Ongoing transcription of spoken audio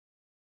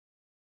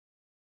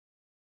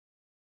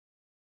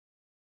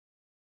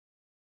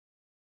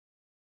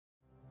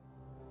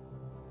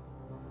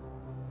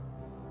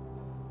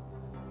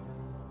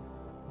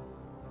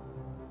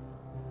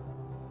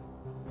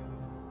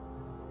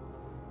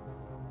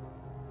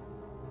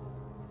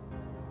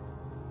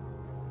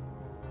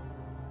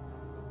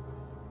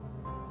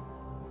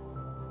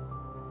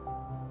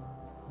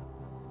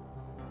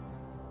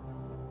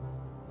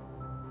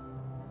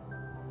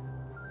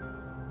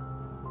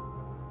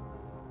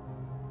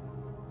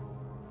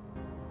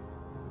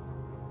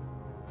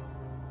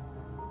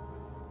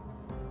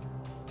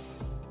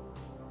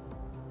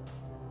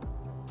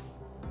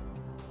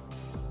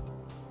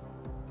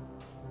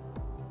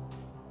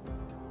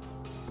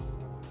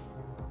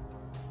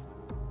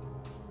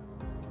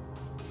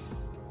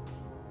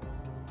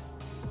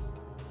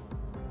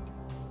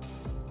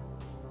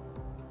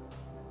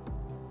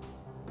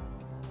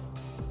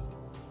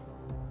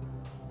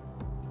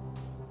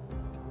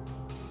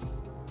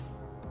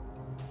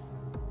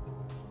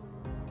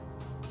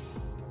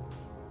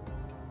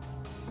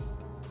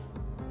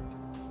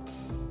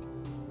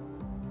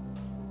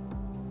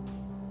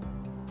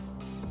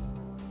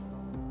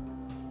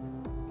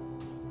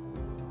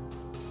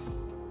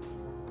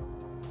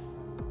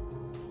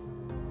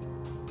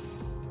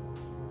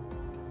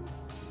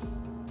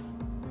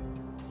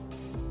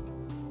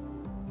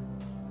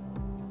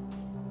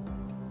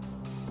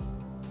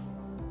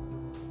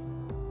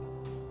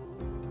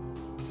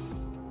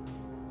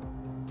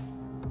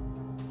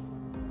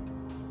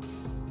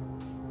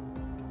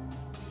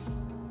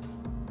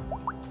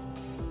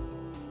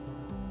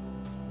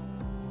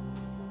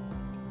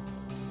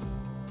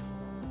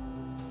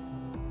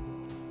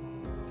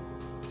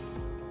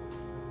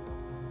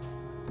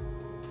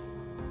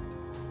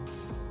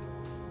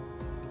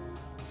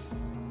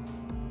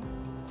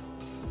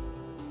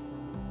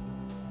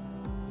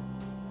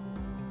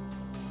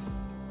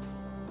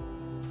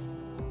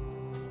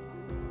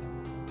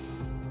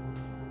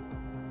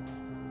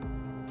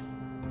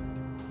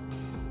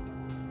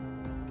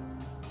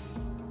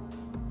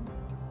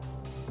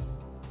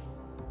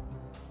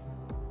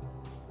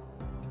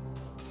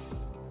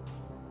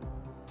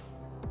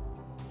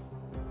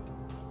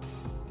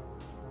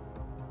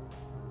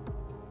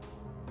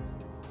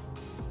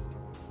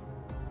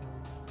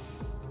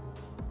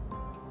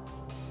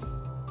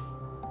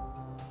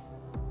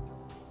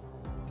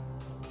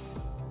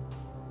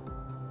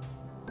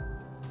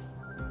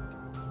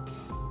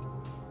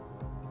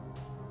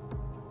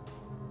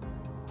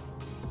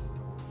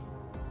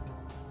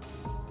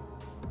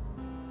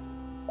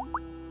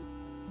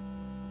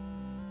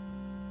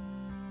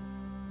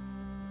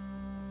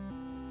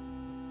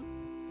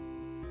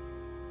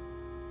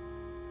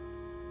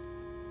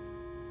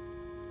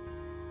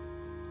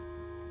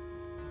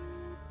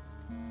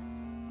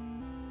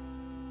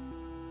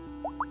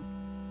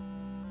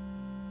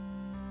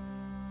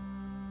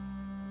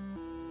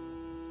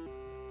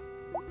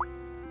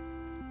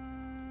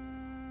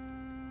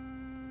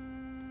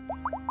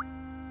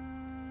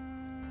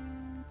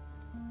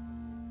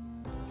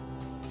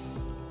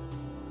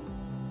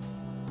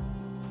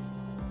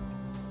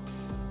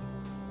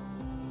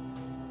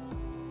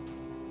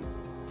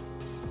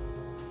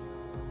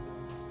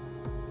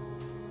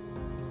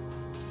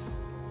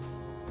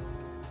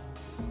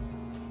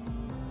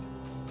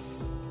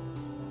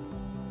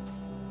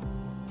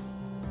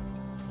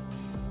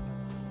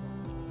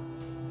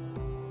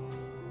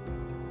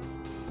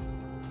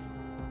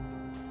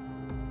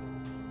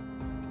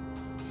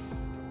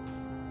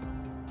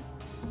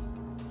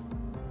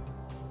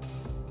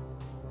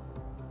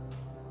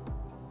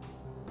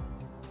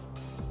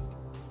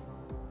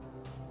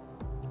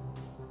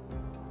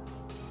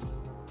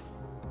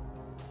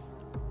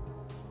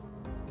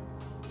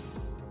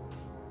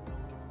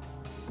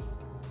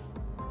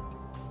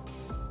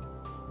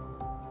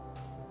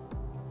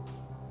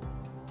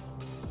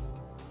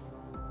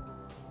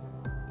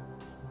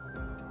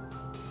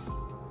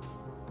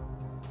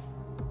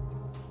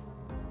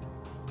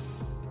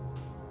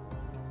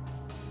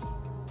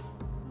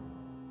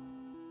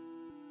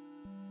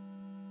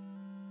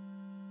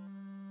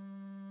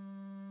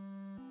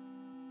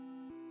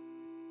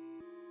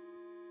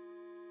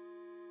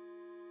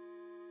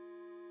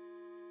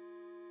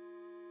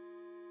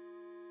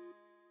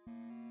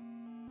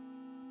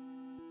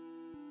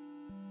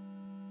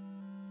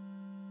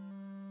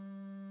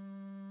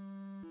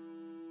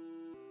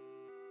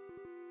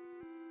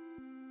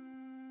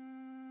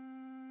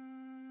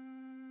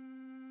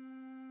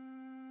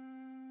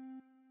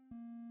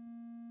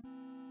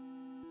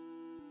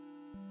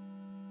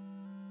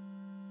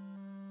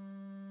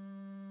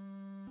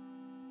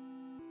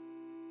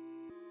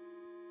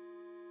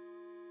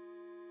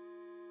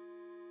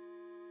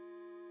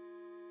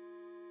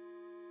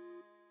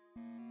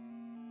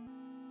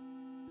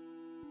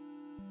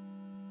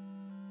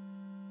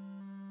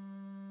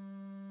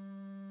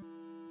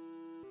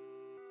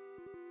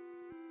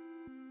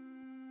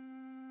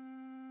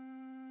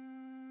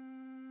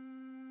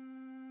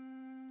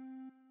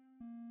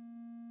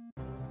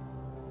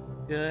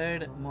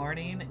Good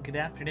morning, good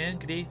afternoon,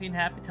 good evening,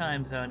 happy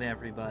time zone,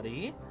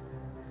 everybody.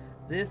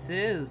 This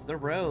is the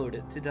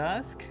Road to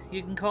Dusk.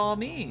 You can call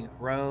me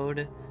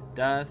Road,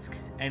 Dusk,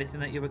 anything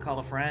that you would call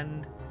a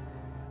friend.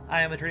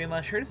 I am a dream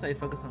usher, so I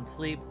focus on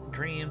sleep,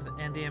 dreams,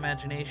 and the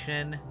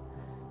imagination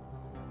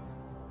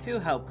to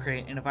help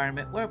create an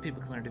environment where people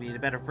can learn to be the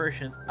better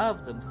versions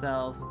of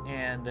themselves.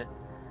 And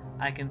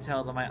I can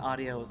tell that my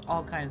audio is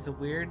all kinds of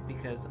weird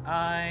because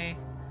I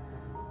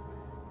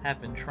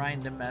have been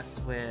trying to mess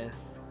with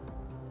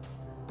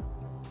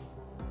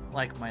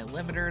like my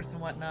limiters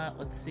and whatnot.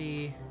 Let's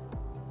see.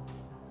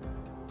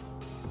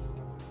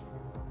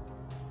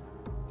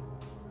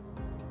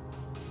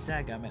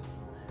 Dadgummit.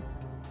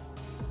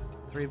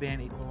 3-band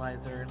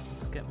equalizer.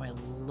 Let's get my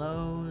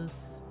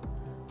lows.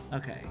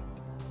 Okay.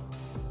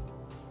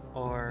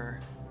 Or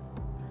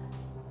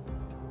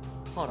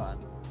hold on.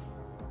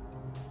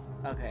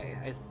 Okay,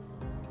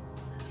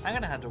 I'm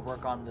gonna have to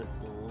work on this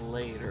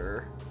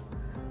later,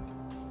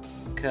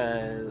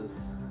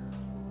 because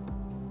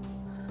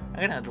I'm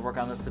gonna have to work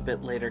on this a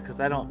bit later because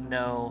I don't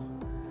know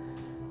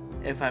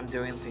if I'm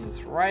doing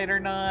things right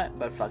or not,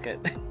 but fuck it.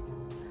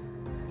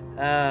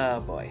 Oh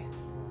boy.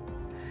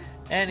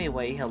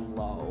 Anyway,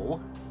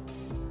 hello.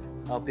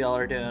 Hope y'all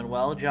are doing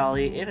well.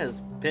 Jolly, it has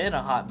been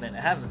a hot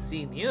minute. I haven't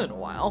seen you in a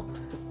while.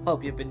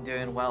 Hope you've been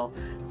doing well.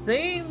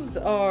 Things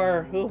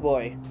are... oh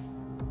boy.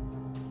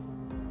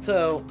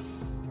 So,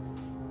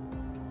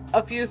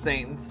 a few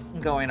things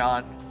going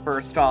on.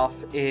 First off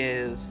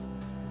is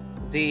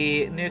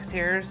the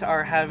Nuketaires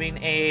are having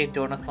a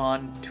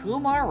donathon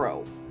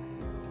tomorrow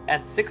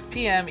at 6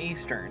 p.m.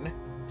 Eastern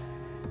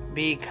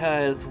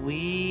because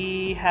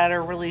we had a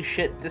really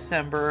shit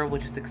December,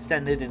 which is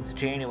extended into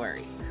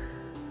January.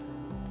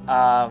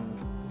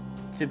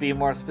 To be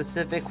more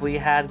specific, we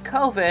had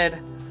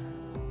COVID.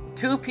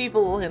 2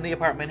 people in the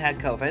apartment had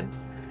COVID.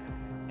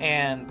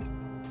 And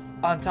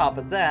on top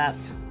of that,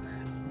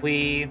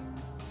 we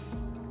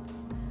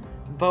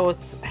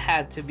both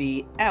had to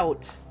be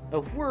out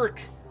of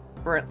work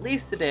for at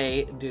least a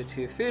day due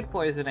to food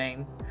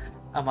poisoning,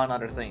 among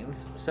other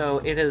things. So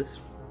it has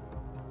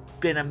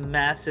been a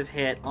massive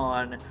hit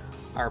on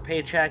our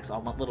paychecks,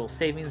 on what little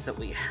savings that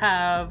we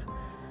have.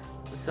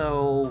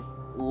 So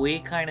we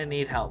kind of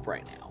need help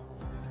right now.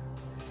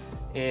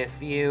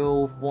 If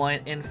you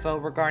want info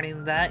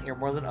regarding that, you're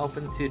more than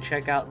open to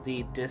check out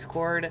the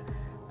Discord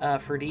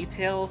for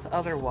details.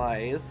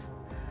 Otherwise,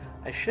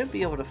 I should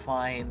be able to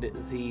find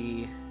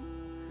the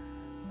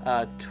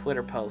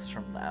Twitter post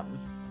from them.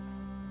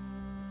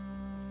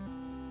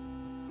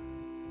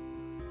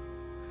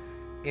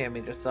 Give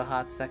me just a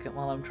hot second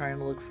while I'm trying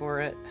to look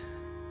for it.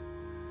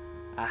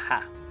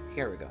 Aha,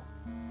 here we go.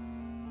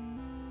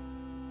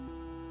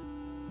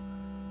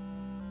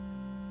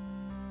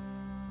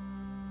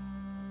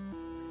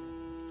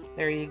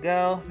 There you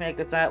go. Make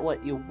of that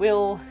what you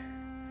will.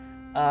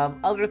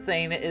 Other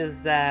thing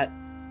is that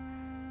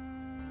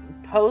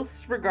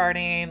posts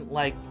regarding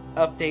like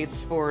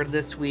updates for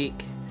this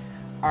week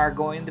are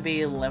going to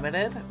be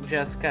limited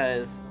just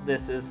because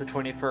this is the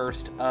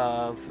 21st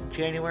of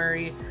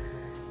January,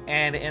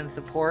 and in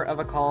support of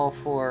a call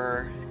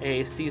for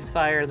a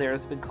ceasefire,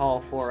 there's been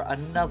call for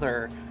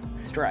another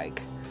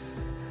strike.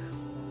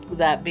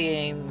 That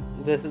being,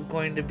 this is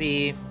going to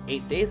be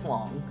 8 days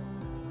long,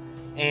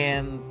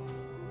 and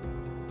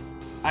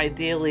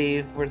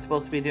ideally we're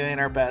supposed to be doing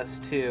our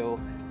best to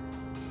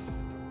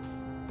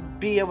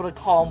be able to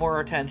call more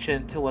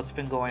attention to what's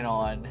been going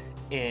on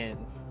in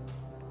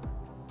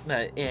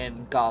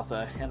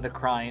Gaza and the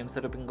crimes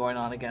that have been going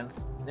on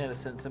against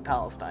innocents in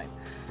Palestine.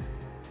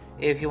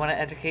 If you want to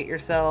educate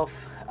yourself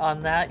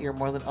on that, you're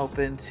more than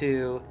open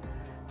to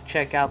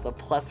check out the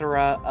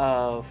plethora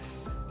of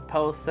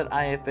posts that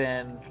I have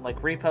been like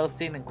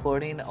reposting and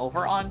quoting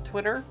over on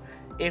Twitter.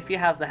 If you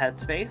have the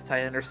headspace,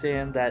 I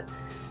understand that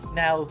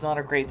now is not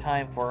a great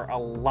time for a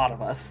lot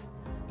of us,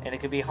 and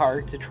it can be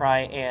hard to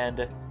try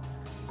and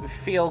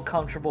feel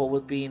comfortable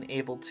with being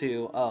able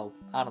to,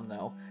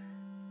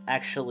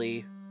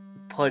 actually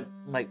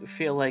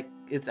feel like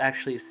it's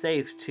actually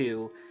safe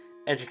to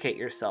educate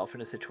yourself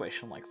in a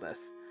situation like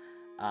this.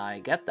 I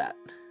get that.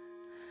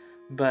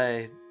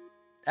 But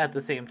at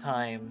the same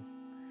time,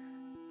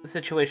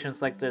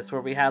 situations like this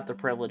where we have the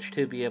privilege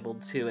to be able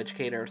to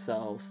educate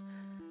ourselves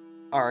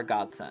are a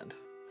godsend.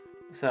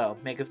 So,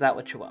 make of that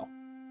what you will.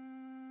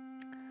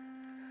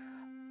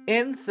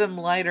 In some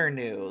lighter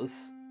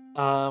news,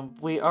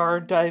 we are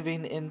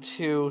diving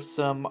into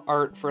some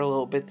art for a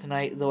little bit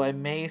tonight, though I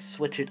may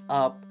switch it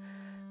up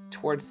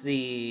towards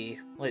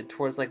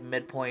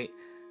midpoint,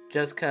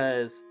 just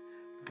because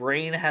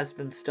brain has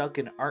been stuck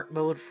in art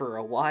mode for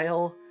a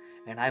while,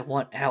 and I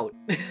want out.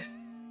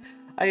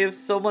 I have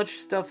so much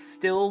stuff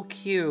still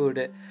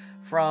queued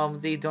from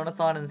the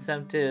Donathon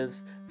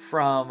incentives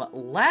from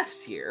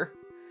last year,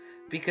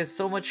 because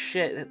so much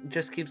shit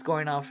just keeps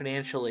going on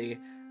financially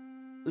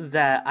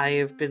that I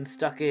have been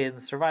stuck in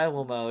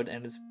survival mode,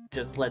 and it's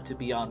just led to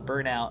beyond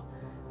burnout,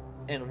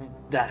 and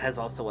that has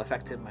also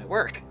affected my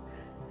work.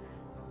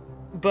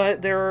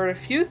 But there are a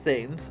few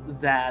things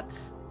that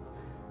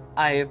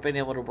I have been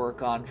able to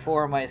work on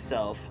for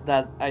myself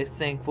that I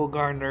think will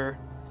garner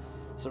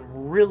some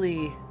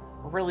really,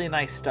 really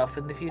nice stuff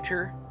in the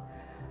future.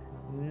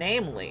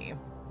 Namely,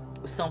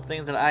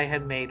 something that I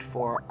had made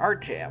for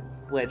Art Jam,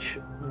 which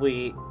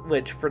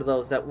for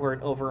those that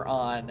weren't over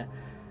on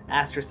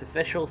Astris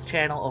Official's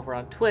channel over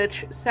on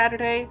Twitch,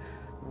 yesterday,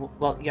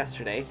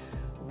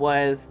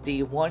 was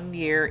the 1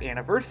 year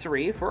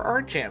anniversary for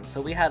Art Jam.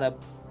 So we had a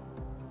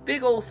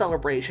big old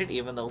celebration,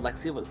 even though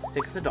Lexi was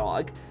sick as a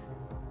dog.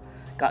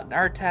 Got an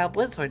art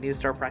tablet, so I need to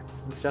start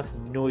practicing stuff.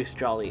 Noise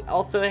jolly.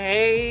 Also,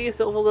 hey,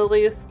 Silver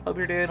Lilies, hope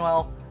you're doing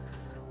well.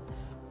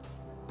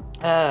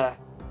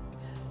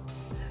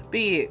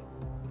 B.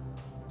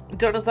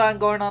 Donathon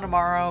going on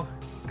tomorrow.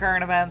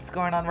 Current events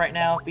going on right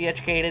now. Be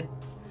educated.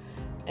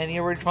 And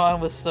you were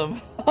drawn with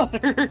some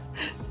other,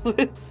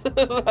 with some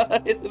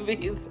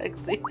being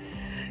sexy.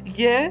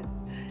 Yeah.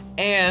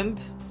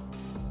 And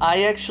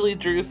I actually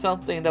drew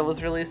something that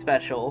was really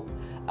special.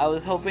 I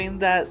was hoping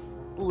that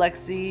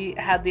Lexi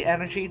had the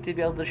energy to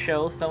be able to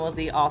show some of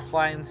the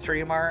offline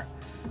stream art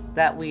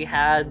that we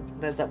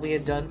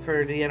had done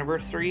for the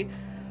anniversary,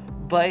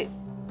 but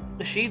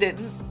she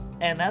didn't,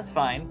 and that's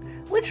fine,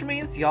 which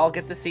means y'all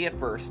get to see it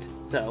first.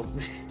 So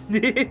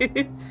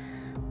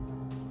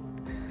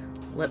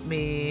let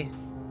me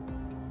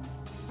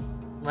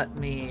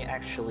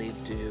actually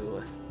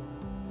do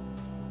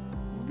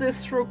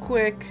this real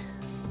quick.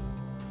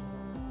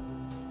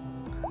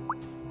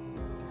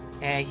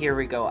 And here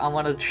we go. I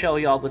want to show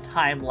y'all the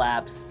time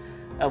lapse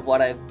of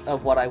what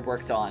I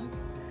worked on.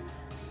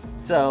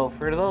 So,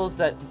 for those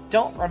that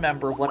don't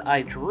remember what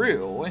I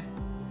drew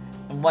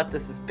and what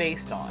this is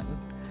based on,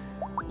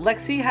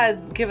 Lexi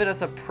had given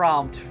us a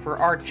prompt for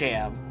Art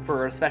Jam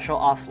for a special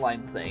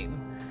offline thing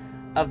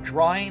of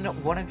drawing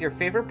one of your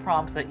favorite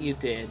prompts that you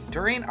did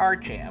during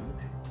Art Jam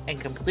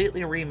and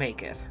completely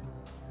remake it.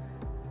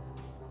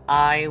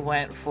 I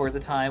went for the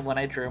time when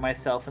I drew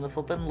myself in the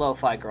flippin'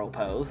 lo-fi girl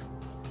pose,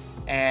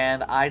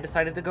 and I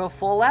decided to go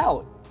full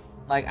out.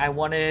 Like, I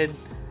wanted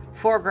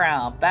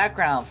foreground,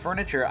 background,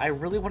 furniture. I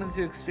really wanted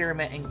to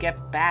experiment and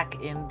get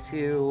back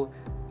into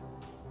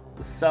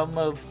some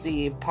of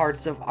the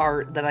parts of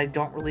art that I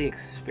don't really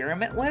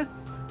experiment with.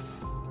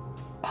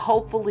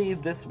 Hopefully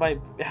this might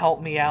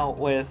help me out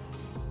with,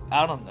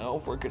 I don't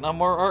know, working on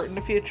more art in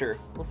the future.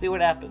 We'll see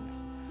what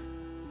happens.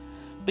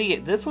 But yeah,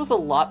 this was a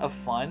lot of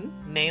fun,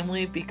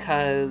 namely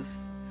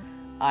because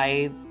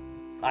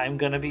I'm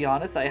gonna be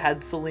honest, I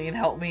had Celine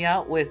help me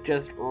out with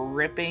just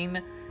ripping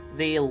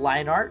the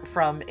line art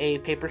from a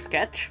paper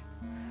sketch,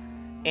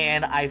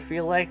 and I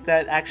feel like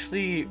that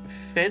actually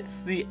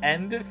fits the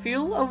end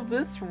feel of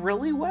this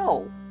really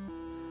well.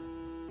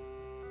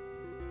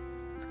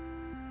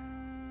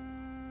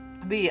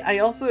 But I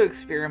also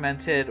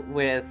experimented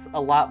with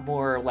a lot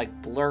more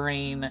like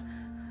blurring.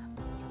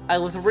 I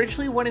was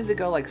originally wanting to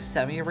go like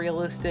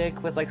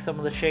semi-realistic with like some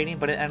of the shading,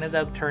 but it ended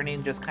up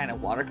turning just kind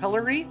of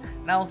watercolory,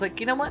 and I was like,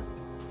 you know what?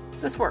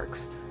 This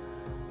works.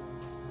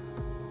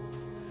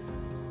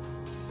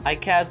 I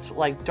kept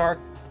like darker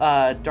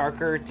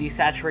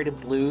desaturated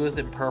blues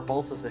and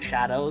purples as the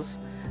shadows.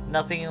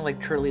 Nothing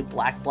like truly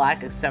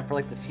black except for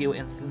like the few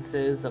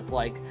instances of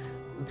like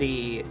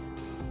the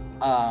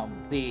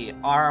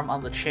arm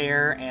on the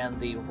chair and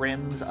the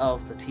rims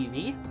of the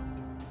TV.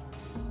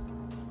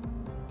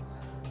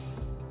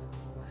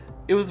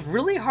 It was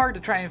really hard to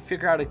try and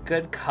figure out a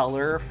good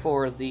color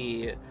for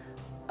the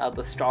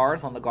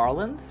stars on the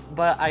garlands,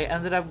 but I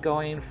ended up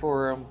going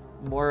for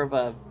more of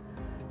a,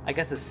 I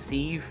guess, a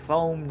sea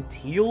foam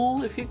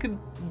teal, if you could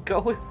go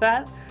with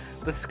that.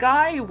 The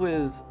sky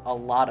was a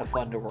lot of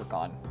fun to work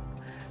on.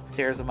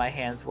 Stares in my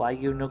hands, why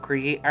you no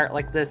create art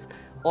like this?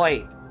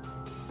 Oi,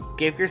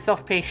 give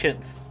yourself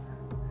patience.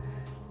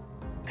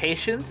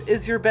 Patience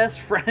is your best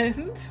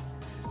friend?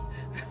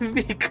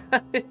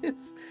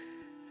 Because,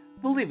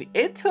 believe me,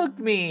 it took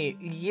me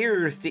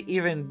years to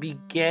even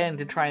begin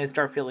to try and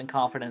start feeling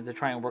confident to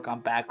try and work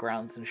on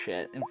backgrounds and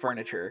shit and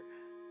furniture.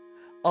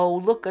 Oh,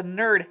 look, a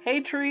nerd.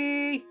 Hey,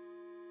 tree!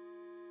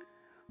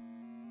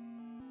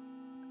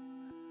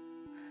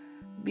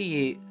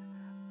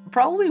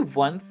 Probably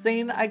one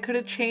thing I could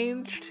have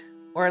changed,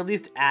 or at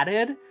least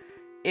added,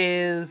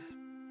 is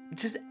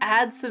just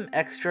add some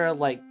extra,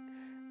 like,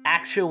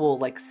 actual,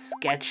 like,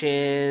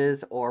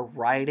 sketches or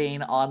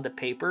writing on the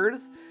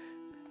papers.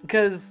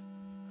 Because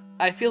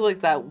I feel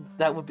like that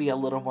would be a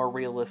little more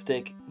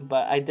realistic,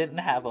 but I didn't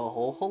have a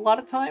whole lot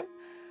of time.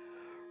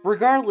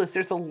 Regardless,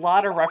 there's a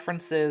lot of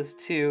references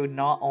to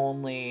not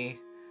only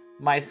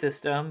my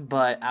system,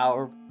 but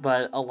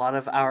a lot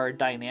of our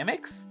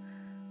dynamics.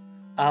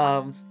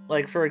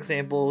 Like for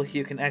example,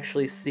 you can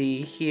actually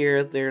see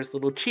here, there's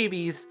little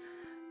chibis,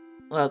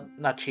 well,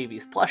 not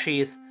chibis,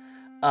 plushies,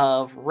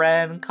 of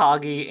Ren,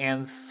 Kagi,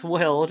 and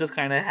Swill, just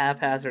kind of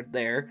haphazard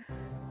there.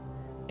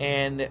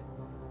 And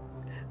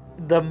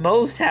the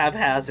most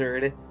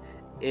haphazard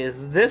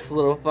is this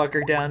little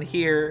fucker down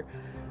here.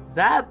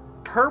 That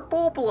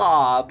purple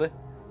blob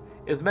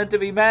is meant to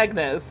be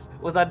Magnus,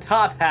 with a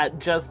top hat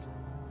just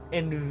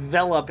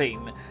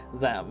enveloping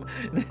them.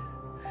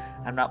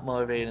 I'm not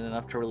motivated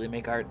enough to really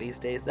make art these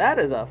days. That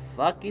is a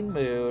fucking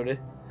mood.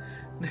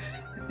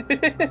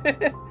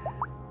 That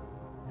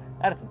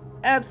is an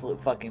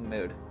absolute fucking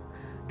mood.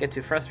 Get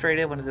too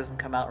frustrated when it doesn't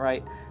come out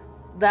right.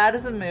 That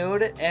is a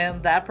mood,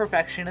 and that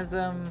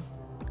perfectionism,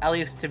 at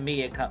least to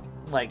me, it comes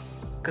like,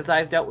 because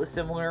I've dealt with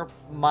similar.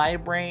 My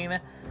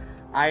brain,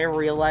 I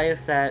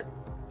realized that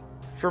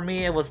for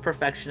me it was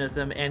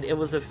perfectionism, and it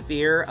was a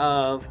fear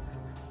of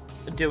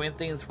doing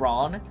things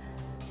wrong.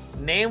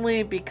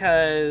 Namely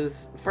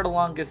because for the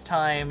longest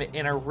time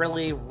in a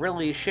really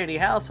shitty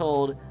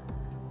household,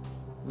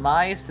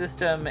 my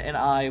system and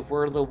I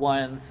were the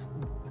ones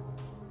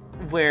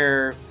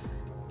where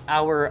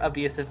our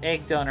abusive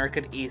egg donor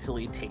could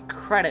easily take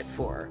credit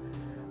for.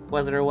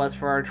 Whether it was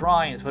for our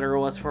drawings, whether it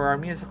was for our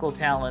musical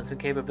talents and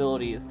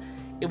capabilities,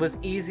 it was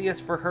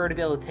easiest for her to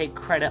be able to take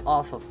credit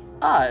off of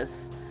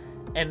us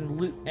and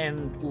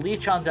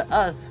leech onto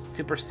us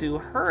to pursue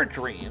her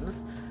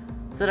dreams,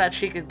 so that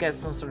she could get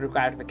some sort of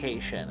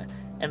gratification.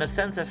 And a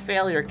sense of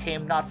failure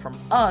came not from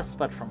us,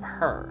 but from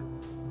her.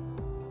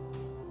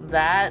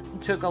 That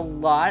took a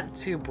lot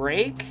to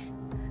break,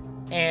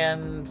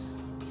 and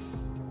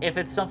if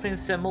it's something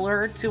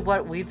similar to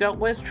what we dealt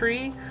with,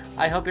 Tree,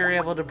 I hope you're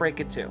able to break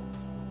it too.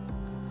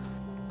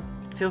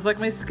 Feels like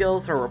my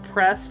skills are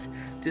repressed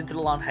due to the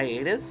long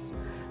hiatus,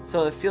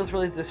 so it feels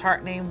really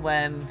disheartening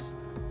when...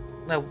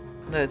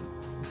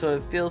 so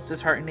it feels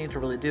disheartening to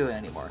really do it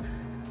anymore.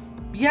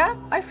 Yeah,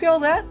 I feel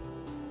that.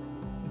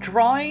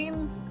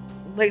 Drawing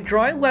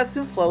webs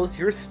and flows,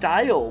 your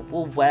style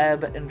will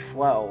web and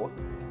flow.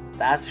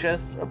 That's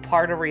just a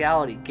part of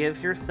reality. Give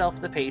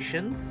yourself the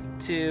patience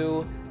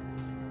to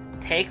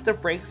take the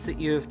breaks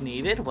that you've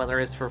needed, whether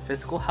it's for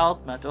physical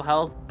health, mental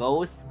health,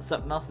 both,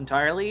 something else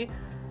entirely,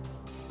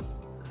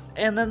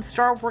 and then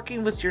start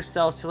working with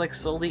yourself to like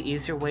slowly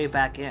ease your way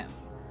back in.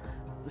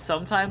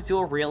 Sometimes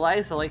you'll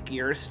realize that like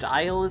your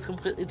style is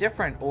completely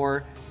different,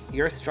 or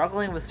you're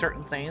struggling with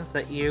certain things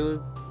that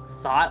you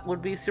thought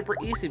would be super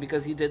easy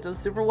because you did them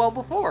super well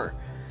before.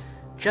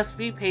 Just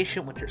be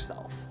patient with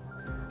yourself.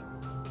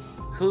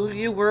 Who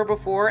you were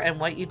before and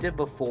what you did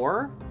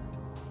before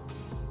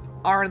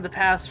are in the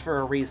past for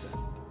a reason.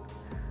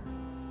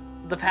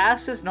 The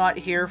past is not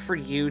here for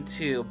you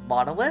to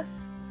monolith.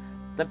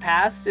 The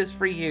past is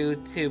for you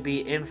to be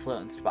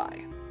influenced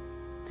by.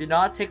 Do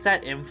not take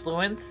that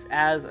influence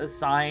as a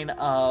sign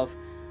of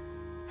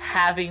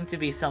having to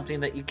be something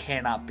that you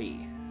cannot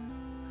be.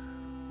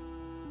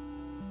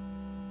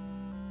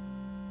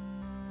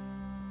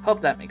 Hope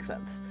that makes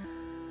sense.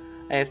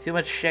 I have too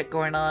much shit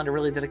going on to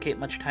really dedicate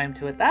much time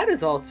to it. That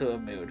is also a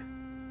mood.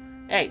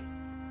 Hey,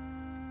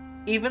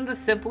 even the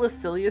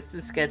simplest, silliest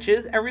of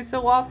sketches every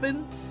so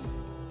often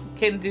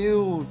can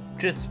do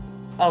just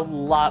a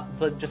lot,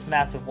 just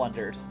massive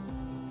wonders.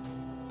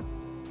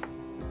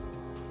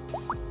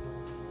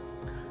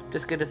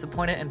 just get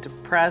disappointed and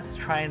depressed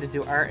trying to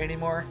do art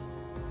anymore.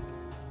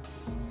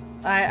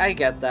 I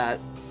get that.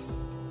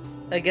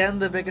 Again,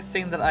 the biggest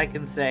thing that I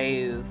can say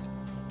is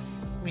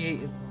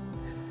be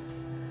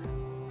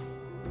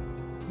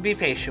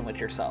patient with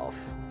yourself.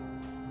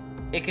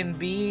 It can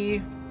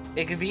be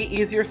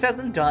easier said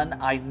than done.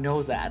 I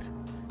know that.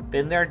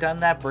 Been there, done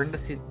that. Burned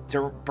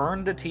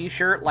the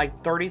t-shirt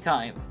like 30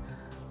 times,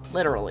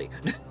 literally.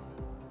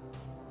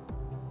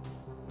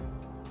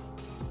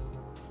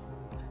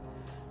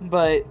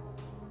 But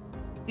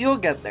you'll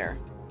get there.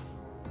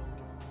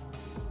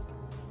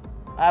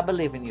 I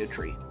believe in you,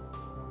 Tree.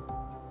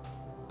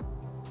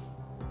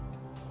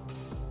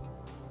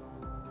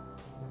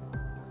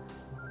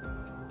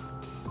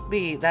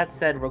 That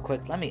said, real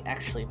quick, let me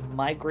actually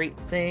migrate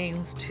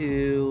things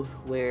to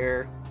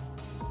where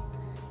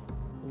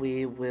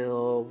we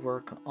will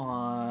work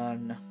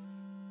on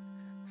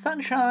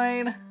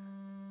Sunshine.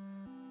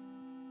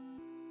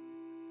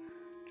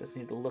 Just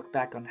need to look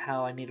back on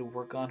how I need to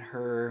work on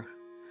her.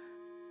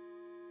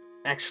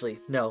 Actually,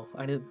 no,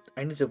 I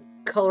need to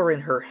color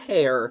in her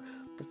hair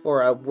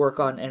before I work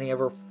on any of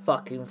her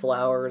fucking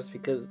flowers,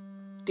 because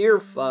dear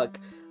fuck,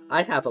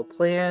 I have a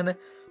plan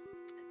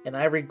and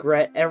I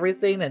regret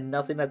everything and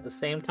nothing at the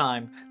same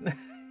time.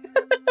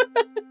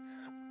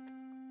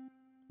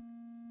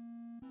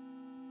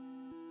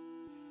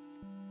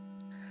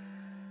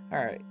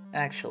 Alright,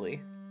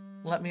 actually,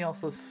 let me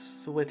also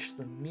switch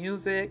the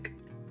music.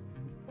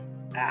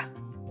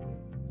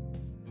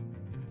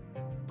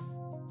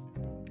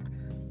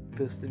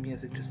 Boost the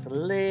music just a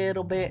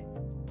little bit.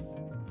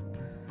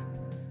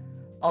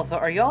 Also,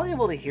 are y'all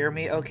able to hear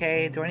me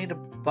okay? Do I need to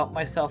bump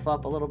myself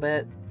up a little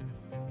bit?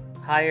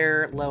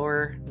 Higher,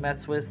 lower,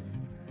 mess with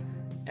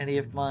any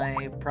of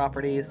my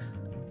properties?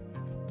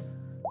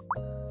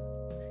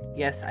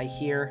 Yes, I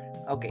hear.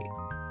 Okay.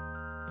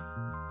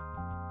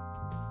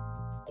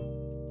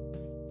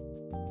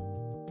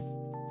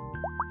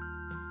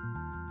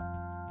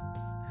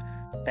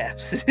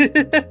 Babs.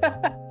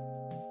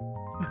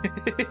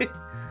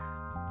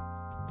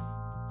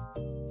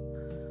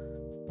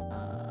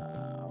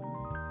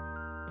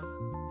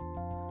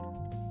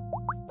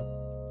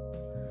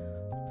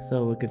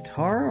 So a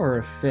guitar or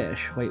a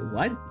fish? Wait,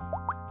 what?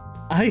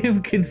 I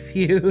am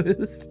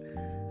confused.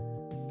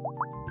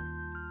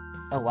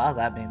 Oh wow,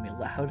 that made me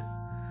loud.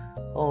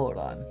 Hold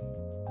on.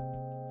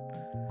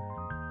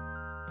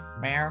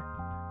 Meow.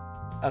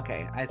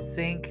 Okay, I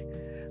think...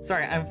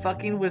 Sorry, I'm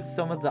fucking with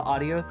some of the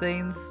audio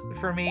things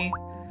for me.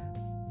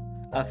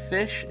 A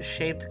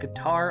fish-shaped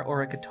guitar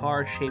or a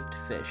guitar-shaped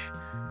fish?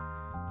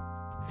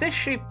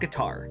 Fish-shaped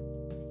guitar.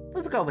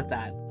 Let's go with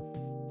that.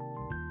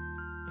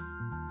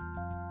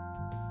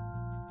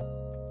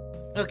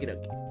 Okie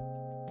dokie.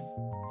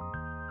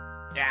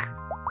 Yeah.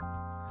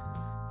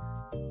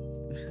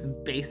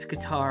 Bass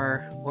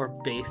guitar or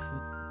bass...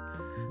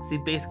 See,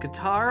 bass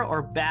guitar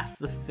or bass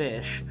the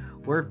fish.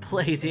 Word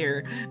played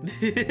here.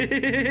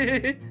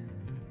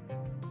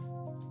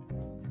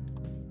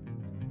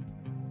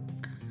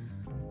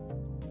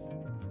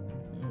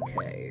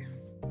 Okay.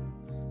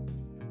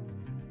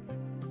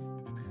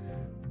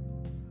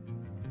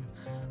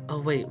 Oh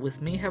wait,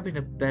 with me having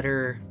a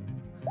better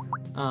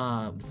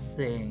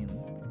thing,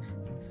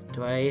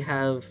 do I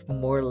have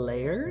more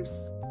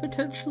layers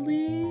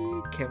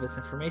potentially? Canvas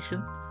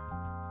information.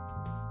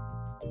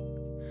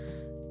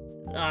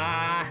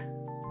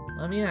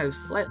 Let me have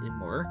slightly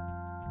more.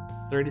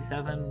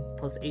 37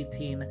 plus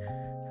 18.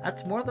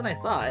 That's more than I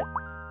thought.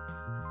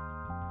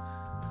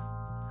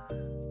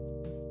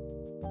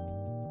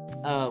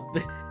 Oh.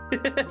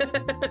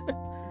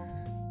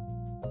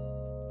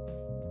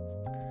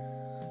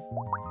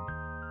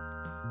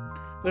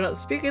 But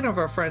speaking of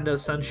our friend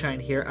Sunshine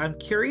here, I'm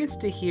curious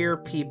to hear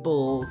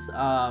people's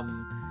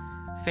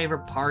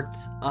favorite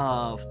parts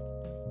of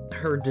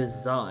her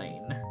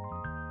design.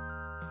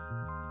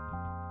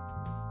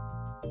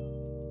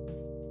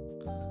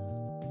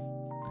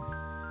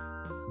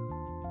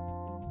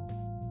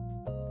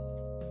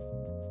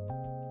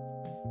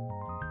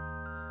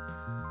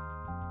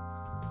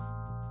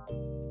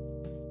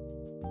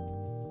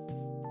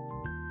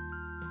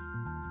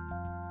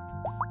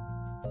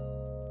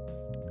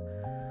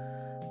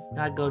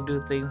 Gotta go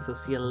do things, so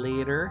see you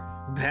later.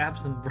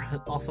 Babs and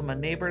also my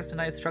neighbors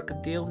and I struck a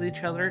deal with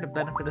each other to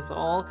benefit us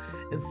all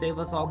and save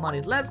us all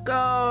money. Let's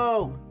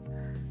go!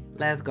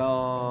 Let's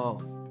go.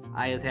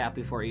 I is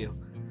happy for you.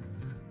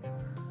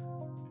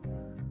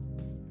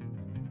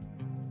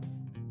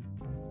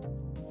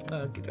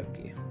 Okie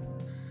dokie.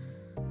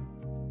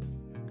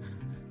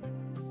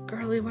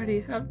 Girly, why do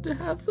you have to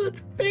have such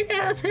big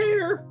ass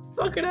hair?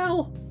 Fucking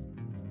hell.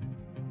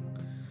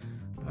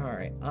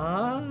 Alright,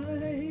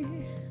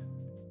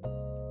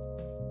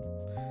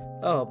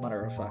 oh,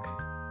 mother of fuck.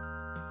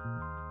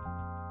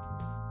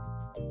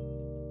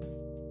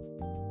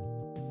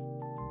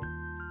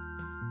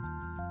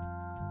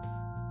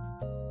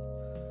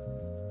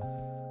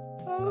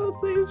 Oh,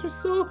 things are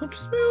so much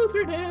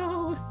smoother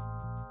now.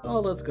 Oh,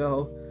 let's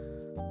go.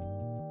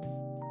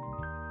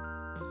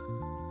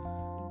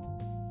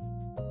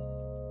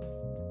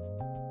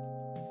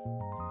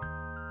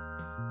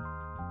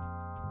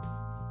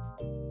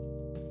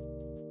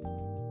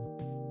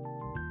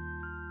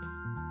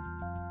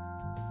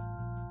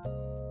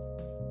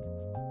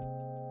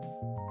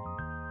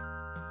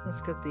 Let's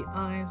get the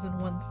eyes in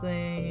one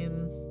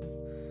thing.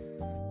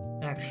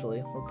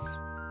 Actually, let's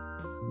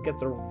get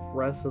the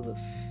rest of the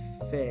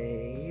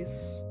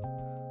face.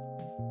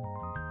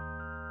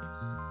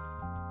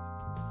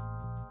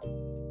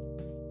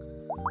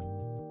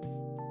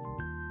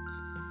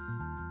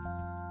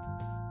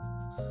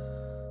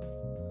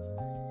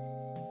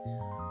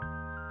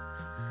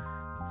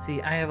 See,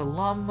 I have a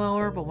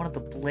lawnmower, but one of the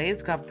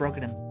blades got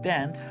broken and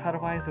bent.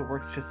 Otherwise, it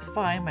works just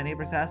fine. My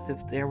neighbors asked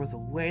if there was a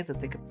way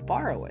that they could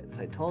borrow it,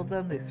 so I told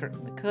them they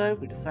certainly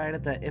could. We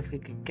decided that if we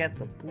could get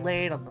the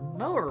blade on the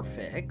mower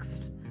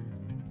fixed,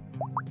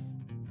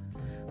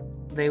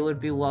 they would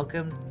be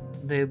welcome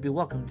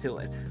to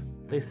it.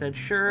 They said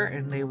sure,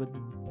 and they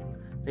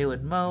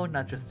would mow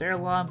not just their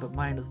lawn, but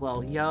mine as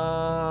well.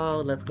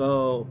 Yo, let's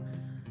go.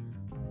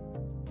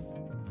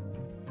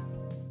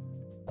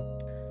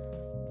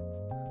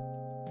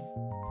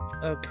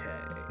 Okay.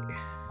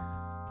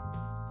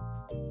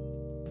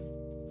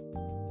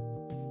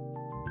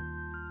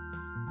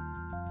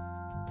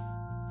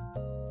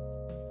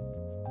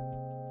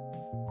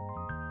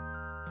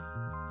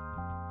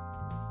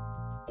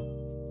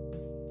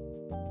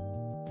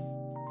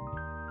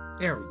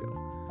 There we go.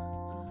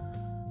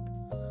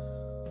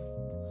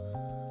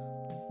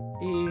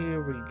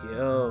 Here we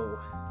go.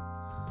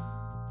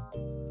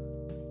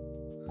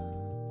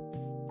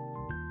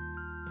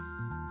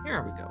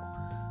 Here we go.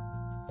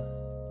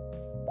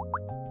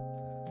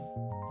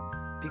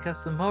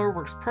 Because the mower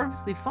works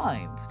perfectly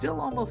fine.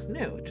 Still almost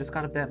new. Just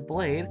got a bent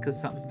blade because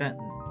something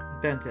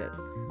bent it.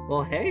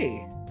 Well,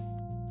 hey.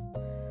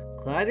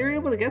 Glad you're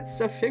able to get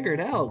stuff figured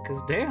out,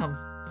 because damn.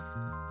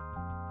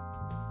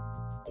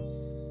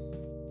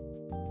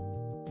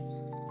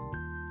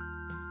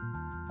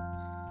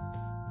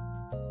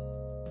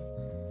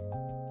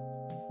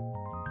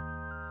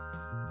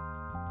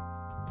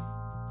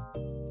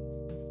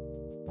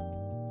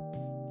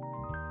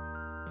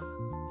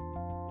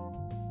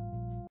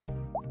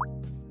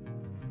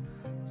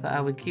 So I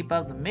would keep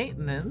up the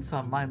maintenance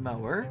on my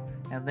mower,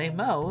 and they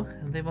mow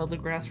the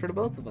grass for the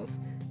both of us.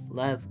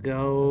 Let's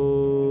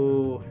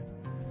go.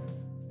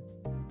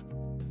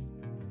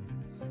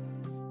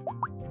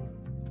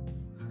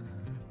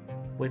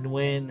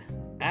 Win-win.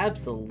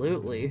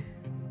 Absolutely.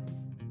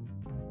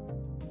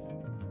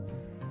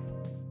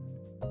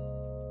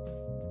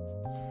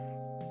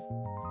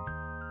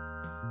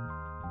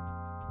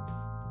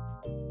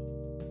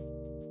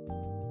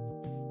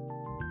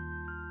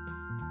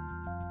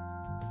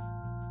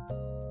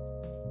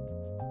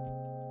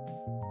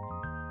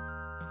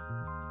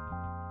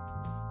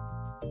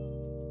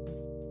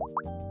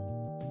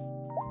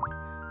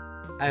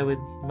 I would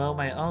mow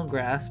my own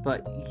grass,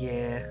 but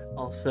yeah,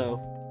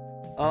 also.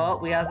 Oh,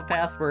 we have a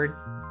password.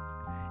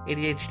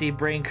 ADHD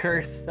brain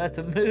curse. That's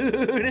a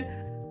mood.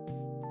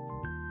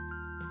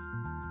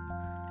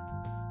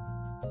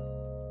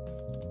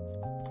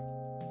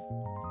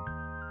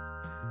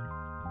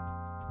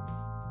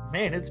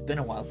 Man, it's been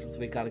a while since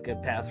we got a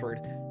good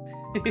password.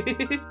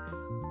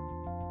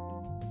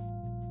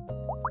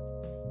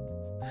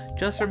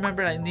 Just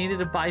remembered I needed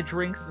to buy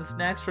drinks and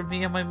snacks for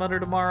me and my mother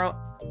tomorrow.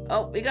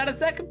 Oh, we got a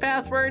second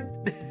password.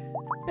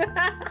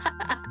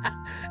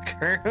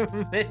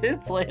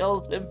 Kermit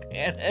flails in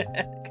panic.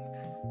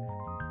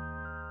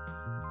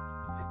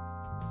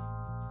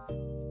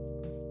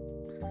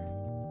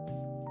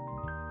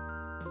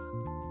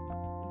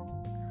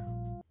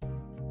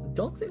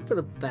 Don't think for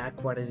the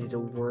back one I need to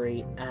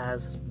worry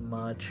as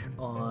much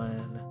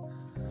on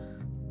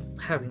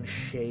having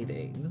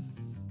shading.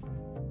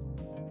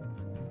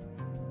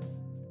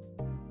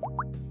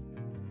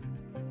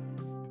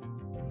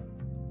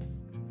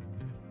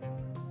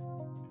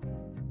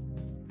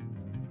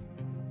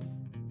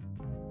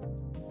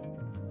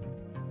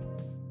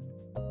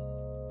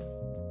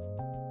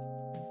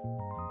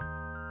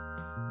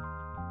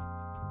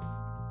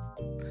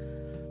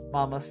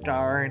 Mama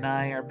Star and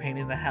I are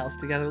painting the house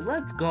together.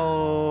 Let's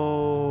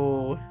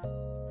go!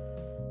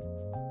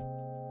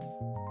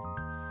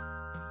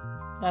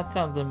 That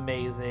sounds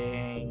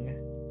amazing.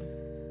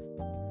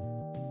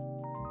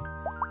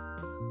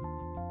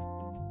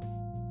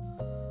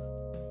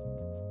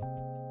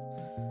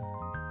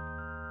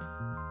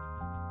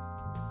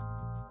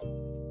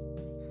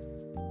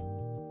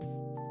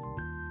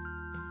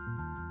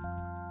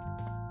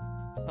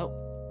 Oh,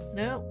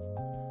 no.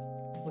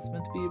 What's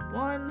meant to be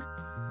one?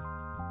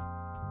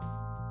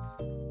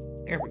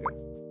 There we go.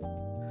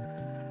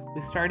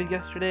 We started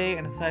yesterday,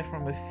 and aside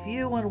from a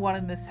few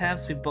unwanted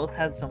mishaps, we both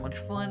had so much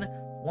fun.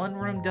 One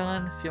room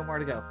done, a few more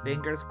to go.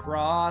 Fingers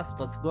crossed,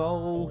 let's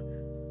go.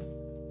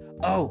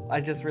 Oh,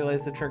 I just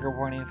realized the trigger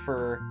warning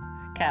for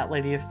Cat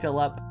Lady is still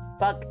up.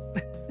 Fuck.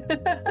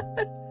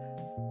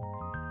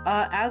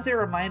 As a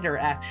reminder,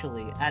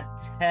 actually, at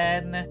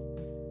 10,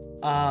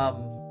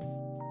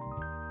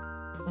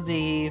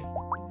 the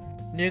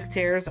Nuke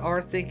Tears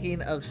are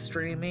thinking of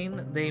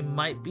streaming. They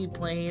might be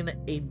playing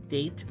A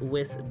Date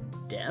with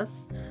Death.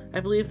 I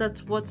believe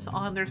that's what's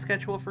on their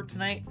schedule for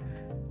tonight.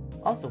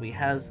 Also, he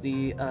has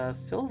the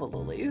Silva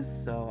Lilies,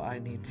 so I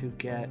need to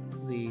get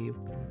the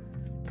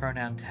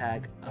pronoun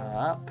tag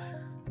up.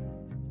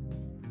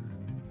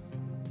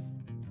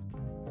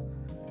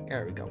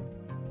 There we go.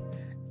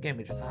 Give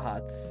me just a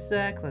hot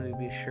sec. Let me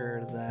be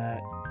sure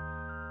that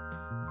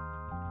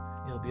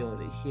you'll be able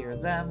to hear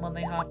them when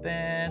they hop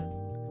in.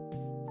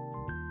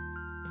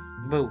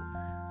 Boo.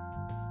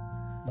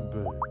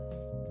 Boo.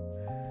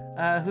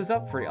 Who's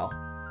up for y'all?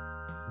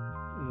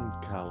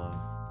 Color.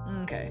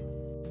 Okay.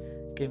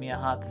 Give me a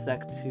hot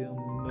sec to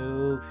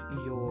move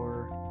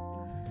your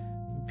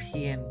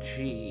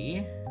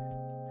PNG,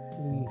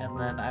 and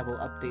then I will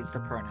update the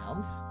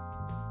pronouns.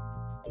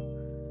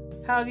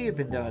 How have you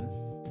been doing?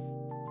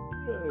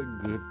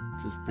 Good.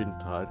 Just been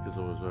tired because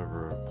I was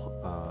over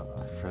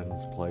a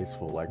friend's place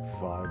for like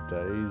 5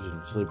 days,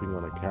 and sleeping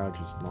on a couch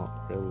is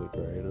not really the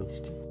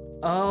greatest.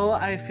 Oh,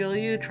 I feel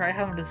you. Try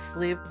having to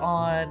sleep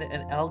on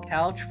an L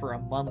couch for a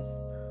month.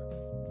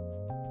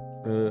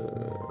 Yeah.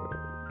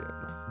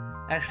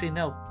 Actually,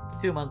 no.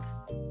 2 months.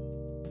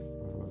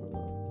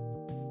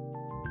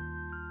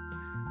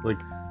 Like,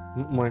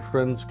 my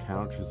friend's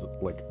couch is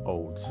like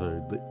old,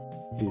 so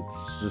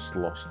it's just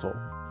lost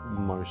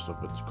most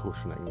of its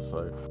cushioning.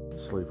 So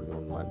sleeping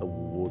on like the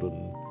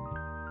wooden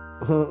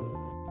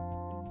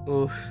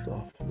Oof.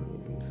 stuff.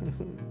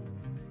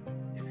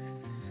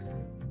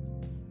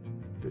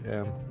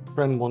 Yeah,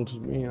 friend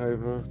wanted me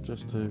over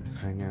just to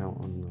hang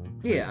out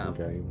and play some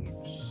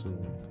games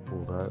and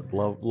all that.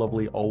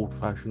 Lovely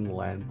old-fashioned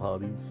LAN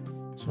parties.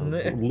 So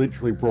I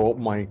literally brought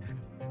my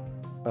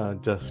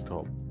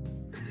desktop.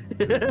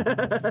 I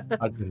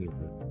didn't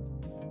even.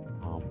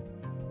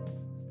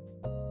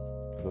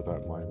 I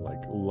don't mind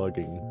like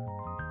lugging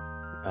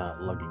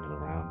it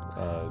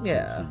around.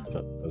 Yeah. Since he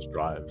does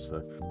drive,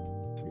 so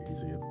it's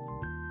easier.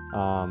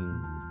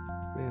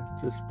 Yeah,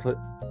 just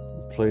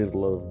played a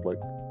lot of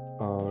like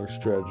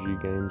strategy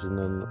games, and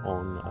then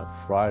on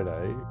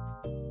Friday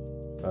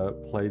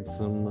played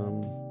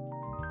some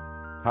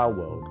Power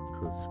World,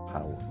 because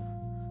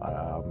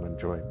I'm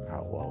enjoying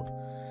Power World.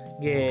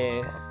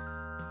 Yeah.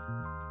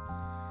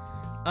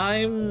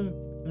 I'm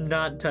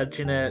not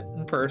touching it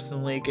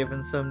personally,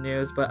 given some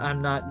news, but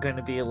I'm not going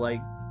to be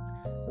like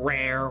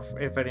rare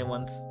if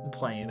anyone's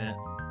playing it.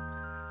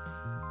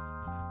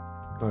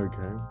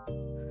 Okay.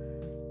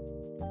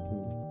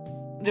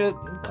 Just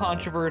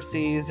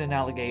controversies and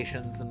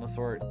allegations and the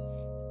sort,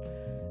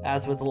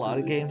 as with a lot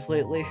of games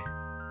lately.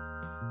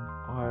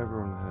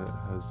 Everyone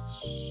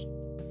has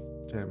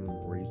damn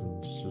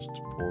reasons just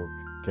for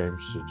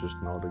games to just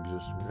not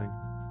exist.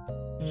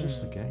 It's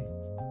just a game,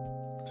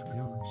 to be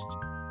honest.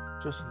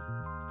 Just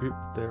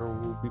there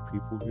will be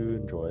people who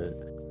enjoy it.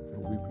 There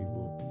will be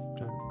people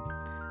who don't.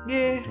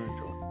 Yeah. Don't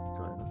enjoy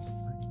it. That's the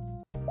thing.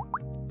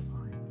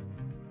 Fine.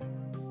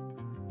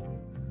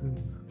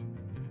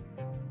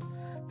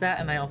 That,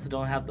 and I also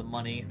don't have the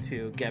money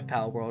to get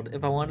Power World.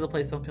 If I wanted to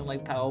play something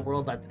like Power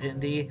World that's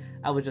indie,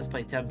 I would just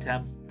play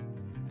Temtem.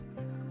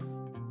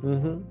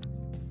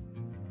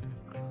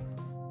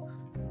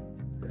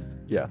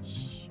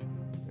 Yes.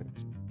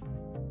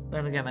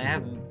 Then again, I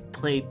haven't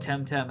played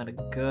Temtem in a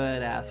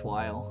good ass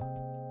while.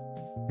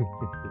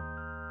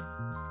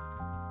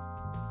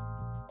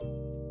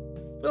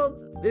 Well,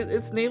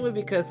 it's mainly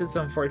because it's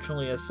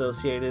unfortunately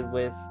associated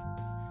with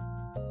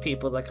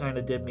people that kind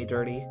of did me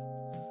dirty.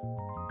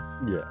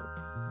 Yeah.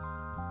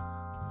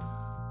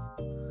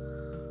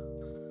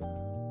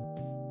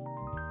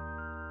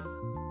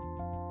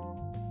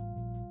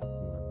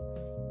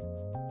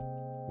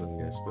 Then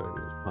yesterday I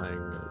was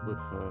playing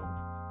with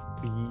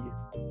B.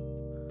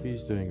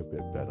 B's doing a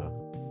bit better.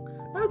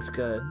 That's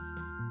good.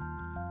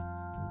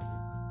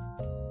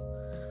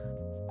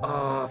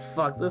 Oh,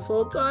 fuck. This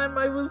whole time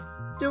I was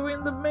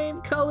doing the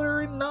main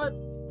color and not...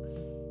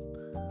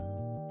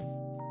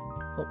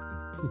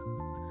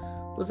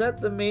 Oh. Was that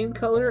the main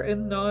color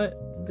and not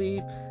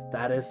the...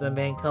 That is the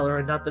main color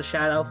and not the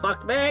shadow.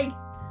 Fuck me!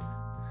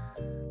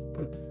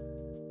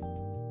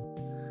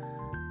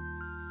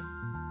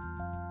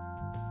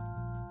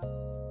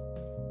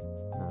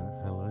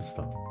 Hello,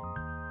 stuff.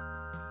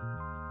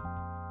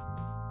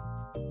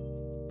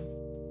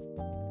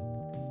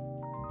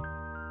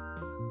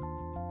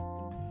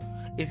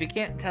 If you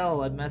can't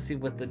tell, I'm messing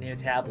with the new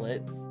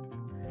tablet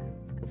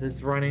because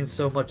it's running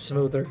so much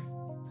smoother.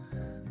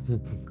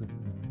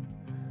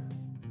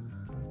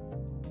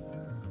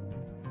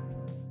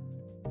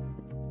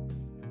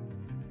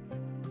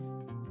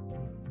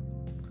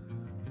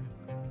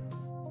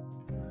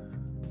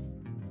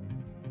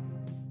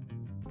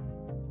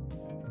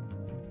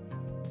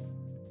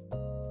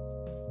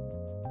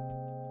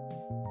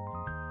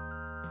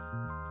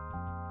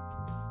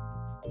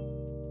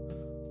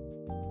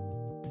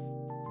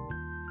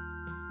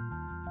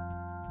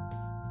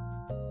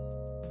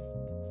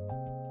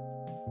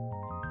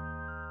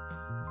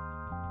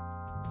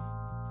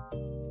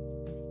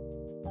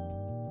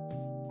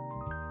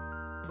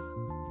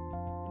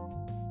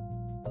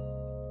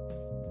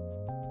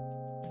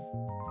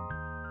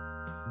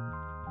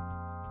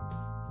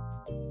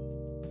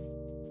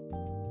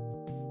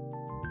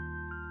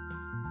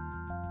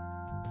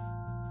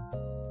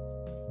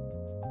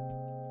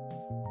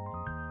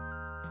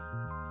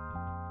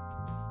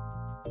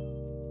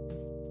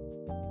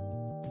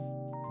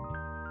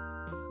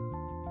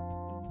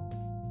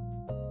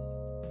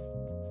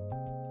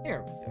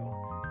 Here we go.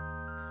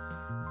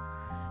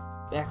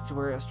 Back to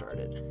where I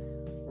started,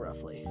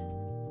 roughly.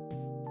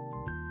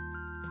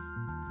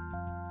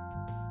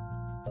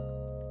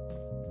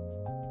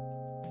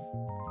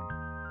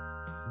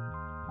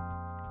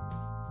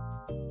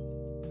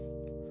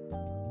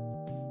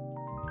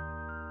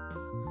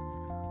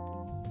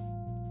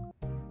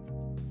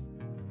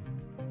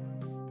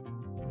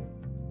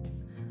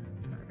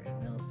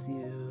 Alright, now let's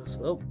use...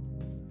 Oh.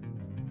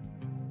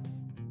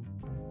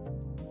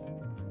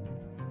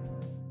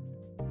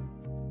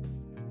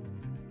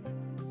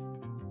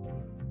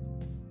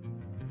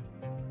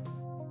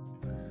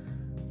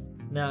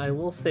 Now, I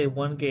will say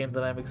one game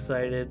that I'm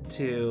excited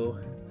to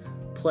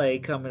play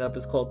coming up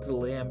is called To the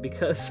Lamb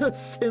because of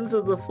Sins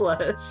of the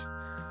Flesh.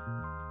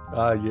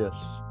 Ah, yes.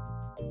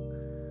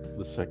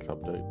 The sex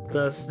update.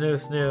 The snoo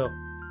snoo.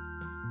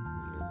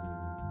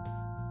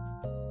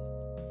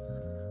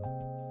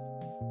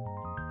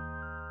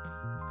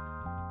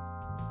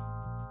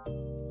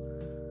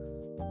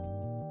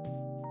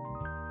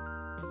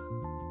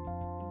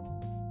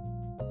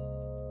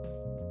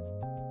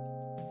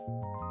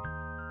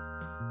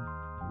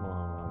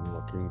 I'm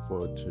looking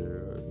forward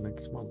to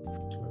next month.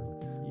 So,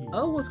 yeah.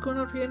 Oh, what's going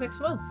on for you next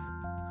month?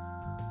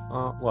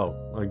 Well,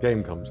 a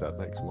game comes out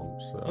next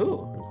month, so I'm Ooh.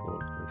 looking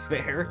forward to it.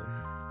 Fair.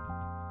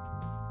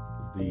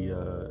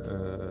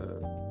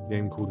 The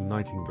game called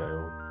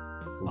Nightingale,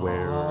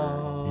 where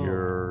Oh.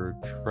 you're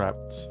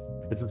trapped.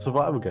 It's a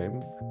survival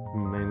game,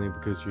 mainly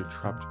because you're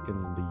trapped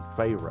in the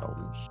Fey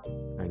realms,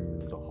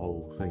 and the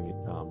whole thing,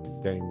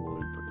 game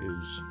loop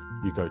is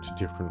you go to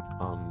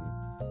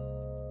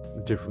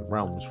different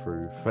realms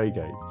through Fey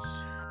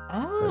gates.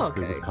 Oh,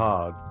 Basically okay. with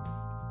cards,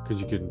 because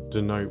you can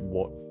denote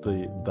what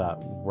that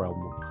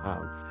realm will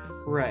have.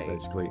 Right.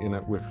 Basically, in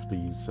it with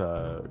these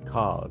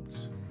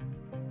cards.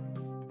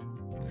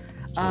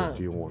 So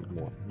do you want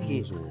more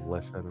enemies or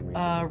less enemies?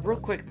 Real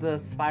quick, the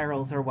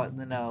spirals are wanting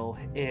to know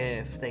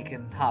if they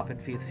can hop in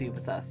VC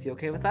with us. You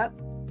okay with that?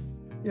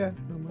 Yeah,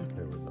 I'm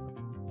okay with that.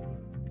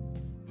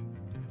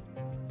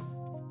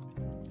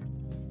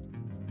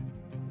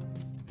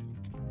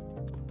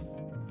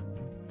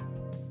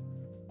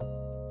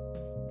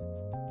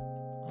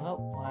 Oh,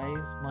 why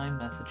is my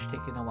message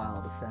taking a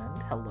while to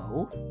send?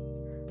 Hello?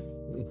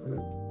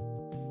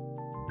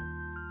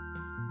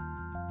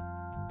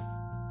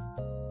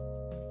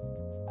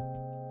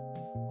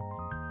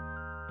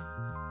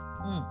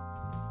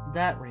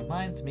 That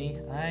reminds me,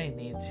 I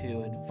need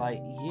to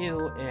invite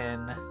you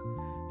in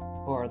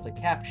for the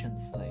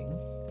captions thing.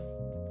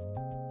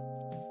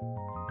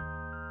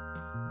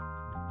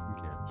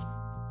 Yes.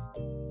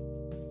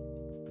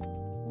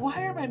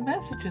 Why are my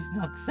messages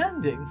not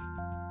sending?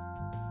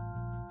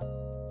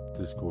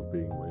 Discord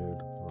being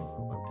weird.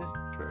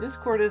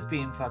 Discord is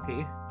being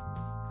fucky.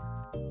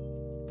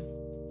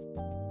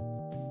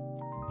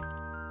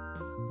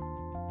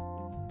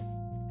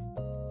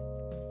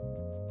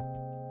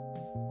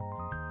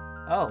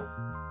 Oh.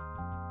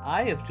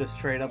 I have just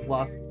straight up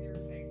lost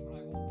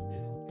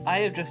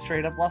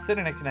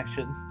internet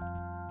connection.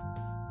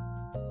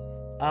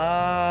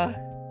 By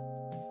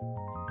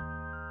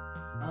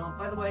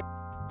the way,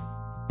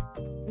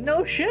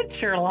 No shit,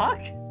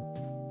 Sherlock.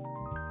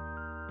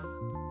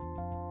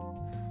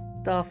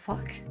 The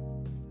fuck?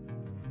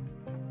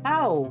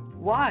 How?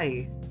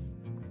 Why?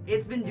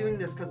 it's been doing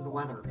this because of the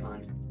weather,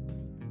 hon.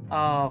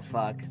 Oh,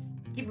 fuck.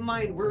 Keep in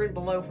mind, we're in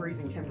below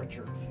freezing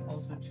temperatures.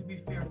 Also, to be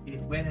fair,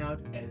 it went out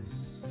as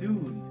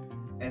soon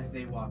as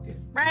they walked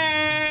in.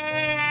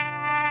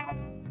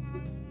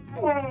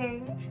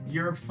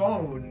 Your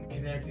phone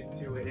connected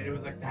to it, and it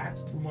was like,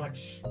 that's too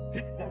much.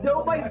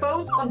 No, my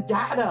phone's on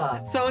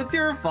data! So it's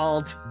your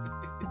fault.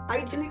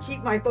 I didn't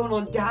keep my phone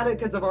on data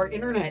because of our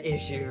internet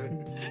issue.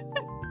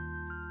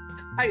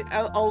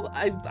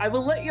 I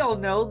will let y'all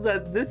know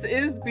that this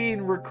is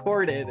being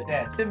recorded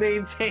Yes. to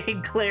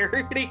maintain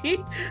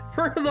clarity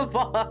for the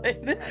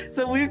VOD.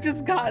 So we've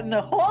just gotten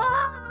a whole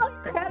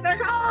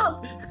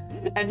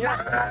And you're...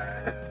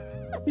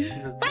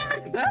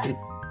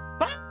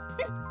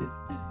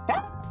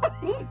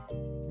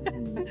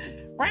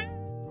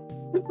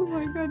 Oh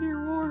my god,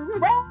 you're warm.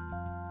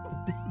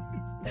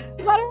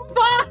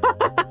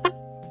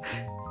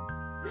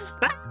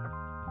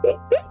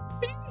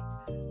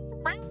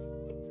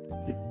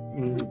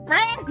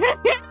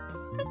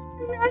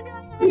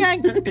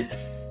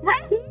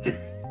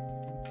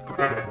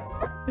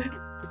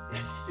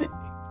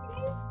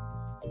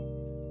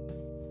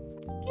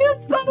 You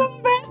son of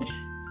a bitch!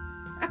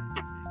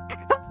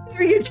 Come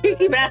here, you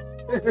cheeky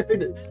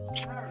bastard!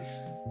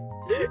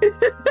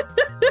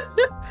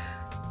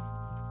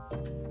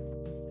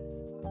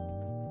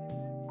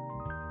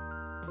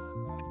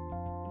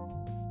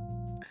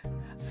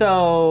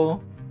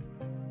 So,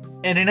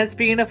 internet's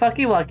being a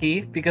fucky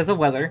wucky because of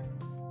weather.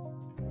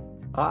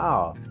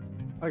 Ah,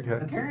 okay.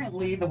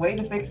 Apparently, the way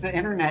to fix the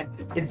internet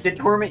is to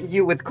torment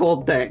you with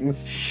cold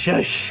things.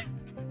 Shush.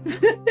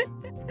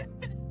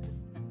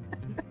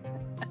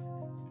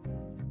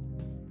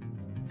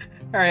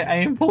 Alright, I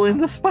am pulling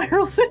the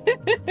spirals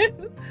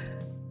in.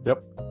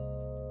 Yep.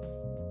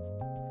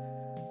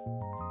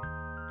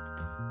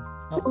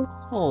 Oh,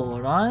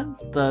 hold on.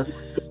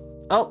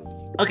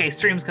 Oh, okay,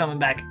 stream's coming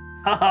back.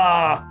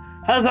 Haha!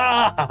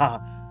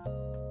 Huzzah!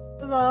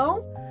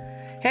 Hello?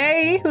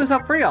 Hey, who's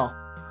up for real?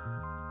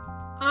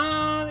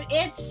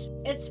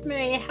 It's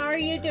me. How are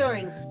you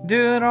doing?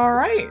 Doing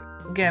alright.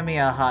 Give me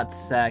a hot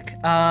sec.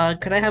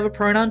 Could I have a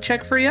pronoun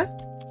check for you?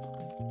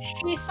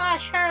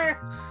 She/her.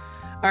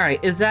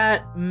 Alright, is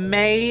that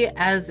May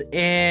as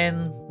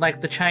in, like,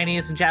 the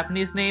Chinese and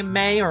Japanese name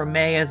May, or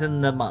May as in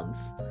the month?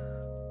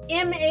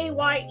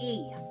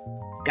 Maye.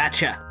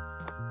 Gotcha.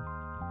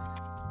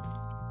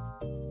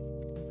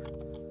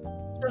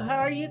 So how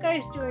are you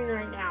guys doing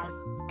right now?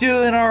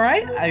 Doing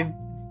alright. I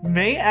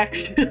may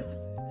actually...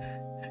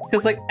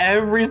 Because, like,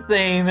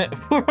 everything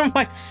for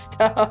my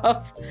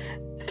stuff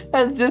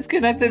has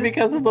disconnected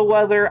because of the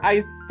weather.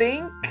 I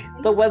think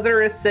the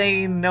weather is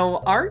saying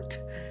no art.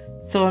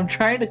 So I'm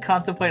trying to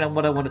contemplate on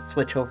what I want to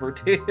switch over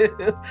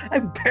to. I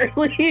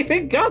barely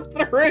even got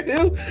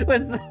through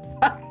with the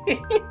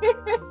fucking...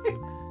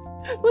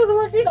 with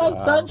working on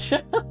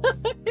Sunshine.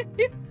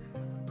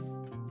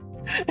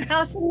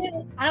 How's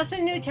the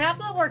new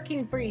tablet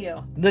working for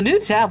you? The new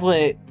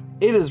tablet,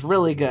 it is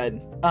really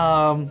good.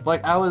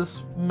 Like, I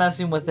was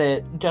messing with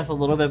it just a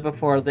little bit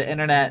before the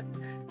internet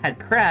had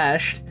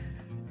crashed,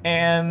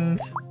 and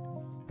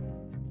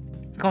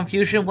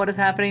confusion, what is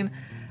happening?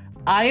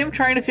 I am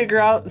trying to figure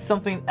out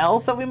something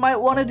else that we might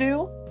want to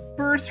do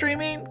for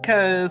streaming,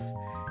 because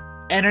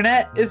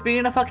internet is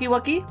being a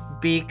fucky-wucky,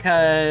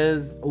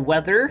 because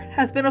weather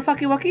has been a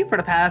fucky-wucky for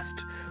the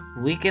past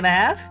week and a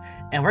half,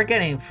 and we're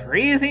getting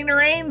freezing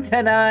rain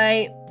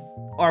tonight,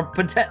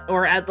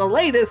 or at the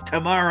latest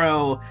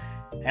tomorrow,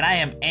 and I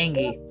am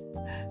angry.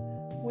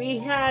 We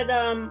had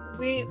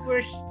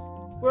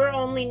we're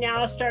only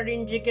now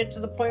starting to get to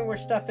the point where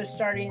stuff is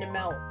starting to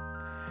melt.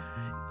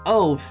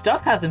 Oh,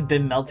 stuff hasn't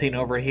been melting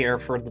over here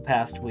for the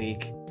past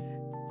week.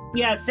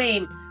 Yeah,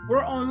 same.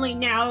 We're only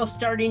now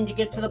starting to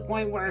get to the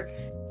point where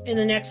in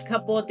the next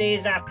couple of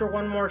days after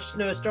one more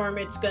snowstorm,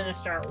 it's gonna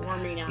start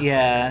warming up.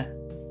 Yeah.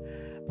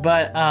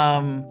 But,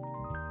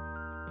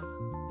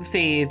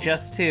 Fee,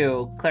 just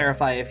to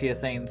clarify a few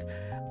things,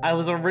 I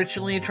was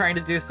originally trying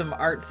to do some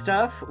art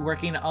stuff,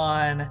 working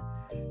on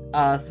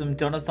some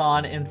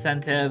Donathon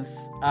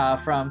incentives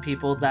from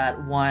people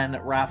that won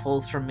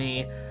raffles from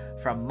me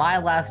from my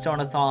last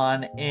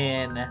Donathon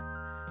in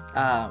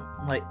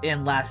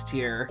last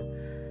year.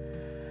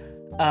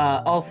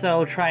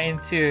 Also trying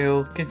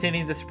to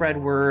continue to spread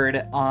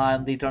word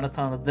on the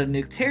Donathon that the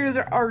Nuketeers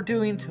are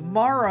doing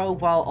tomorrow,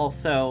 while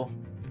also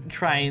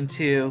trying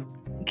to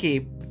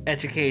keep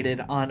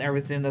educated on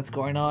everything that's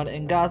going on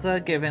in Gaza,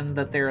 given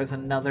that there is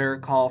another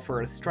call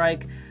for a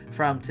strike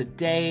from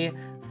today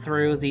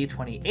through the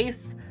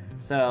 28th.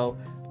 So,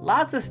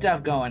 lots of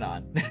stuff going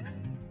on.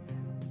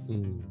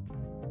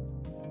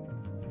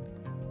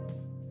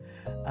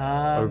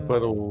 By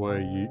the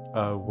way,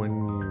 when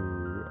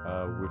you,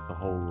 with the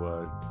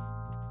whole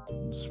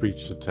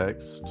speech to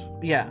text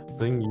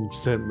thing, you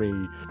sent me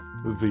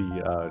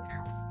the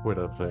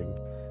Twitter thing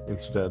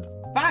instead.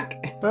 Fuck!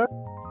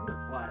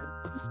 What?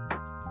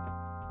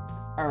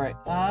 Alright,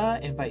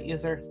 invite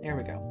user. There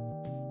we go.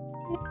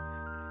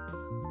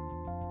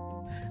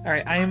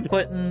 Alright, I am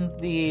putting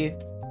the...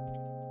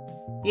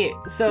 Yeah,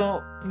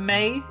 so,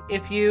 May,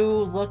 if you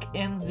look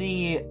in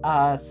the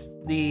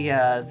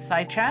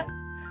side chat,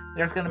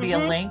 there's going to be a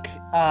link.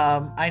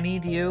 I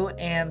need you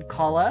and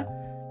Kala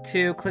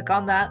to click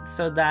on that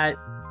so that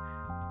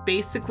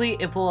basically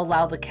it will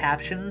allow the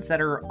captions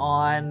that are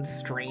on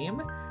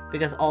stream,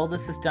 because all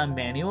this is done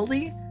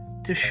manually,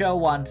 to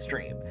show on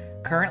stream.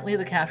 Currently,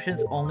 the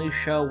captions only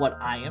show what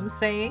I am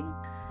saying.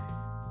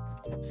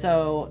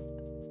 So,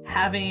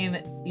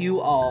 having you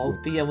all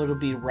be able to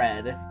be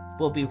read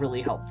will be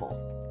really helpful.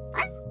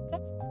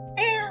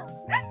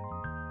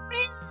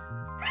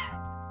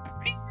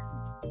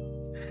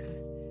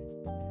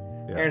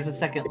 Yeah. There's a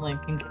second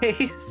link in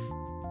case.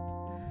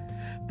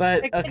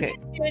 But, okay.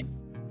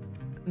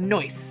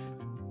 Nice.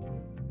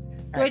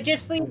 Do I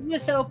just leave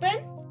this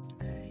open?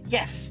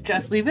 Yes,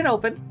 just leave it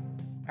open.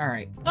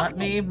 Alright, let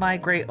me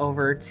migrate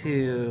over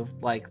to,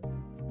 like,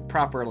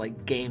 proper,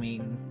 like,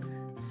 gaming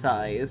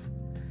size.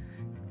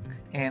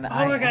 And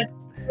Oh my god,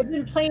 I've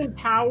been playing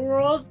Power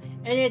World,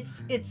 and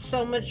it's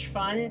so much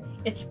fun.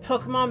 It's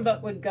Pokemon,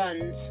 but with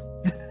guns.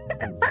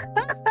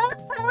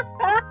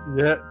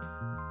 Yeah.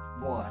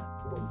 What?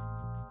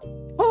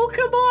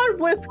 Pokemon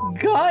with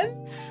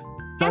guns?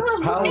 That's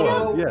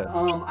power, yes.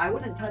 I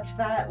wouldn't touch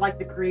that. Like,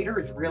 the creator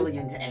is really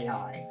into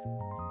AI.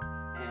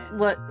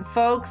 Look,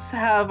 folks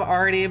have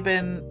already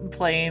been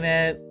playing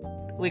it.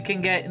 We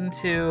can get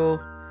into...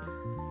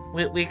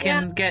 We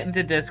can get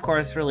into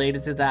discourse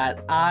related to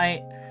that.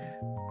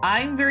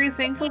 I'm very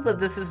thankful that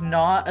this is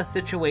not a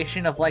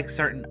situation of, like,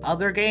 certain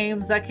other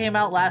games that came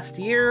out last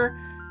year.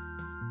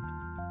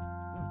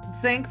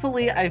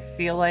 Thankfully, I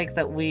feel like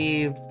that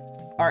we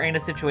are in a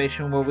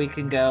situation where we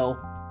can go,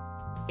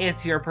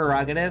 it's your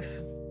prerogative.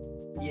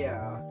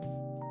 Yeah.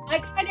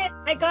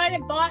 I got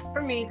it bought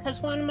for me because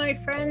one of my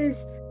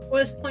friends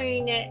was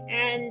playing it,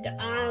 and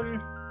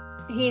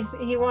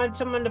he wanted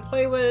someone to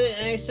play with it,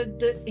 and I said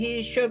that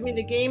he showed me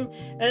the game,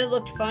 and it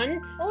looked fun.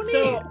 Oh,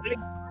 So neat. I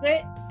got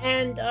it,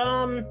 and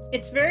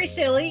it's very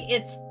silly.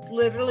 It's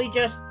literally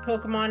just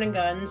Pokemon and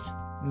guns.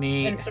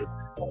 Neat. And some...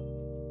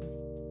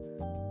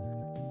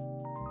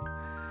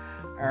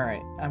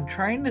 Alright, I'm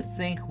trying to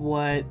think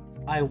what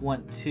I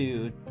want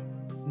to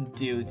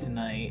do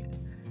tonight.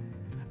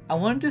 I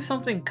want to do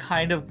something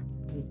kind of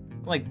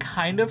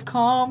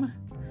calm.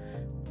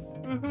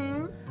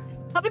 Mm-hmm.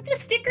 How about the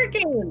sticker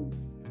game?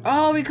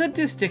 Oh, we could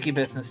do Sticky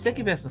Business.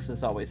 Sticky Business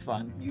is always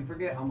fun. You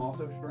forget I'm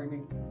also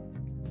streaming.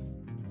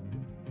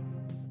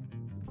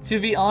 To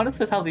be honest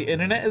with how the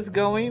internet is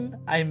going,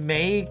 I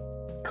may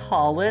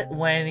call it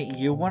when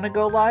you want to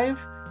go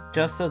live,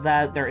 just so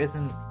that there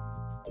isn't...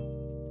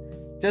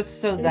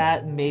 Just so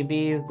that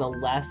maybe the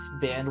less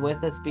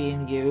bandwidth that's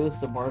being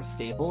used, the more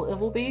stable it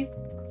will be.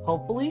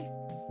 Hopefully.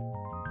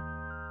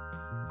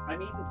 I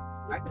mean,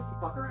 I could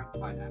fuck around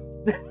and find out.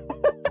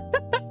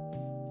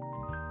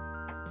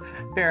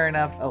 Fair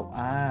enough. Oh,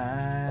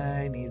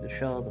 I need to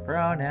show the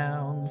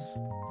pronouns.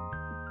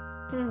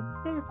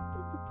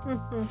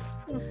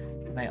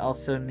 And I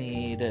also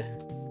need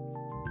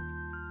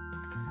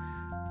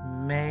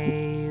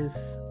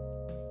May's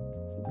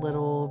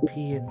little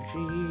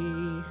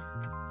PNG.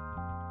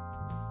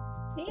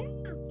 Yeah.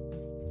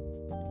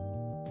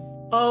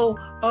 Oh,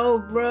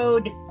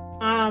 Road.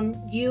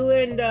 You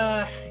and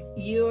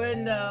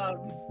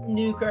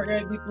Nuke are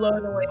gonna be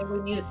blown away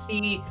when you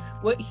see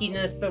what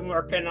Hina's been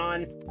working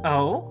on.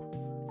 Oh?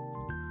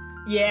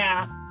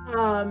 Yeah.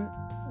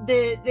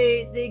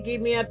 They gave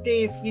me an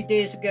update a few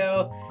days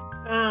ago.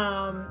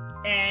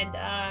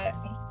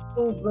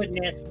 Oh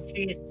goodness,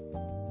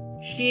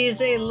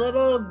 she's a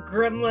little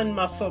gremlin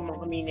muscle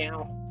mommy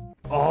now.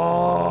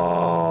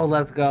 Oh,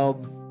 let's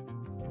go.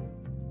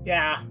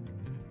 Yeah.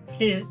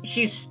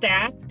 She's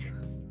stacked.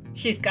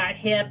 She's got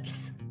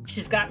hips.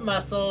 She's got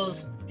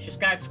muscles. She's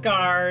got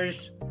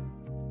scars.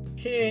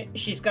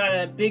 She's got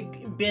a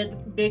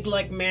big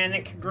like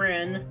manic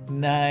grin.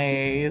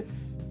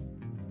 Nice.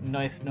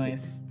 Nice.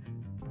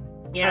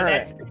 Yeah, All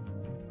right.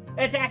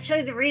 that's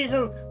actually the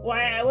reason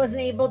why I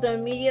wasn't able to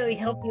immediately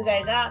help you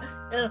guys out,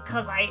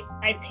 because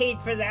I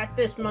paid for that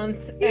this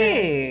month.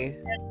 Yay.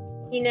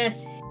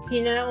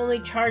 Hina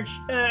only charged.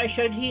 I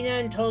showed Hina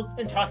and talked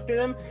to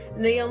them,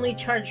 and they only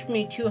charged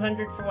me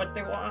 $200 for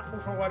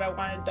what I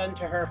wanted done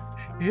to her.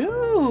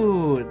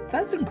 Dude,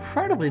 that's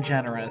incredibly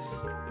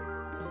generous.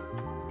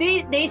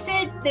 They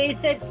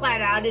said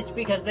flat out it's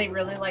because they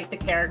really like the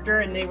character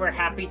and they were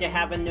happy to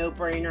have a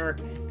no-brainer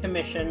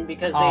commission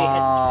because they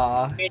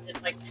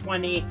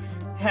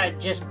had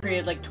just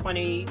created like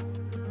 20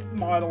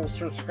 models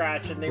from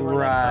scratch, and they were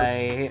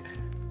right.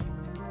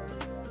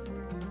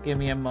 Give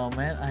me a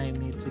moment. I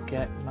need to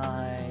get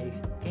my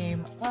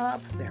aim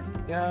up. There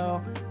we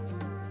go.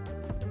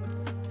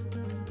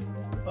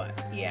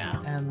 But yeah.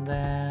 And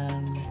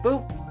then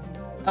boop.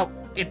 Oh,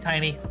 it's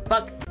tiny.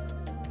 Fuck.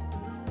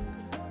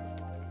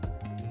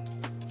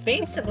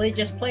 Basically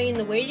just playing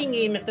the waiting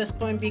game at this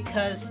point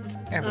because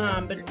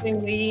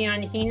between waiting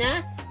on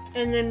Hina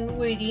and then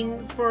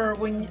waiting for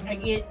when I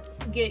get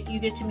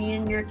to me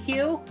in your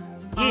queue.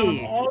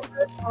 All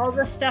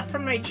the stuff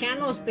from my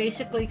channel is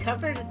basically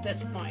covered at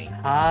this point.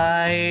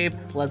 Hype.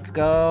 Let's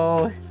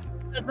go.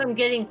 I'm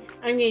getting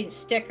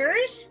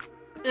stickers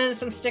and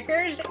some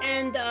stickers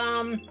and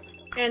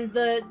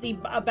the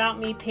about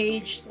me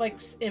page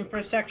like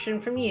info section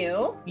from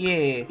you.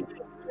 Yeah.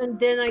 And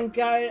then I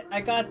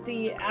got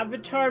the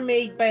avatar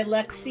made by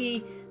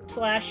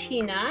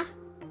Lexi/Hina.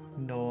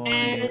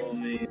 Nice.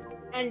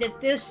 And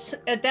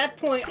at that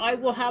point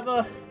I'll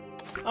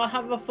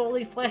have a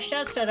fully fleshed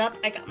out setup.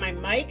 I got my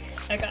mic,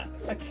 I got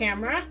a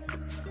camera,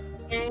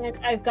 and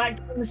I've got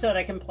games that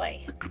I can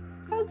play.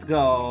 Let's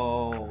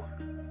go.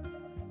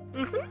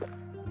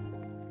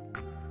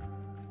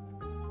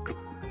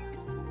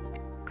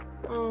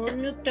 Oh,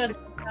 Nuke doesn't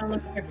sound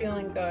like they're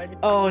feeling good.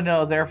 Oh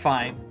no, they're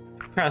fine.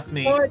 Trust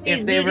me. Or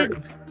If they were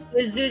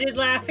is Zooted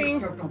laughing?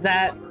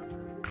 that,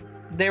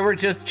 they were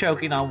just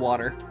choking on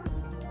water.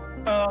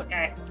 Oh,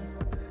 okay.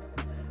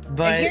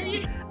 But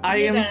I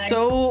am that.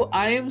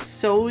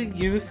 so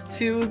used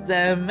to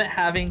them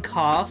having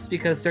coughs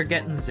because they're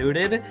getting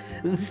zooted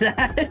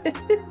that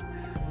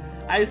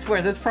I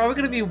swear there's probably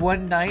gonna be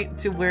one night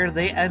to where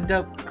they end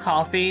up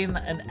coughing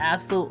an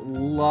absolute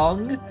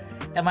lung,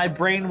 and my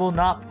brain will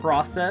not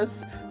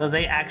process that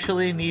they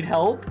actually need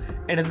help,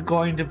 and it's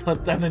going to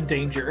put them in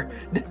danger.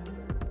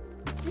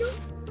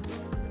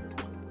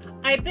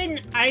 I've been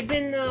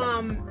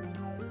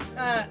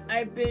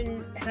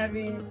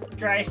having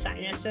dry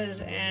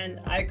sinuses, and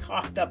I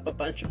coughed up a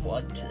bunch of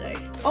blood today.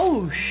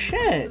 Oh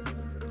shit!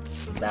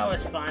 That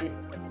was fun.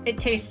 It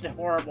tasted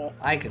horrible.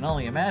 I can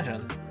only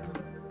imagine.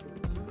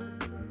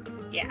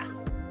 Yeah.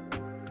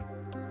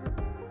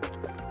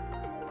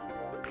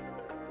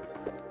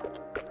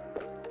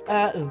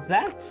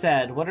 That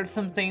said, what are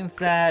some things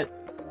that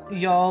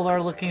y'all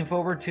are looking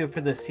forward to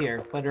for this year?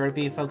 Whether it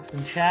be folks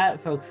in chat,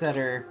 folks that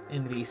are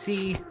in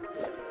VC.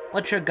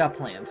 What's your gut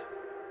plan?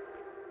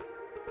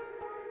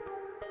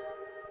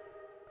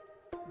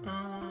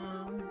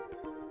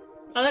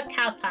 I'll let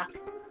Cal talk.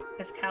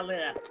 Because Cal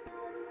lit up.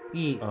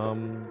 Yeah.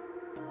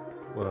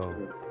 Well,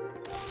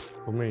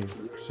 for me,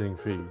 seeing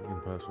Fee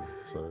in person,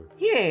 so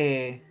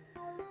Yeah.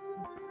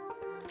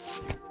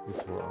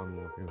 that's what I'm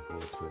looking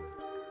forward to.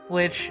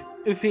 Which,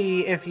 if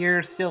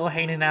you're still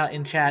hanging out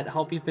in chat,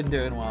 hope you've been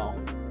doing well.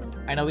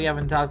 I know we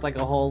haven't talked like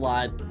a whole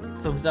lot.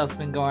 Some stuff's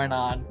been going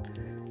on.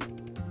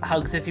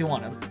 Hugs if you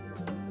want him.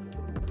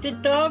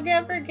 Did Dog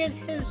ever get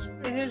his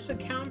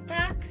account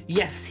back?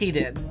 Yes, he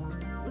did.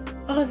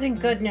 Oh, thank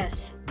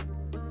goodness.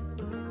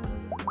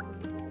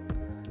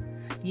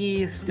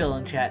 Yee, still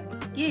in chat.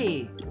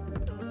 Yee.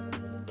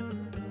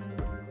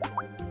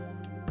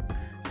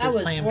 I Just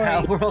was playing worried.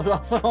 Power World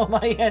also on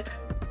my head.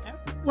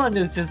 Everyone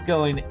is just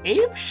going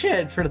ape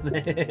shit for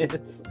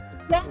this.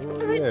 That's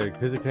Well, yeah,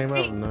 because it came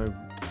out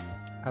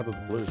of the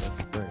blue. That's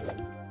the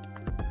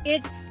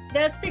thing.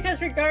 That's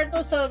because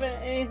regardless of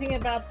anything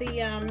about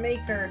the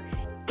maker,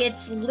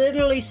 it's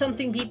literally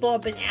something people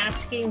have been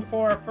asking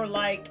for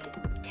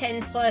like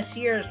 10 plus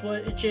years,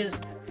 which is,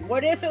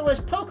 what if it was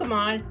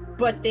Pokemon,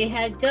 but they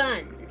had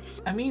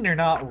guns? I mean, you're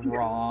not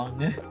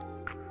wrong.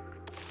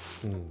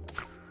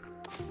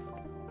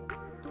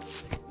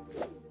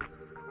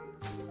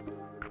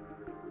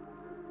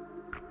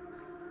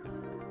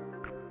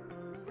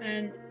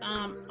 And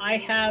I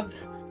have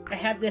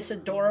this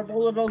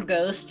adorable little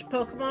ghost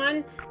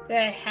Pokemon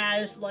that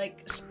has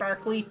like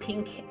sparkly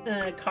pink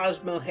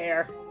Cosmo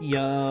hair.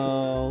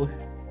 Yo.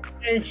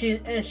 And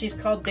she's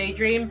called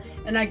Daydream,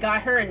 and I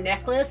got her a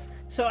necklace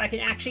so I can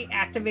actually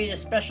activate a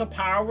special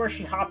power where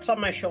she hops on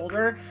my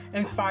shoulder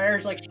and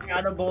fires like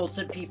shadow bolts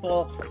at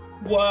people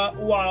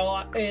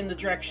while in the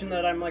direction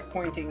that I'm like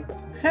pointing.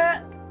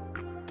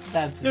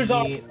 That's There's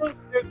neat.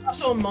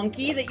 also a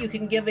monkey that you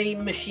can give a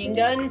machine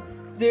gun.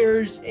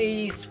 There's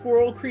a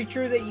squirrel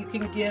creature that you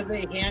can give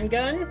a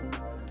handgun.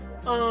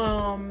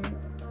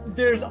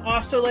 There's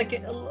also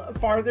like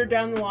farther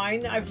down the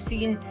line, I've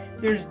seen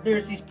there's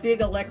these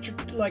big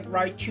electric like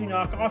Raichu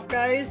knockoff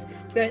guys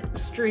that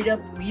straight up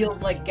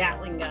wield like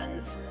Gatling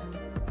guns.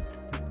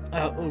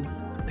 Oh,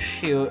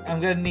 shoot. I'm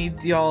gonna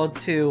need y'all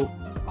to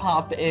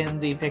hop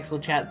in the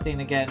Pixel chat thing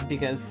again,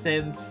 because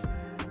since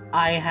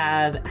I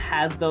had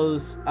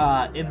those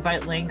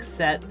invite links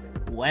set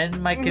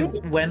when my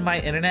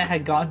internet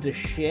had gone to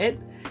shit,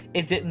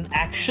 it didn't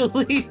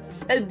actually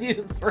send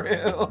you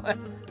through.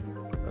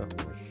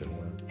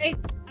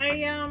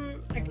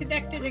 I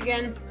connected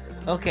again.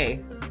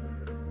 Okay.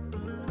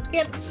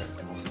 Yep.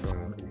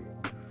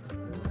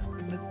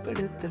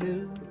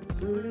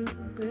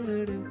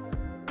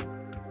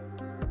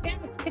 Yeah,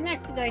 it's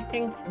connected, I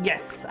think.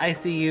 Yes, I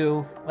see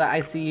you.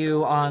 I see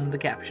you on the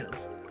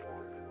captions.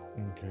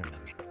 Okay.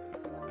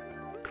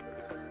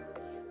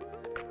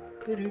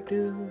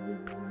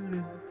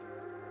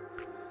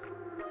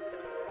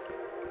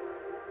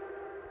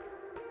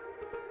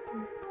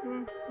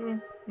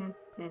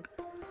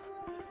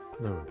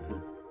 No.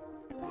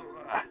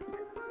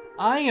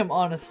 I am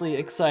honestly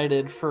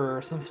excited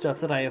for some stuff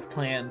that I have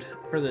planned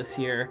for this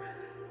year.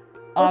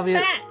 What's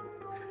that?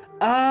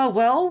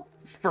 Well,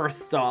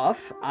 first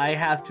off, I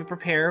have to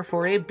prepare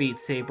for a Beat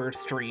Saber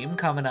stream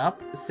coming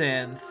up,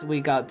 since we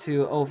got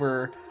to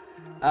over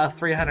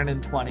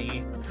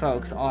 320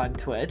 folks on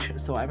Twitch,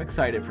 so I'm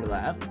excited for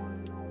that.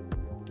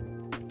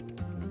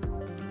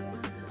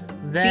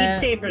 Then... Beat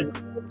Saber is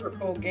a super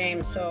cool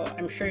game, so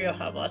I'm sure you'll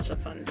have lots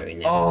of fun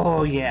doing it.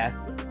 Oh, yeah.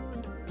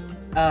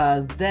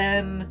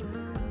 Then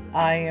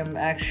I am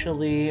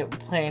actually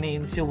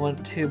planning to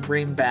want to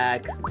bring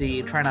back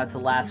the Try Not to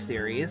Laugh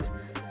series.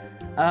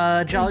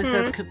 Jolly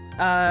says,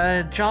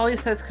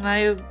 can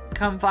I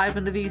come vibe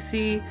into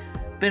VC?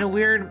 Been a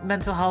weird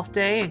mental health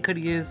day and could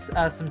use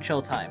some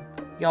chill time.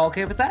 Y'all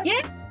okay with that?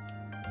 Yeah.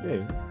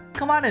 Yeah.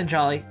 Come on in,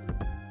 Jolly.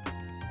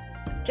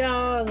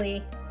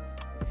 Jolly.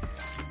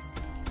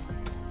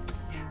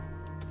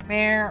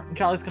 There,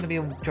 Jolly's gonna be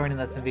joining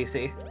us in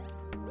VC.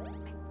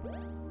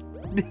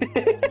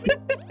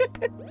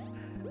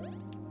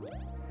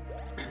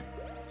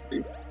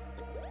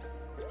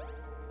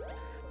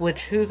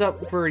 Which, who's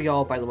up for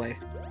y'all, by the way?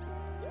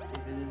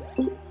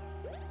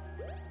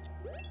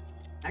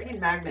 I need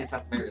Magnus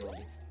at the very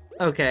least.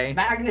 Okay.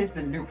 Magnus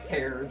and Nuke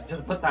Terrors,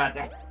 just put that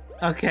down.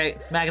 Okay,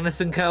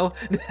 Magnus and Co.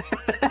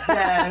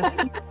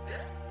 Yes.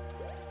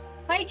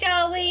 Hi,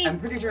 Jolly. I'm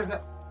pretty sure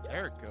that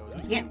There it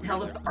goes. you can't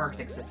tell if the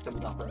Arctic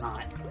system's up or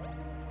not.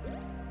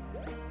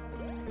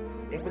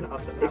 They've been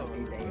up the past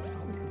few days.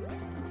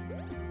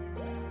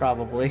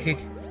 Probably.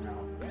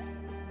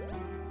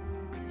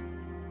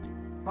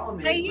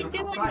 Problem is, How you when I'm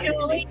doing, outside, they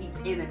Jolie?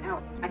 keep in and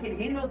out. I can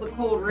handle the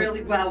cold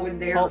really well when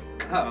they're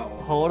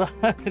cold. Hold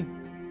on.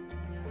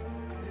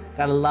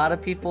 Got a lot of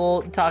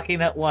people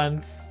talking at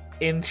once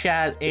in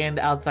chat and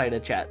outside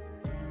of chat.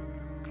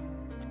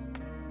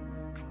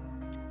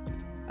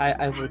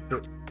 I would.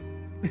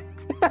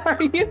 Are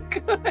you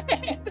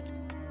good?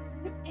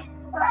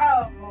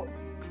 Bro!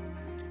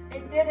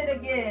 It did it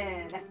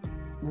again!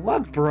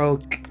 What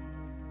broke?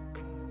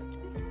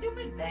 This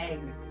stupid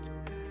thing.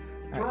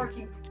 The drawer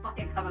keeps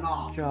fucking coming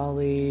off.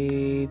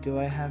 Jolly, do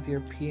I have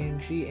your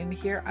PNG in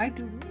here? I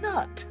do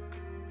not.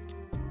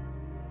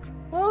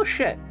 Oh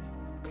shit.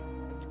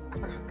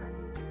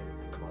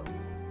 Close.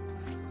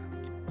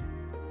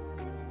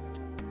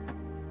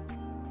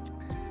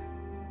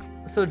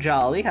 So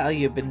Jolly, how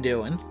you been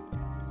doing?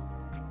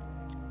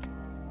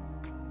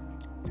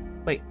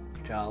 Wait,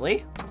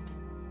 Jolly?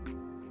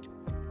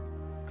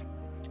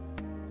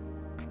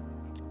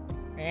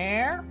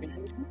 There?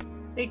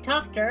 They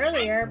talked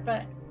earlier,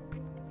 but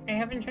I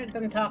haven't heard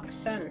them talk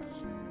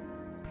since.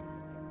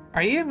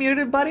 Are you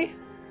muted, buddy?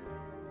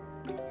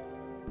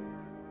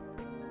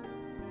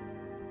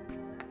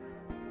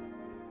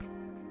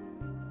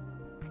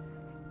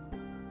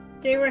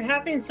 They were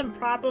having some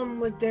problem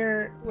with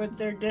their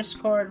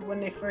Discord when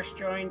they first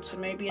joined, so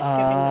maybe it's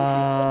giving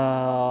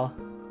them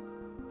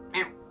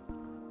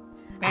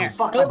There.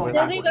 Fuck, feedback. Oh,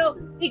 there they go.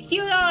 He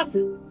queued off.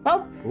 Oh,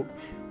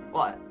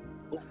 What?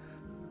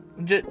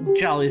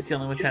 Jolly's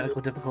dealing with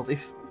technical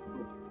difficulties.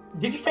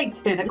 Did you say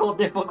tentacle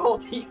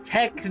difficulties?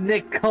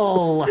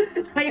 Technical.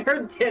 I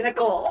heard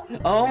tentacle.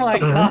 Oh my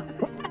god.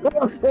 I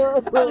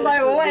was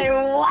like, wait,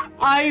 what?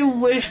 I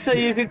wish that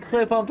you could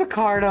clip on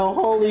Picardo.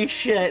 Holy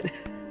shit.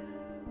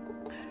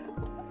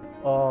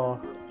 Oh,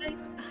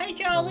 Hi,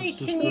 Jolly.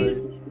 this is Can great.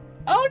 you?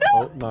 Oh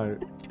no, Oh, no.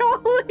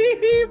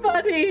 Jolly,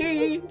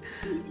 buddy.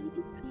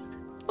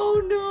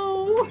 Oh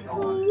no.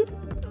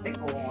 Hang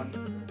on.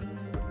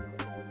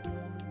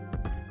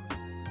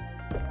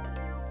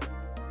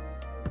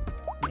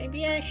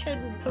 Maybe I should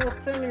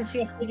poke them and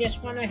see if they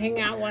just want to hang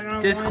out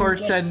one-on-one. Discord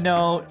said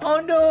no. Oh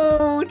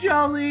no,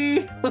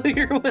 Jolly.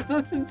 You're with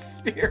us in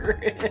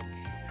spirit.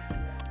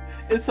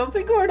 Is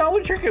something going on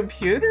with your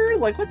computer?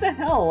 Like, what the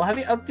hell? Have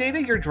you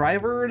updated your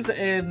drivers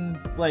and,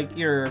 like,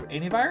 your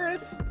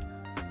antivirus?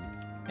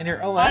 And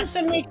your OS?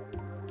 Also,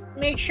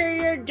 make sure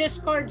your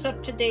Discord's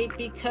up to date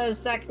because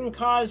that can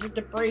cause it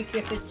to break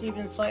if it's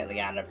even slightly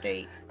out of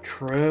date.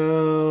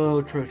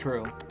 True.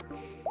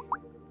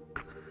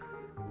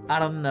 I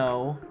don't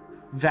know.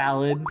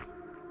 Valid.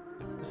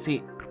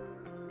 See.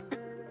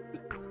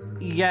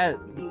 Yeah.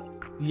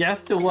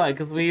 Yes to what?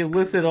 Because we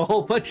listed a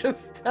whole bunch of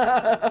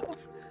stuff.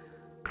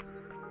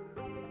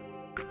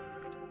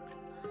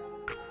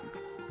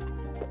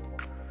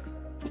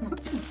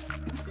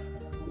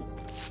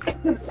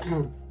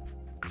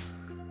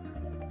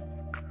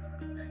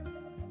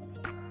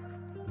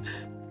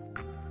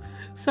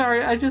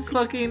 Sorry, I just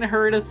fucking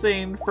heard a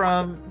thing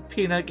from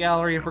Peanut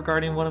Gallery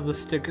regarding one of the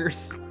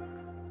stickers.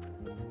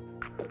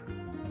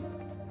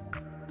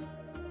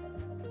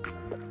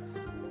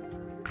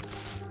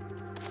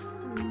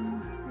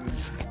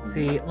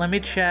 See, let me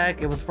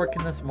check. It was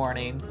working this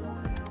morning.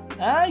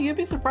 You'd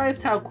be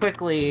surprised how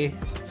quickly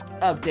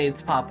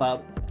updates pop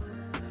up.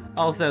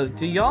 Also,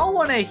 do y'all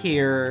want to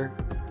hear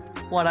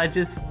what I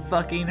just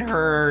fucking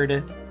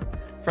heard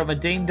from a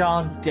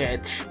ding-dong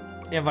ditch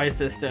in my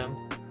system?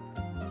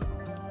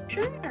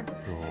 Sure.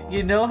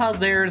 You know how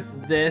there's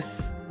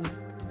this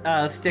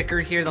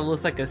sticker here that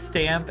looks like a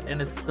stamp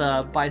and it's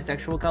the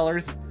bisexual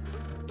colors?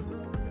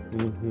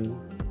 Mm-hmm.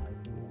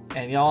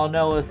 And y'all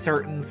know a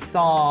certain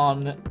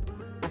song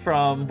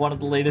from one of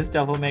the latest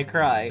Devil May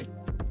Cry.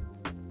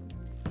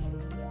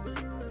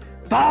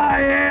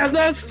 By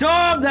the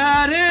storm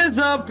that is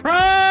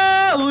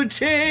approaching!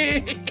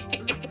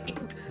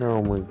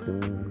 Oh my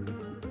god.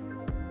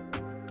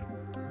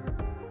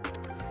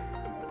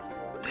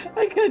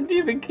 I couldn't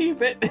even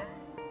keep it.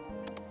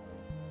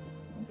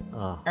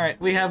 Ah. Alright,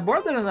 we have more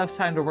than enough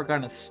time to work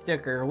on a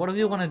sticker. What do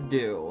you want to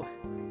do?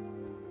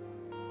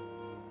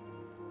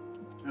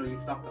 Oh, you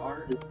stopped the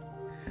art?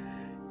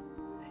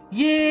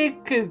 Yeah,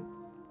 because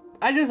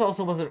I just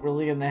also wasn't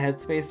really in the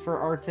headspace for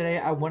art today.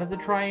 I wanted to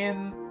try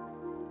and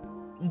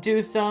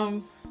do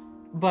some,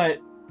 but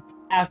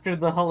after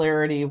the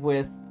hilarity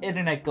with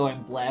internet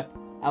going blep,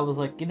 I was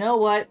like, you know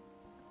what?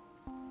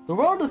 The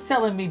world is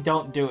telling me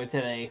don't do it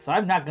today, so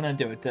I'm not gonna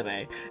do it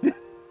today.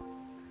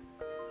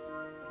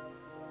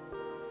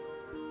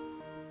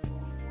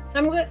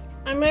 I'm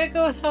gonna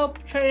go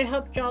try to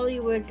help Jolly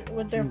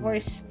with their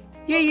voice.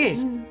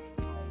 Yeah.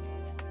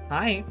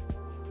 Hi.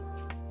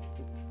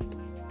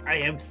 I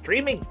am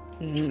streaming.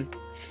 Meow.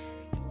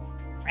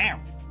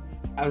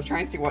 I was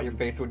trying to see what your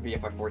face would be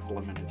if I forced a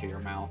lemon into your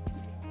mouth.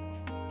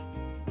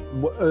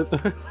 What?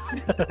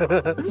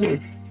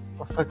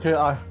 Okay,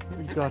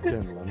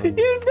 goddamn lemons.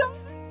 You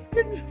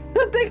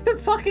know they can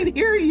fucking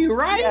hear you,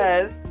 right?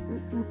 Yes.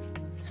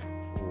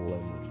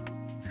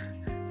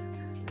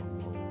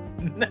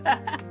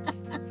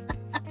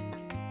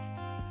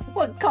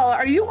 What color?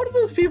 Are you one of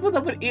those people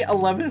that would eat a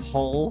lemon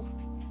whole?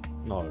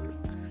 No.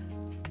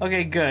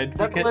 Okay, good.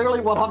 That's because- literally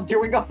what I'm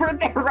doing over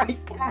there right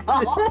now.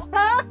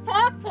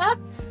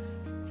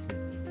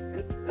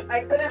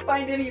 I couldn't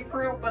find any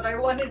fruit, but I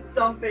wanted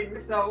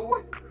something,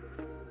 so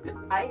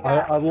I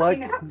got I like-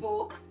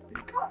 pineapple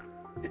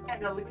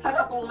and a cut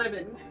up a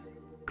lemon.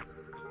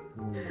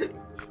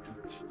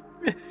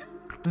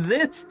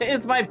 This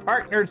is my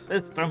partner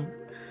system.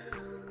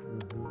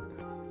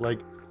 Like,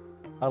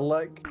 I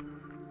like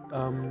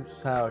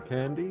sour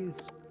candies,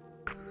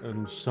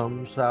 and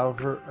some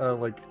sour,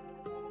 like,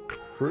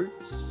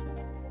 fruits,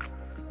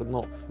 but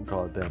not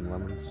goddamn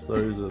lemons.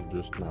 Those are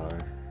just no.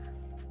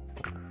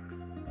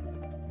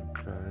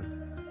 Okay.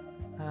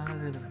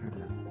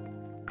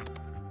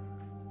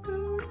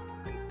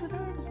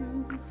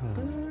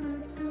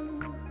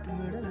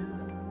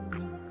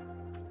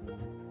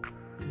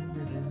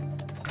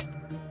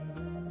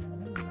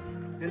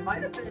 It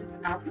might have been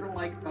after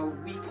like a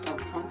week of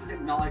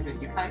constant nausea,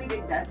 you kind of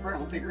get desperate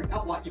on figuring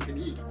out what you can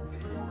eat.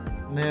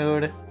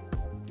 Mood.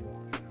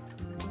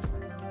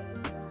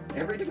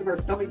 Every time our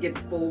stomach gets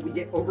full, we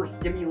get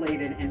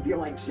overstimulated and feel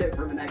like shit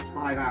for the next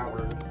 5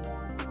 hours.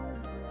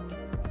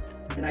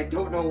 And I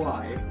don't know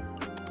why.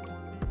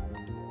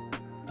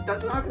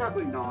 That's not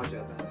exactly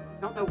nausea then.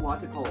 I don't know what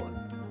to call it.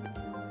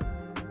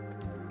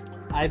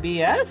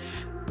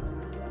 IBS?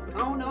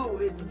 Oh no,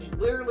 it's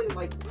literally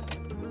like...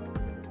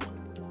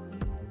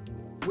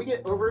 We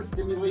get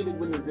overstimulated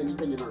when there's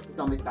anything in our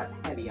stomach that's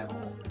heavy at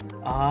all.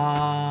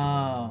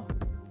 Ah.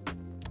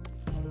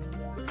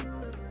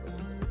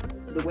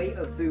 The weight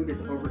of food is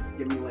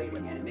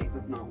overstimulating and it makes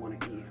us not want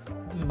to eat.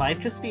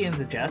 Might just be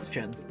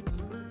indigestion.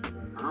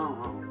 I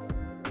don't know.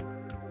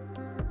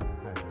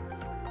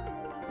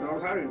 No,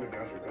 I've had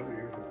indigestion. Doesn't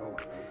usually feel like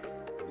that.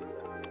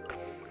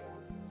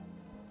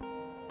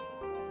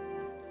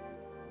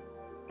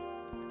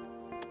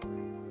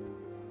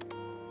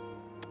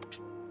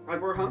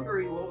 Like, we're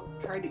hungry, we'll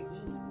try to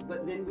eat,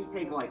 but then we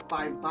take like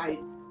 5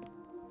 bites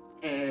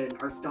and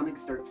our stomach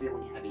starts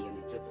feeling heavy and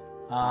it just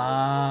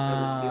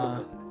doesn't feel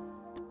good.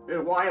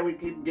 It's why we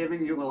keep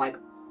giving you like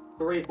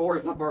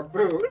 3/4 of our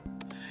food.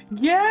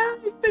 Yeah,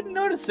 I've been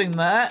noticing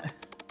that.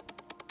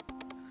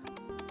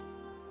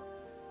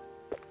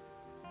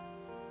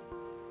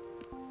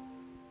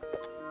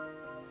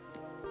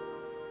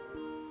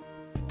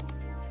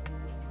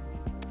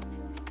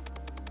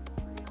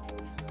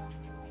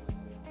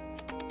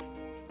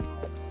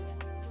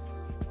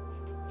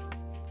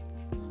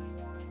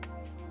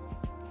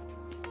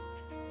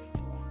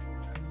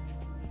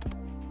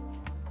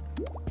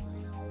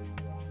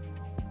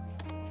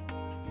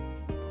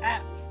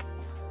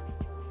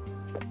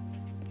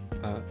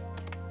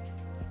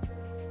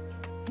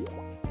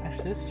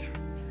 Actually,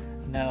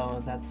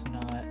 no, that's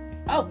not.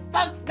 Oh,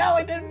 fuck! No,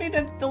 I didn't mean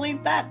to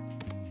delete that!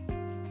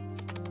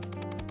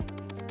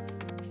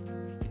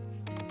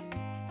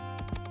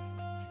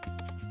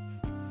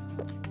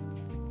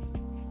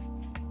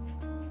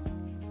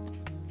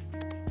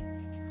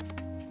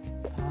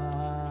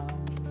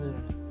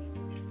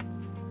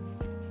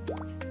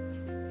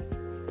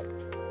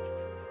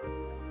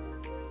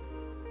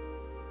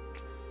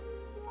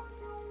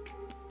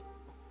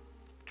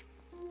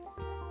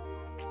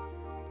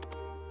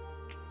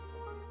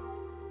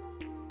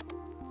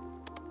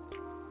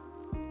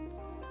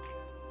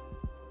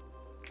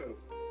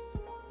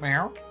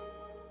 Meow.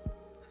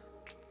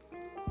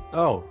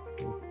 Oh.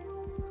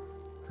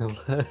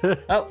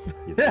 Oh.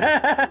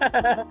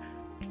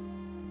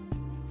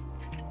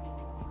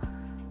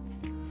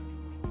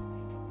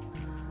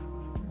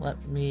 Let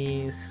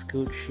me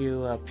scooch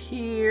you up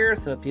here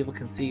so people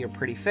can see your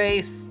pretty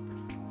face.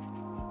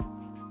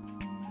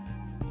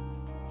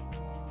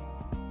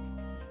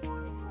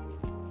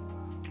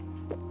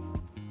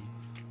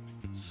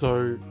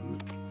 So,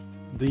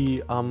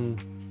 the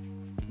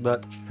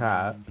that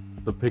chat,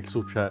 the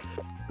pixel chat,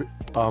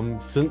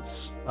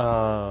 since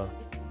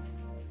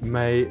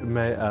May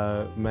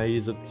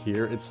isn't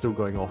here, it's still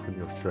going off in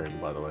your stream,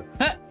 by the way.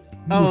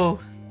 Oh.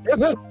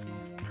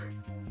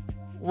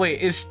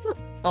 Wait, is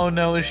oh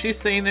no, is she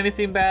saying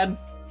anything bad?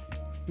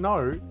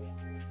 No.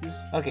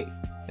 Okay,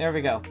 there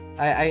we go.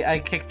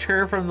 I kicked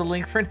her from the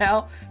link for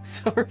now,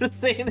 so her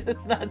thing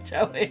is not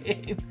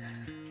showing.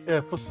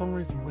 Yeah, for some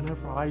reason,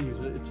 whenever I use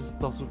it, it just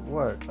doesn't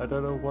work. I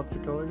don't know what's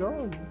going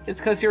on. It's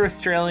because you're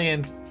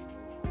Australian.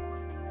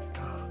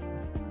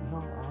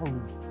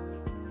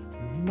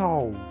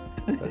 No.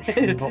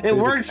 It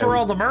works for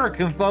all the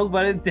American folk,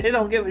 but they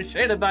don't give a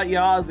shit about you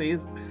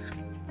Aussies.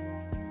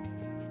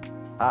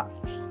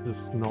 That's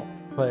just not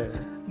fair.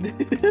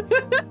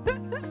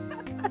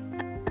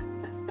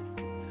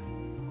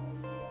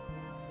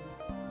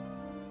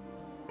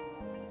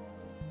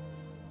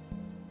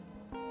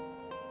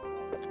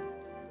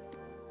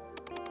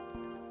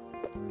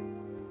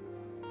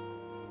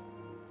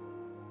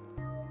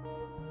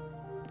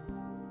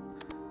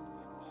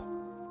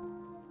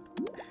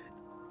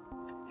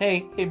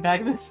 Hey,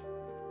 Magnus.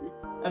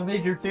 I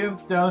made your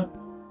tombstone.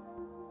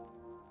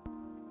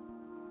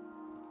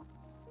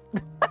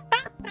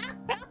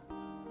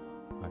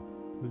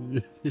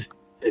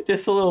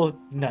 Just a little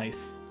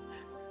nice.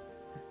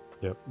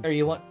 Yep. Or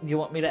you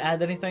want me to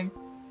add anything?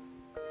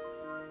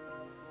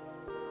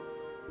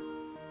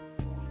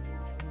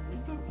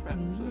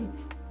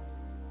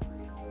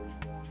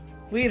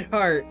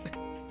 Sweetheart.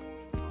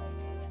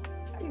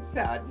 I'm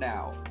sad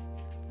now.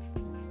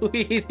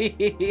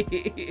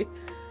 Sweetie.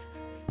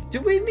 Do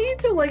we need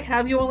to like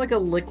have you on like a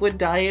liquid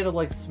diet of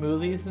like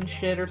smoothies and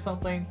shit or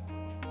something?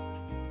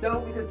 No,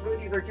 because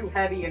smoothies are too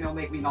heavy and it'll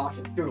make me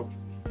nauseous too.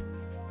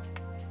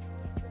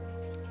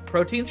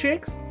 protein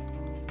shakes?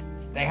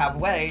 They have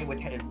whey,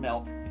 which is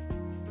milk.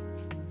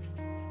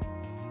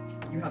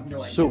 You have no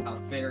idea Soup. how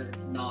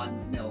various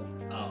non-milk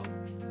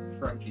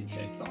protein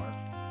shakes are.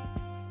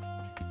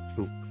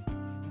 Soup.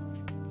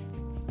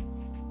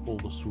 All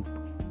the soup.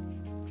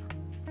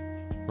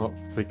 Not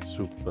thick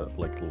soup, but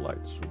like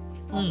light soup.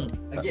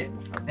 Again,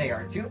 they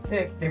are too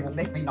thick, they will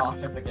make me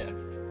nauseous again.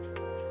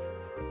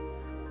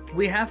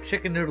 We have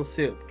chicken noodle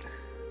soup.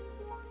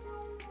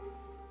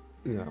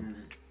 Yeah.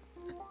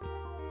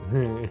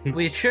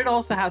 We should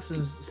also have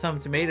some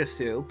tomato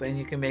soup, and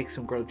you can make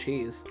some grilled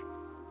cheese.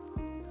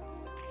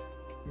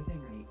 Everything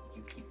right,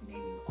 you keep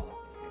naming all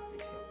of this makes me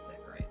feel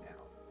sick right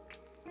now.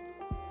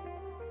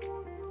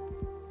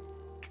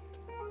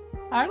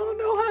 I don't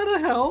know how to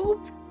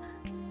help.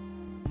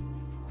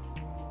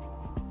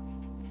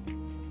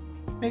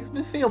 Makes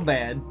me feel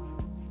bad.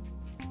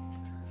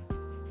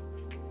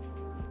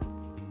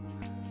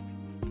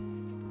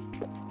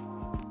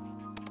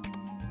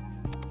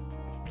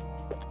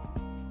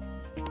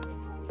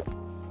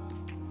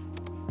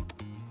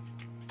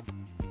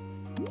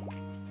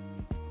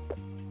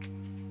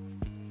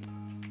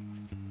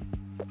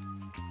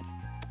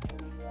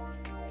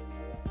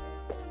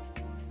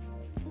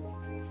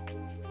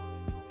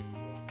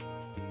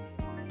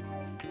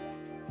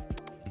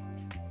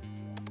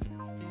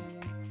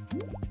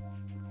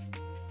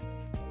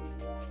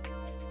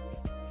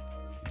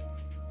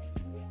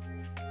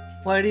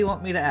 What do you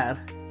want me to add?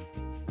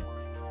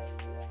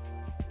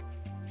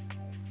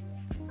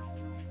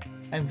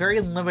 I'm very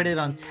limited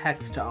on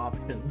text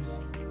options.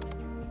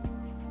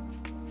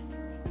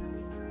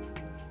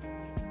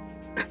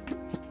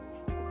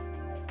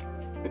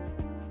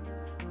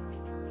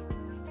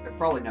 There's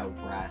probably no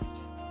breast.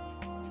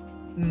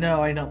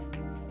 No, I don't.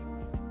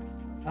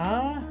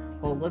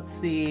 Well, let's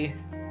see.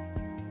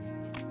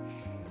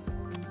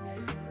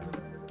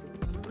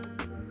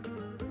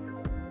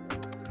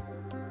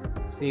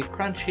 See,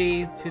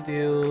 crunchy to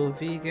do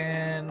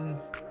vegan.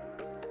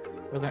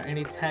 Were there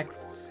any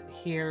texts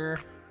here?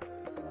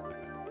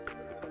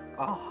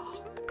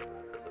 Oh.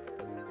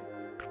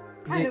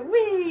 Yeah.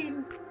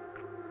 Halloween!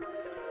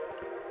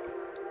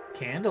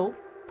 Candle.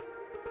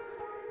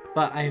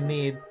 But I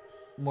need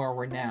more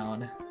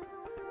renown.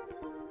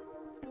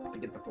 To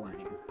get the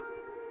flame.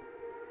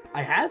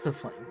 I has a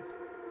flame.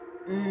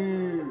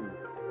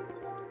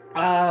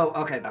 Oh,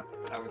 okay, that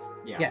was,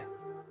 yeah. Yeah.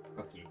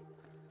 Okay.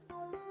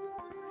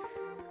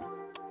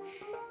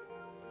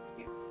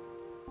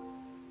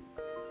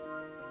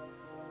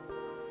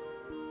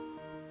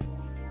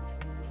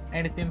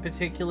 Anything in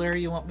particular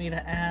you want me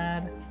to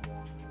add?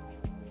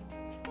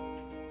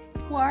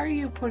 Why are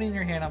you putting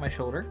your hand on my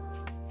shoulder?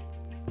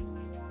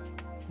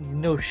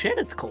 No shit,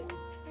 it's cold.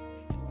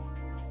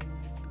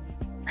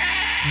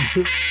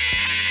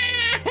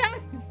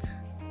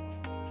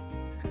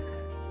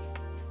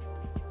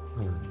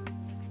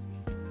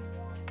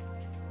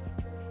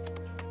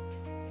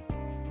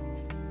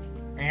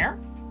 Yeah?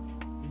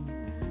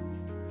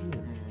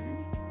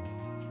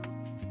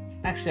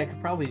 Actually, I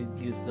could probably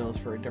use those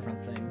for a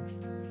different thing.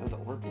 Oh, the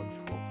orb looks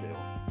cool too.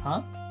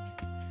 Huh?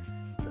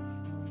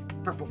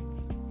 Purple.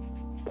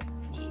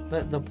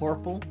 The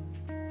purple?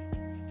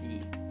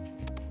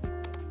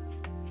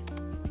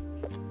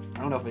 I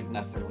don't know if it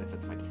necessarily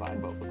fits my design,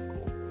 but it looks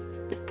cool.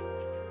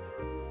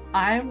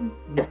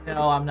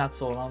 No, I'm not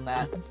sold on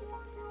that.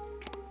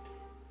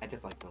 I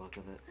just like the look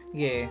of it.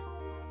 Yeah.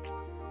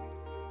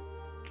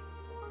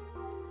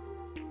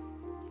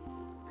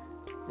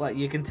 What,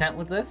 you content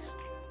with this?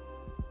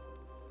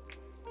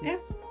 Yeah.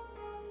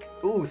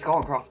 Ooh, skull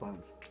and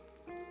crossbones.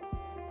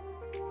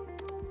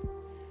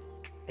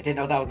 I didn't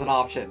know that was an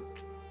option.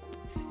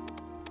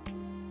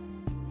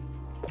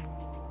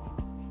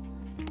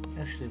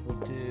 Actually, we'll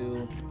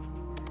do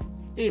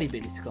itty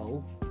bitty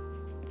skull.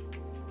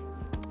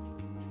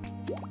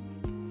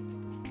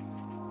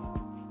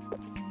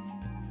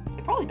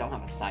 They probably don't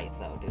have a sight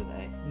though, do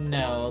they?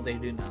 No, they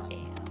do not.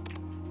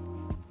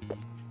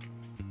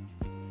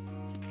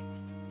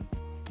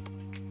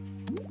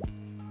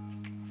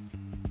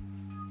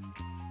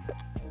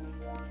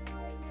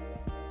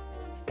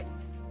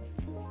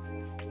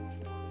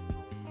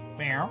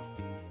 Meow.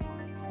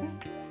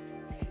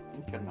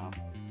 Good enough.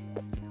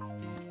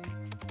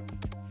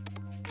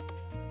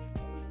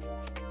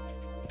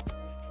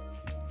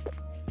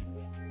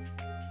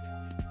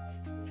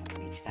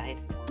 On each side.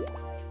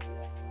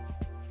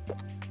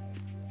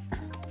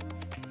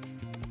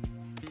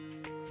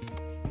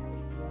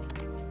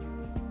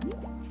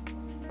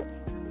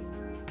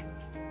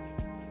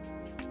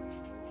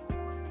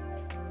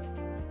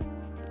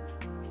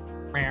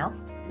 Meow.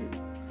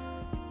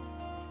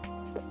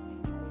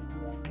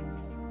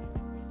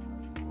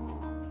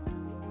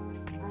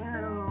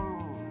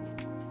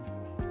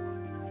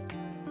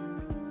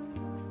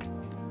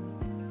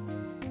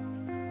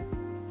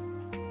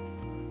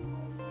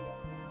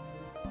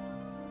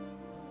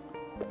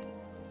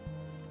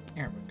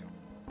 There we go.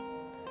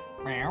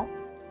 Meow.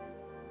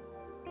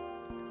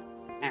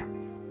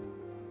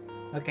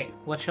 Okay,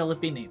 what shall it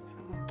be named?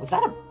 Is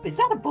that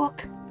a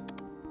book?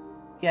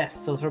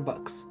 Yes, those are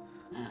books.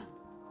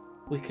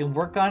 We can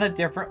work on a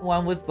different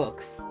one with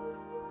books.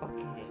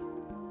 Okay.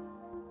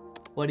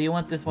 What do you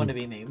want this one to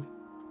be named?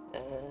 I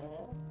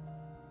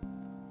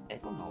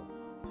don't know.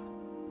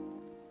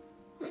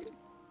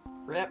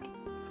 Rip.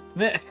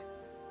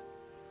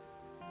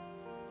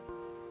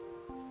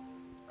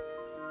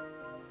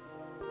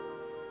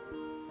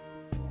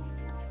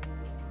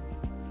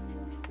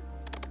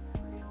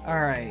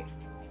 Alright.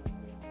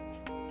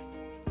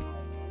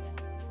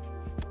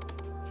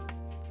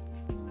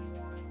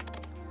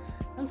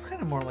 That looks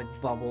kind of more like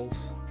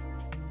bubbles.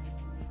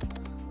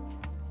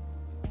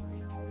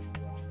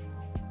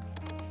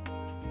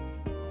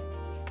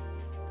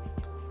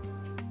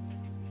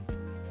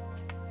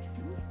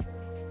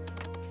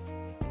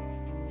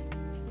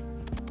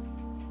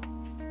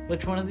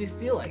 Which one of these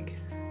do you like?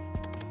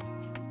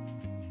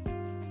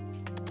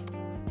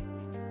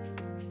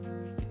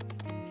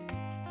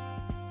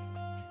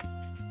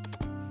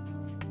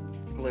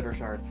 Glitter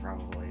shards,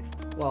 probably.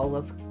 Well,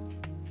 let's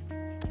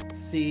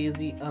see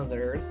the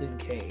others in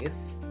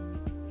case.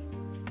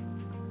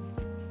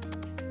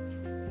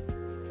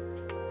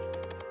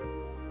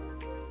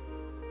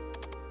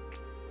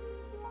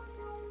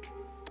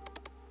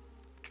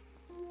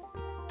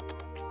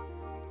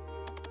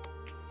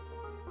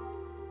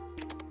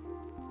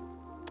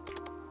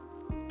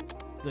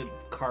 The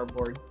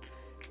cardboard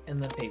and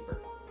the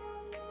paper.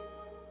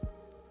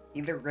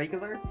 Either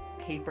regular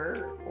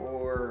paper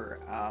or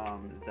I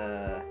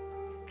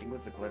think it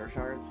was the glitter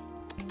shards.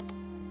 I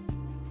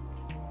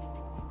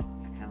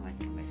kind of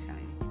like it when they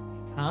shine.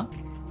 Huh?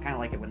 Kind of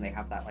like it when they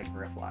have that like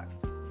reflect.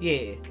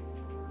 Yeah.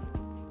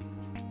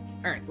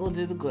 Alright, we'll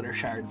do the glitter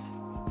shards.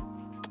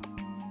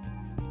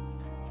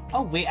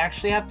 Oh, we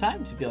actually have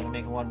time to be able to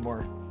make one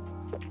more.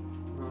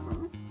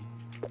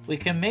 We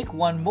can make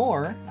one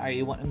more. Are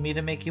you wanting me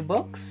to make you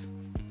books?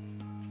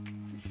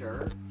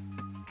 Sure.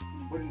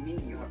 What do you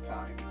mean you have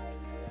time?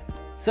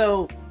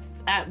 So,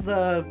 at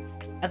the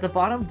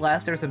bottom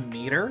left, there's a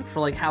meter for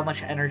like how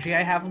much energy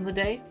I have in the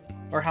day,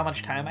 or how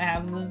much time I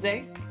have in the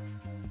day.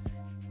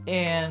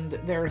 And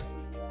there's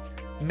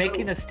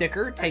making a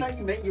sticker. I thought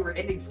you meant you were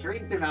ending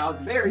streams and I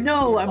was very.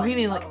 No, I'm like,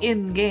 meaning like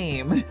in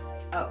game.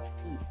 Oh.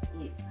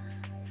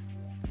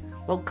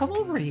 Well, come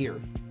over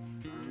here.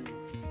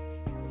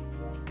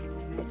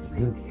 I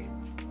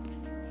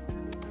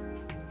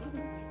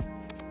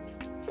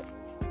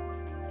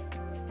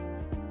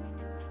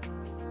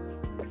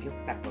feel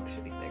like that book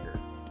should be bigger.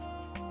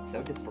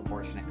 So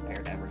disproportionate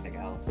compared to everything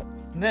else.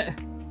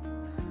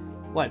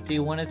 What, do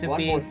you want it to One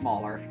be? more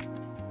smaller.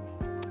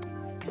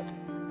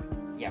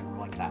 Yeah, more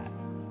like that.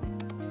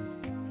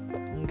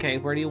 Okay,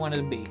 where do you want it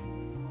to be?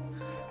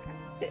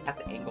 At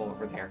the angle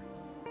over there.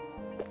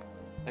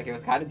 Like it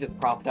was kind of just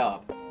propped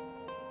up.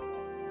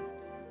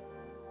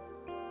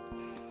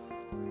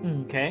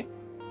 Okay.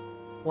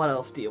 What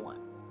else do you want?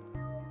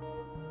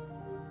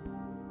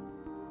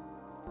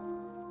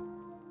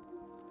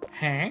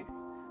 Huh?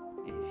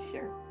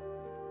 Sure.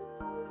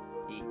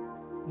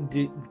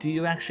 Do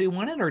you actually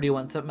want it, or do you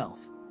want something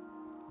else?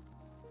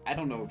 I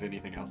don't know of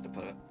anything else to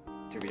put,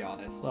 to be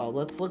honest. Well,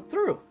 let's look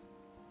through.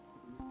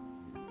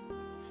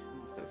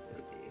 I'm so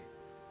sleepy.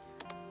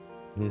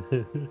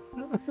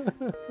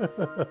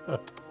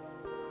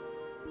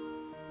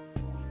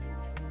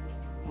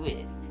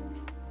 Wait.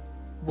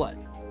 What?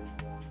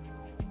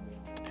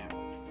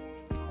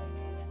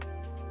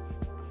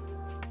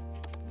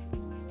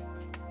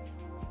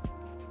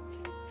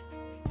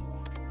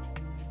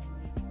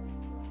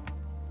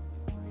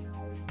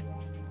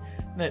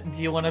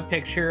 Do you want a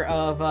picture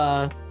of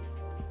a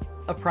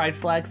pride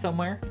flag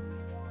somewhere?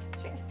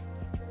 Sure.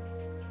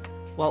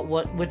 Well,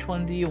 which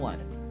one do you want?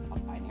 A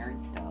binary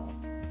dub.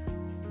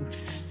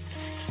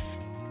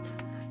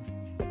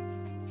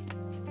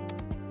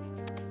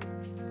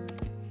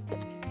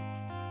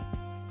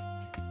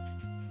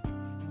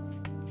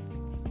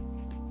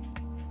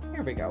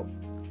 Here we go.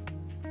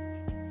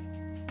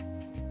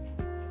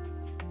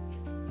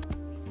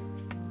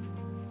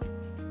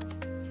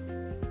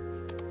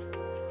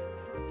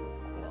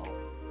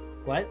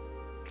 What?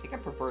 I think I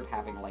preferred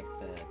having, like,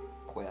 the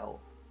quill.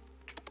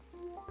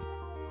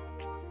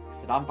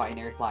 It's a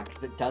non-binary flag,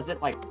 because it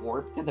doesn't, like,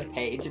 warp to the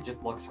page, it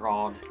just looks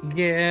wrong.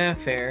 Yeah,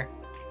 fair.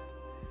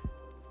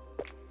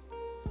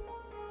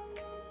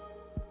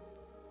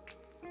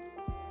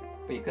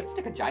 But you could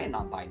stick a giant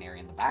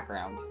non-binary in the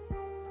background.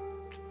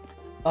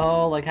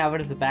 Oh, like have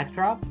it as a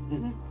backdrop?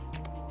 Mm-hmm.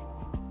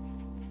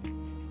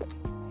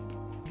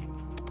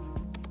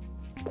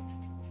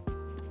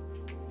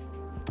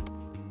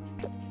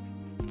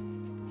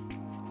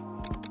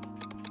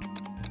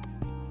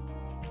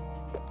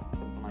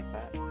 Something like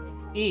that.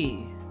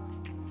 E.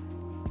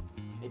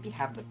 Maybe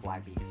have the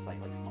flag be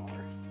slightly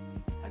smaller.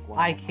 Like one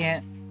I more.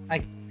 can't.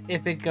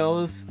 If it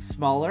goes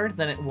smaller,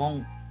 then it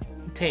won't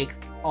take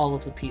all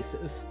of the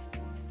pieces.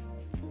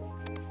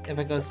 If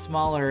it goes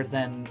smaller,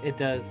 then it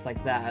does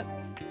like that.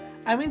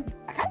 I mean,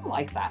 I kind of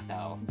like that,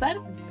 though.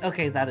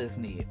 okay, that is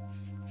neat.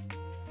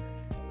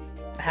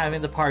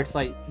 Having the parts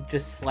like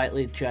just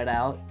slightly jut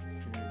out.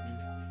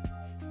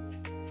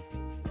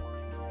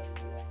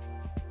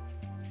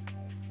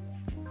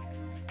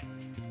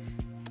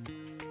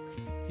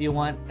 Do you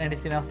want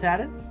anything else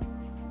added?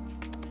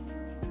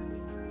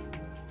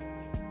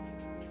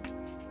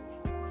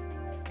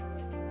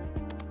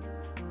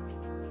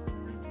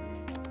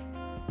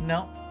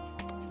 No?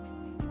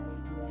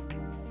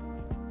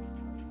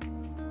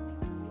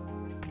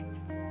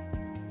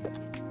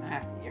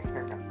 Ah, your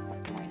hair got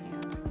stuck in my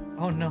hand.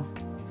 Oh no.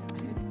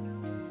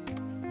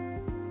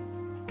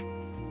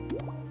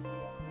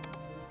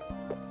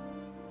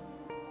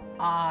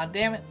 Ah,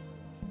 damn it.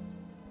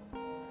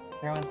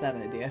 There went that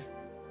idea.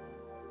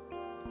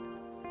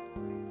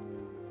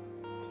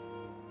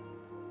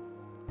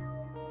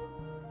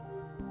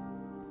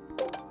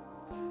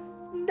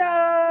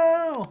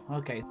 No!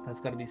 Okay, that's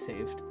gotta be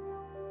saved.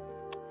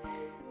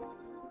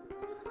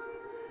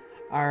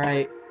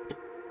 Alright.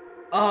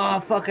 Oh,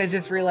 fuck, I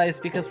just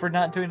realized because we're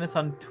not doing this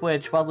on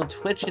Twitch, while the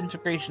Twitch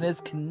integration is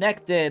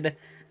connected,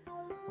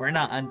 we're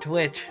not on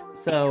Twitch.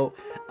 So,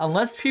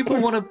 unless people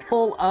want to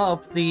pull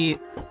up the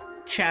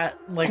chat,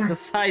 like the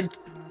side...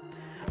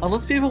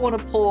 Unless people want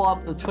to pull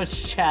up the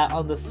Twitch chat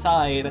on the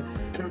side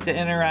to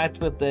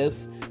interact with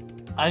this,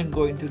 I'm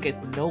going to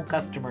get no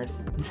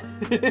customers.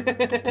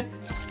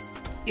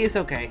 It's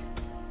okay.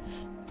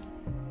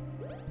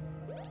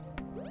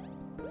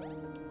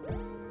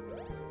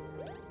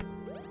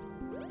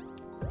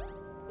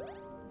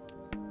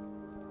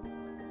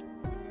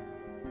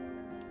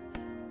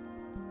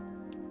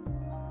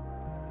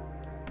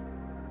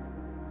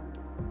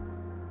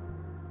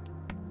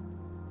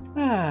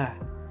 Ah.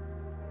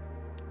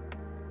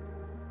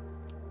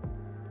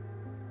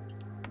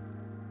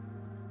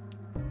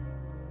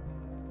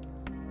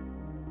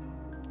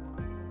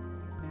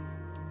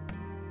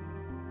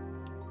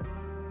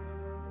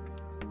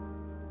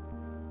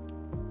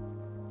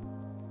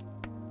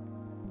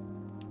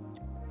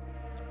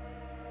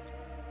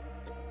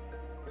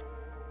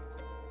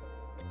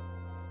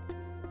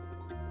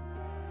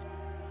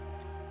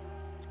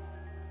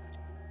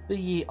 But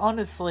yeah,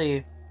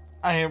 honestly,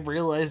 I am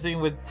realizing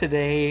with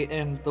today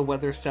and the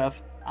weather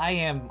stuff, I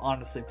am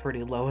honestly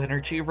pretty low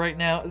energy right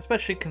now,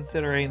 especially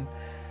considering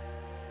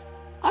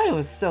I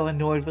was so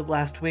annoyed with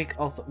last week.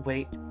 Also,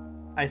 wait,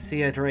 I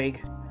see a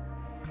Drake.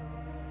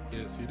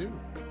 Yes, you do.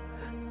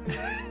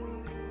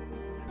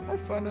 I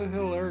find it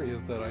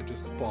hilarious that I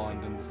just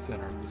spawned in the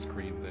center of the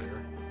screen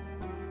there.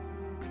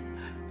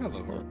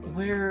 Hello, Harbin.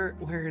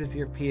 Where is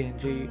your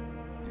PNG?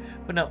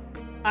 But no,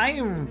 I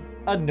am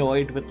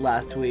annoyed with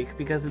last week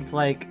because it's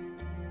like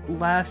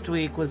last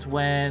week was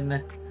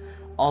when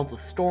all the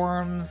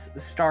storms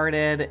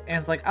started, and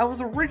it's like I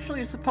was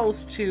originally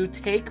supposed to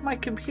take my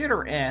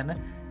computer in,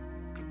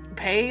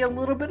 pay a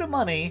little bit of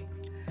money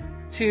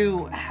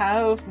to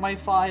have my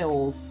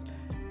files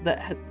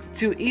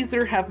to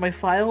either have my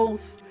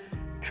files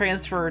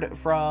transferred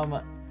from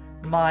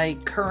my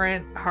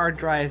current hard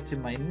drive to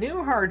my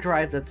new hard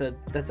drive that's a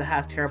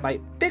 0.5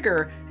 terabyte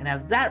bigger and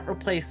have that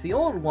replace the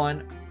old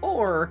one,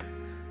 or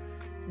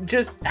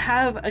just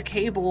have a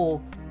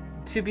cable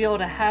to be able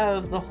to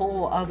have the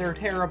whole other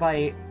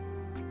terabyte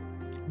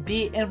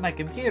be in my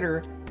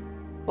computer.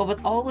 But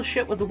with all the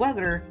shit with the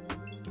weather,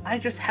 I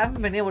just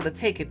haven't been able to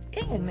take it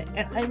in,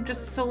 and I'm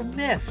just so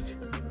miffed.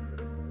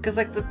 Because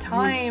like the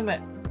time...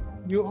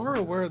 You are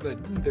aware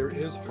that there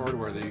is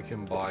hardware that you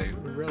can buy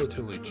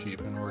relatively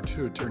cheap in order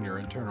to turn your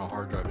internal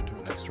hard drive into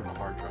an external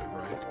hard drive,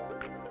 right?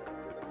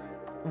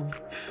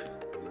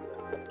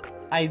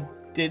 I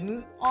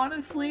didn't,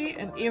 honestly,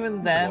 and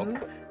even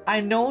then, I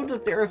know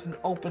that there's an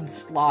open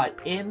slot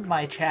in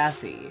my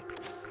chassis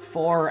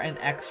for an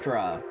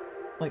extra,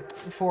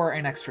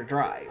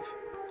 drive.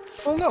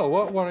 Well, no,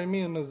 what I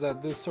mean is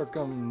that this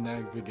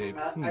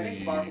circumnavigates I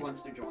think Barb the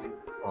wants to join.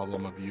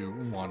 problem of you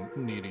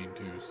needing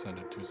to send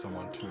it to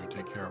someone to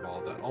take care of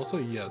all that. Also,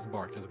 yes,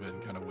 Bark has been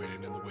kind of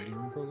waiting in the waiting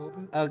room for a little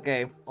bit.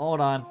 Okay, hold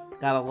on.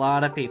 Got a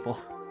lot of people.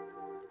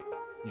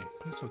 Yeah,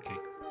 it's okay.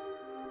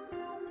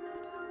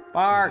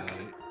 Bark!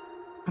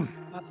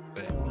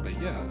 But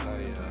yeah,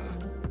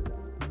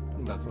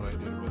 that's what I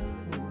did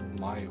with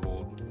my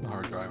old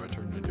hard drive. I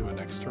turned it into an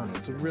external.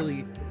 It's a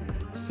really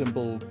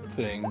simple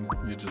thing.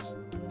 You just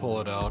pull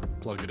it out,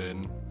 plug it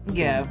in.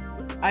 Yeah,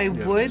 I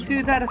would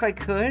do that if I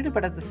could,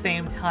 but at the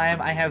same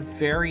time, I have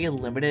very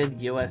limited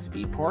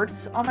USB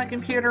ports on my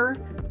computer,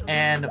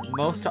 and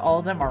most all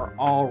of them are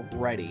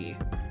already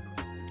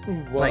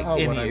in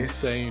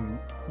use.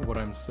 What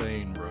I'm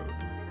saying, Road,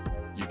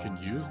 you can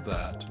use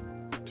that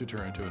to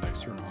turn into an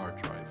external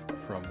hard drive.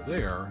 From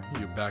there,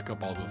 you back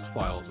up all those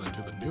files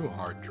into the new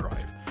hard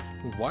drive,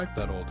 wipe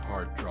that old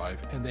hard drive,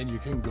 and then you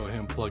can go ahead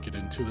and plug it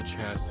into the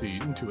chassis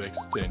to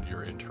extend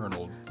your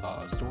internal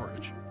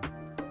storage.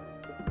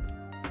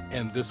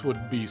 And this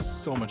would be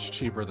so much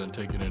cheaper than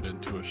taking it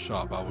into a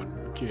shop. I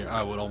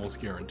would almost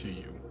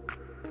guarantee you.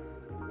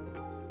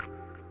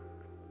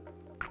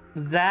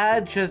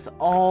 That just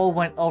all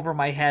went over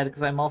my head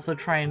because I'm also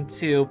trying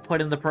to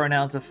put in the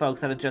pronouns of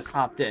folks that had just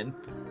hopped in.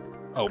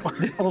 Oh.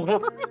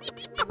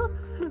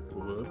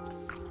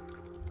 Whoops.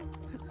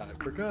 I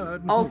forgot.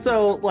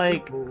 Also,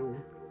 like,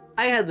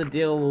 I had to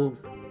deal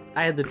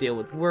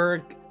with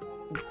work,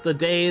 the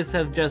days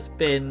have just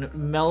been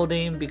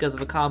melding because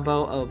of a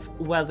combo of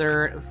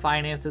weather,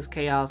 finances,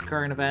 chaos,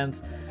 current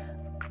events.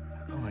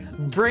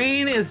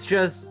 Brain is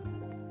just...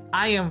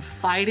 I am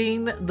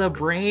fighting the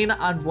brain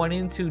on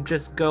wanting to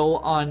just go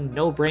on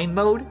no brain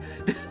mode.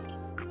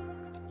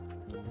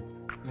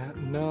 Yeah,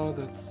 no,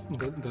 that's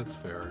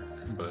fair,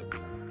 but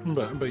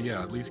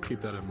yeah, at least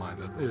keep that in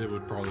mind that it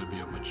would probably be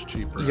a much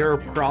cheaper. You're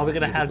avenue. probably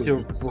gonna have to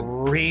Basically,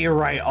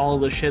 rewrite all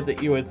the shit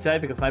that you had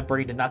said because my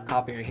brain did not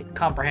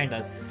comprehend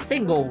a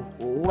single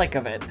lick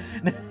of it.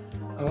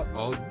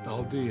 I'll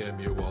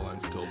DM you while I'm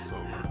still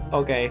sober.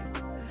 Okay.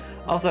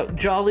 Also,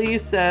 Jolly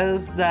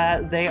says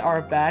that they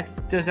are back.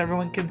 Does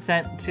everyone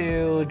consent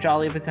to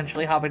Jolly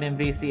potentially hopping in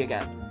VC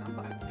again?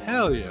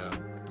 Hell yeah.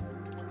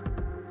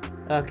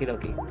 Okie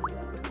dokie.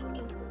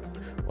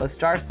 Was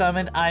Star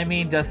summoned? I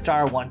mean, does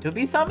Star want to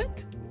be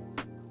summoned?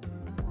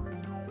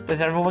 Does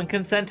everyone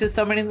consent to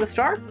summoning the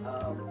Star?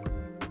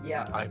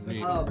 Yeah. I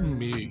mean,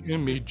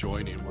 me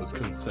joining was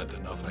consent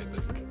enough, I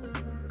think.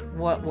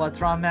 What's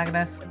wrong,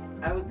 Magnus?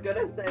 I was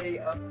gonna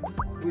say,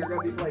 we were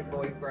gonna be playing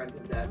boyfriend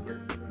and dad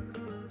first.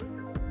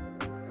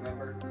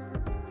 Remember?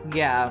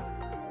 Yeah,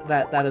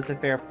 that is a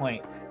fair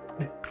point.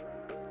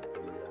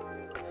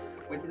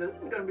 Which this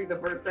is gonna be the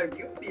first time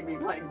you see me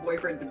playing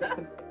boyfriend to death.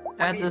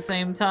 At the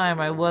same time,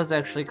 I was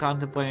actually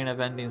contemplating of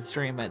ending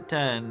stream at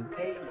 10.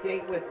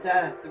 Date with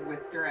death with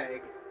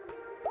Drake.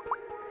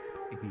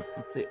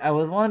 See, I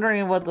was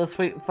wondering what the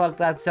sweet fuck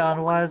that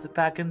sound was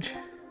back in...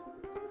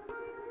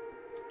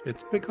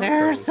 It's Picardo.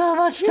 There's so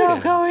much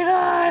stuff going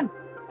on!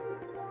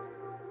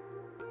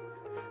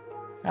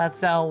 That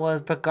sound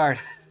was Picard.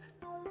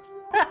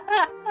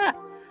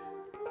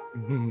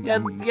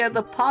 Yeah,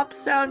 the pop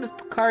sound is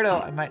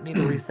Picardo. I might need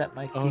to reset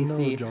my Oh no,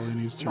 PC. Jolly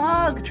needs to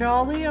Fuck,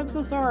 Jolly, I'm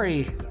so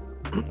sorry.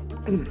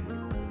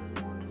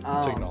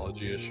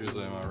 Technology issues,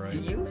 am I right? Do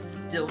you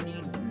still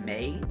need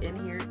May in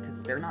here?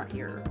 Because they're not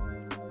here.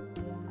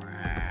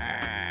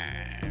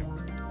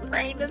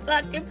 Brain is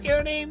not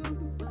computing.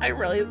 I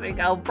really think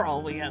I'll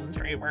probably end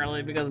stream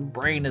early because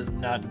Brain is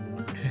not...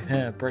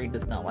 Brain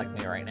does not like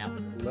me right now.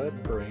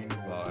 Let Brain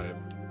vibe.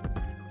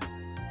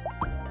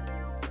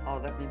 Oh,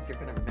 that means you're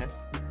gonna miss.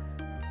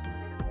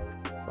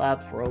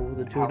 Slaps roll with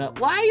a tuna.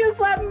 Why are you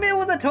slapping me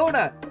with a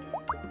tuna?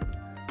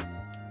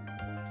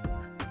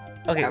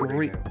 Okay,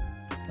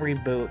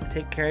 reboot.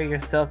 Take care of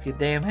yourself, you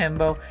damn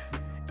himbo.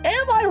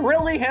 Am I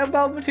really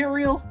himbo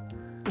material?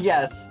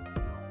 Yes.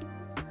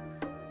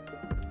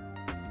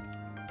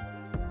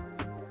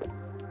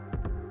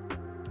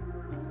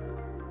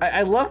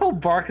 I love how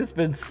Bark has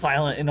been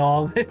silent in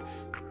all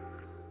this.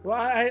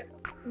 Well,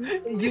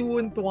 you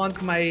wouldn't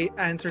want my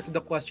answer to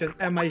the question,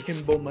 am I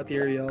himbo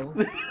material?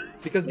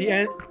 Because the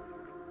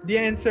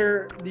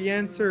answer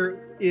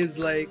is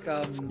like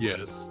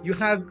Yes. you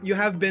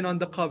have been on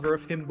the cover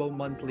of Himbo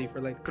Monthly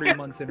for like 3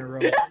 months in a row.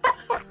 You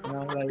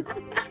know, like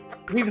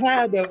we've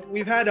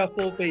had a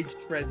full page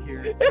spread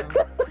here. You know?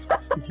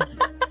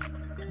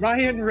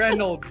 Ryan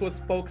Reynolds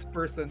was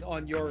spokesperson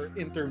on your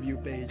interview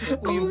page.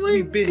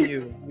 We've been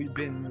you.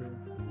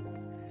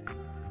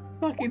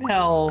 Fucking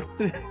hell.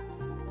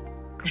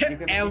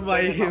 Am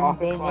I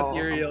himbo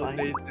material,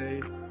 they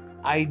say.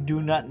 I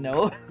do not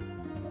know.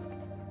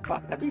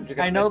 Fuck, that means you're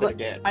gonna miss it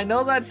again. I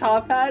know that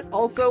Top Hat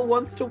also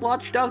wants to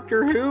watch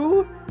Doctor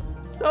Who.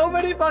 So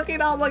many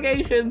fucking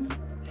obligations.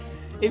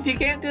 If you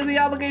can't do the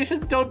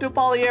obligations, don't do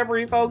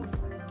polyamory, folks.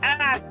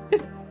 Ah!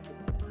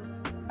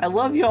 I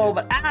love y'all,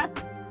 but ah!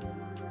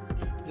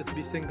 Just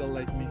be single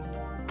like me.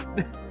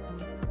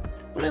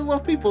 But I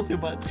love people too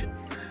much.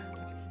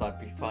 Just thought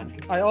it'd be fun.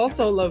 I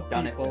also love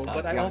Done it people, without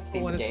but I seeing also the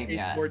want to game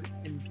yet. skateboard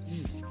in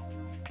peace.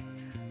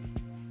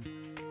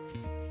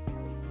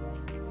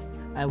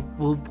 I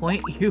will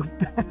point you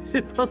back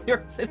to both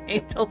yours and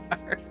Angel's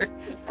heart.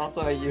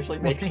 Also, I usually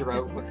make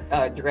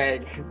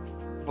Drag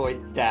voice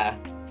Death.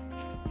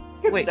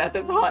 Wait. Death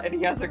is hot and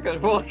he has a good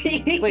voice.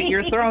 Wait,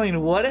 you're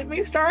throwing what at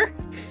me, Star?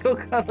 Go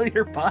cuddle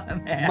your bottom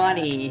half.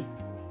 Money.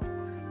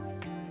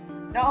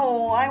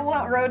 No, I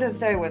want Ro to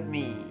stay with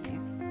me.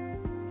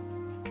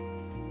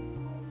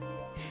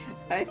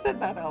 I said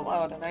that out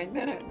loud and I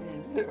didn't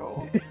mean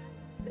to.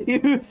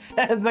 You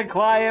said the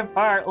quiet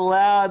part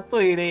loud,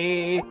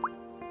 sweetie.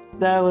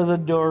 That was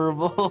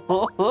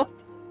adorable.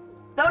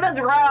 So does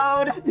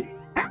Road!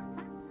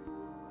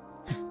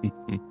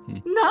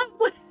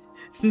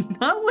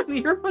 Not when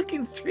you're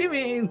fucking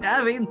streaming and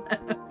having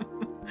them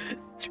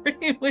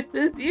stream with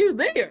you.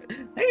 They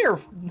are.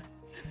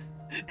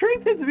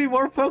 Drake tends to be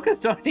more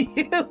focused on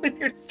you when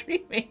you're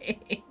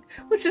streaming,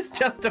 which is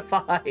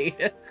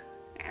justified.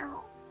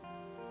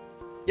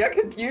 Yeah,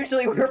 because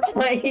usually we're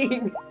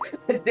playing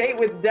A Date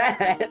with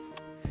Death.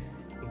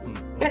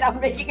 And I'm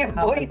making him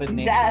voice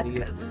Death.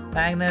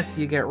 Magnus,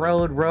 you get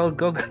Road,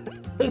 go.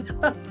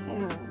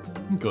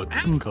 Go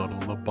cuddle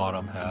the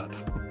bottom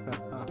hat.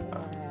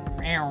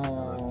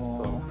 That's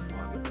so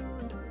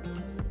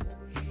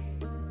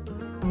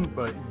funny.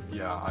 But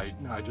yeah,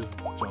 I just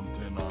jumped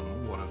in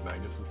on one of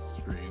Magnus's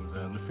streams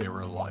and they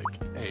were like,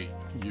 hey,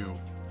 you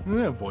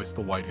voice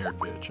the white-haired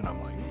bitch. And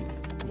I'm like,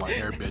 White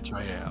hair bitch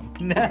I am.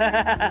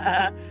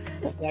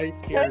 White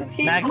hair. Because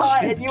he's Max-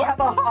 hot and you have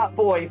a hot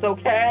voice,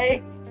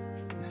 okay?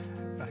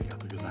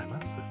 because I'm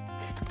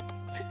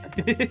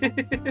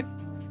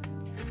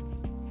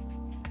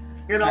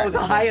You know, it's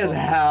high as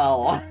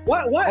hell.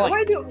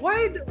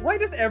 Why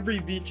does every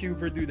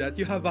VTuber do that?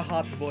 You have a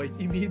hot voice,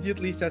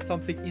 immediately says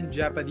something in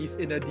Japanese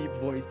in a deep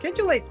voice. Can't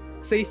you like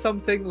say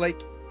something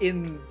like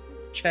in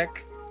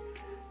Czech?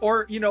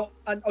 Or, you know,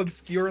 an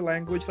obscure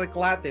language like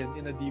Latin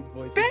in a deep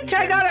voice. Bitch,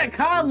 I got a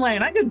con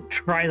lane. I could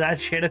try that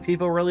shit if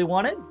people really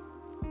wanted.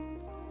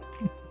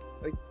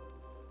 Like,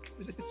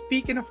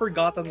 speak in a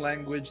forgotten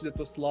language that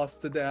was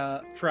lost to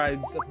the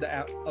tribes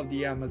of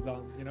the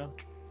Amazon, you know?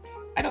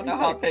 I don't know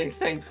how they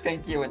say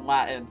thank you in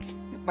Latin.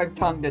 My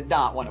tongue did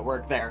not want to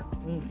work there.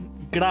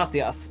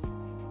 Gratias.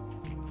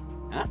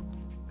 Huh?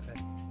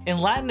 In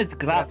Latin, it's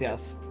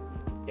gratias.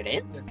 It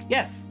is?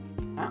 Yes.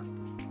 Huh?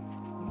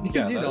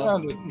 Because, you know,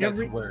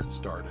 that's where it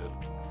started.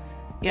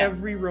 Yeah.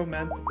 Every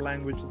romantic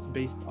language is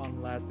based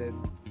on Latin.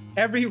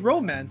 Every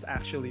romance,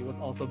 actually, was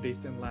also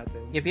based in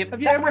Latin. Yep, yep. Have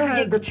you That's ever where you had...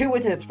 get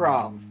gratuitous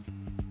from.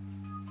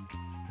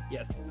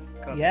 Yes.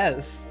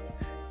 Yes.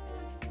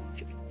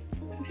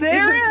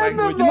 They're in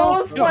the language-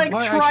 most, No, like,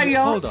 actually,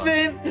 hold on.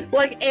 triumphant,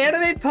 like,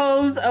 anime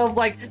pose of,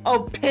 like,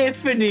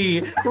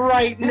 epiphany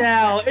right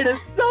now. It is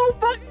so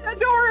fucking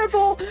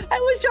adorable. I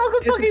wish y'all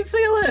could fucking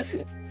see this.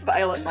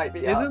 Violet might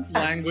be up. Isn't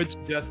language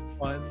just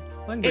fun?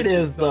 Language It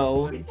is, so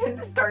though. fun. We tend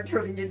to start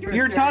turning into a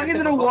You're talking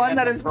to the stereotypical one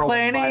that is ethnic girl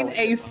planning Violet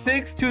a is.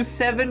 6 to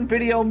 7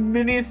 video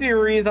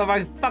miniseries of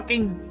a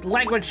fucking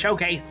language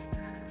showcase.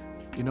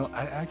 You know,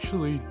 I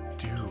actually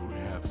do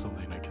have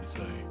something I can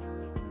say.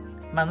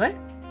 Mande?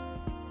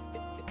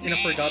 In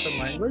a forgotten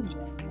language?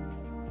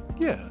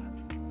 Yeah.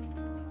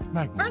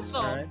 Magnus. First of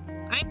all, Alright.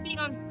 I'm being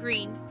on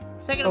screen.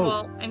 Second of Oh,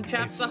 all, I'm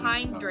trapped see.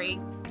 behind Drake.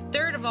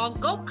 Third of all,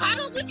 go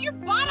cuddle with your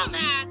bottom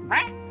hat!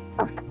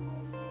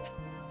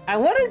 I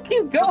want to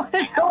keep going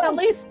until at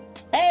least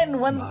 10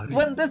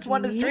 when this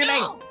one is streaming.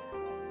 No!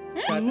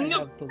 But I No,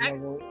 have to I-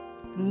 level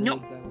no.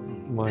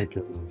 down. My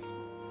goodness.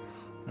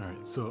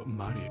 Alright, so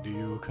Mari, do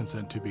you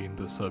consent to being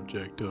the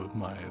subject of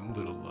my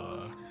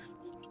little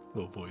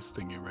voice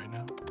thingy right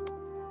now?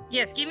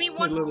 Yes, give me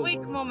one little quick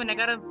one. moment. I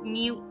gotta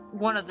mute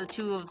one of the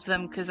two of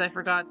them because I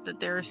forgot that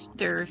they're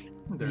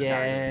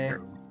Yeah.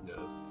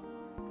 Yes.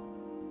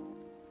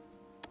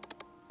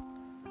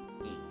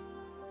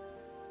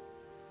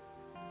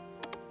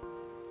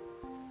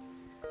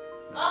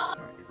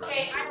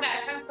 Okay, I'm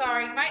back. I'm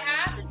sorry. My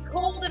ass is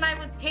cold and I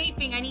was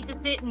taping. I need to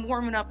sit and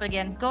warm it up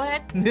again. Go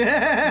ahead. My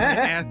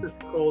ass is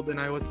cold and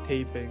I was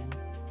taping.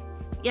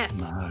 Yes.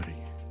 Mari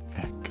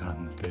e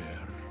canter.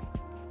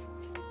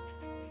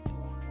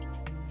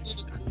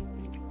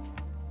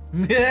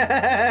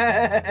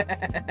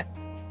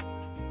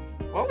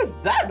 What was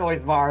that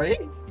noise, Mari?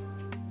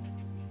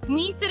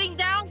 Me sitting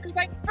down because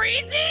I'm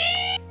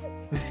freezing!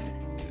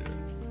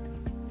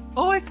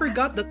 Oh, I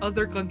forgot that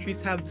other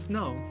countries have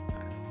snow.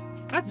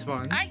 That's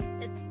fun.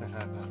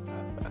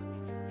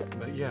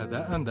 But yeah,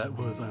 that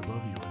was I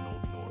love you in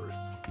Old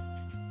Norse.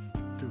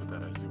 Do with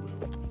that as you will.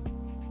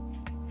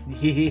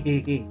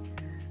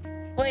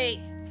 Wait.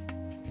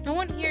 No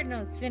one here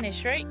knows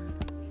Finnish, right?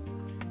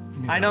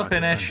 I know I've just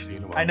done Finnish.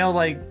 seen I know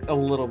like a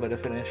little bit of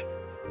Finnish.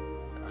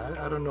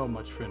 I don't know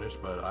much Finnish,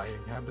 but I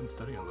have been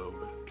studying a little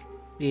bit.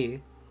 Yeah.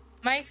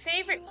 My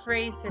favorite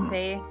phrase to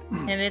say,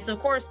 and it's of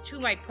course to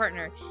my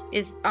partner,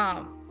 is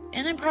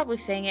and I'm probably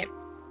saying it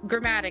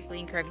grammatically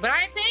incorrect, but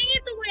I'm saying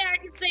it the way I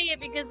can say it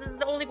because this is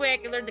the only way I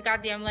can learn the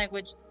goddamn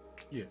language.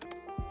 Yeah.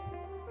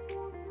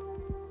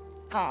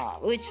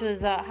 Which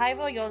was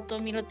Haivo Yolto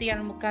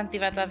Milotian Mukanti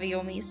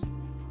Vataviomis.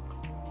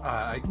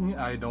 I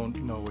don't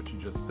know what you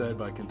just said,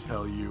 but I can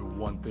tell you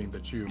one thing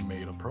that you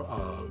made a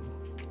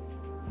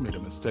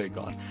mistake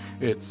on.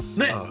 It's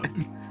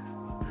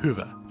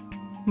huva.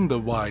 The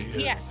Y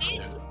is Yeah, see?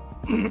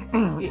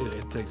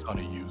 it takes on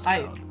a U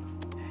sound.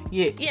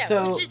 Yeah,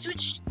 So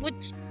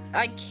which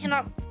I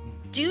cannot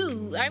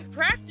do. I'm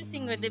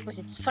practicing with it, but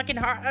it's fucking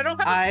hard. I don't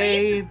have a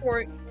basis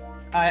for it.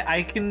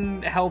 I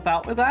can help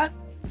out with that.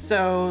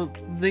 So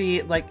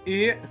the like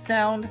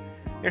sound,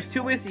 there's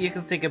two ways that you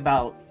can think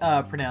about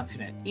pronouncing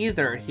it.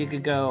 Either you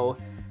could go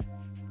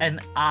an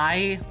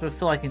I, so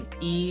still like an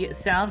E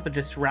sound, but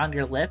just around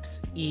your lips,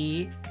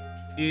 E,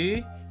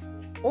 U,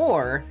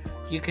 or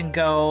you can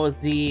go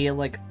the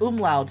like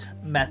umlaut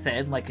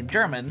method, like in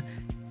German,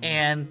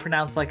 and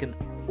pronounce like an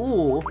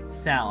U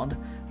sound,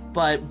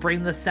 but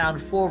bring the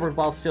sound forward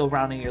while still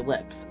rounding your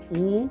lips.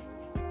 U,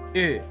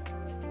 U.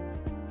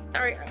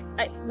 Sorry,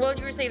 while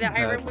you were saying that,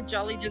 I read what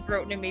Jolly just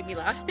wrote and it made me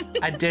laugh.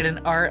 I did an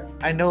art.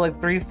 I know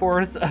like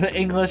 3/4 of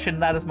English, and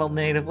that is my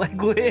native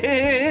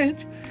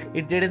language.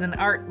 You did it in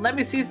art. Let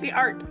me see the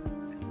art.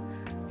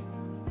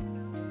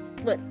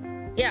 But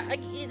yeah,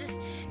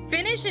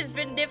 Finnish has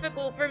been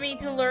difficult for me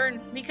to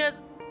learn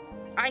because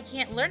I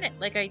can't learn it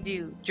like I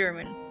do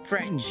German,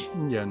 French,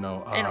 Yeah,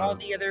 no. and all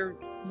the other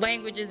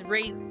languages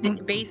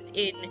based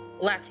in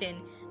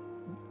Latin.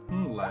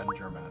 Latin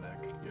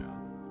Germanic,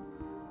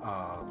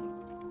 yeah.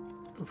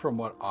 from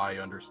what I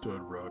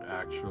understood, Road,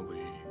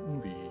 actually,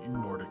 the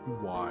Nordic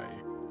Y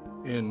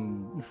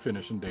in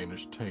Finnish and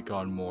Danish take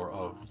on more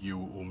of U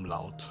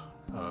umlaut,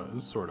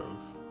 sort of.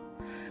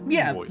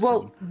 Yeah, voicing.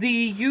 well, the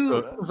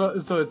U. So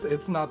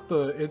it's not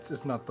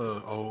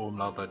the O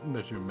umlaut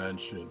that you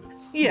mentioned.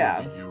 It's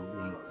Yeah. the U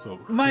umlaut. So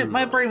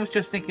My brain was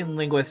just thinking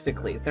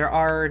linguistically.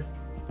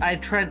 I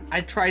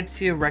tried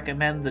to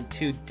recommend the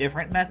two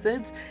different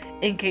methods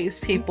in case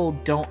people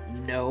don't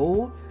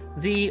know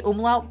the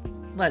umlaut,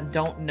 that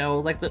don't know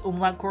like the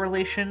umlaut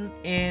correlation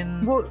in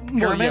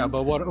German. Yeah,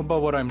 but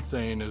what I'm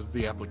saying is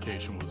the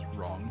application was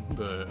wrong.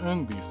 The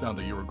sound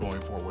that you were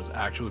going for was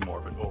actually more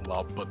of an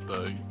umlaut, but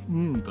the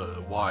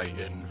Y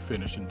in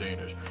Finnish and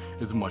Danish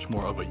is much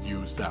more of a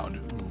U sound.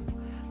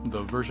 Ooh.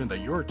 The version that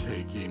you're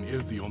taking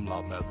is the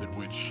umlaut method,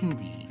 which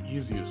the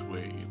easiest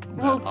way.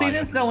 Well, the thing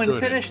is, though, in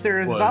Finnish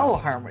there is vowel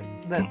harmony.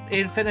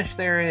 In Finnish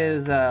there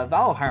is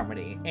vowel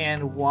harmony,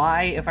 and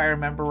Y, if I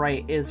remember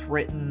right, is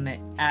written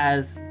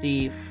as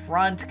the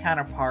front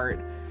counterpart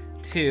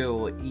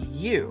to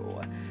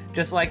U.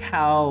 Just like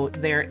how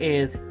there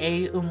is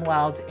A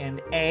umlaut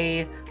and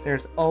A,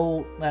 there's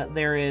O.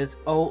 There is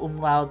O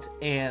umlaut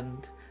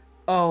and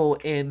O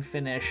in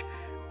Finnish.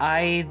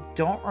 I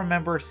don't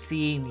remember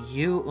seeing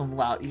U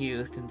umlaut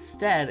used.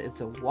 Instead,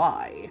 it's a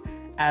Y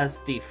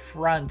as the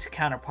front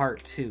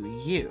counterpart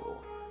to U.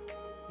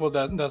 Well,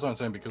 that's what I'm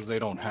saying, because they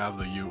don't have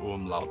the U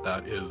umlaut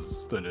that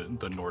is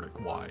the Nordic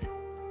Y.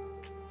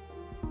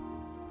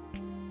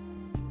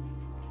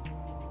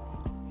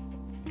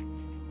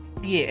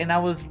 Yeah, and I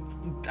was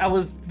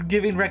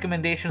giving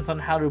recommendations on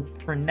how to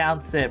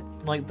pronounce it,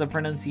 like the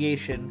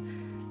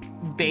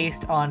pronunciation,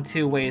 based on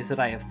two ways that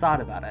I have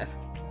thought about it.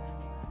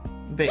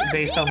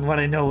 Based on what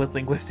I know with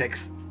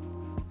linguistics.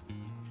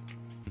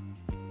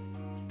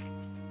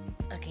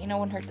 Okay, no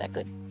one heard that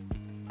good.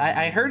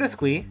 I heard a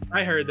squee.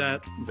 I heard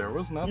that. There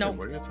was nothing. No.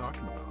 What are you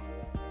talking about?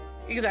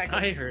 Exactly.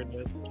 I heard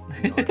it.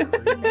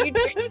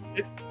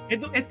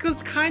 It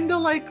was kind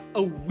of like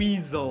a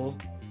weasel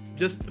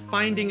just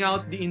finding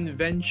out the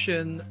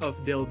invention of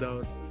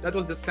dildos. That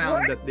was the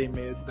sound that they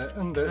made.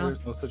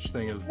 There's no such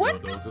thing as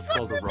What dildos. the It's fuck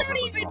called a does rubber that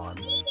even baton.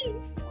 mean?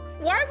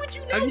 Why would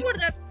you know what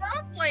that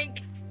sounds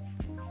like?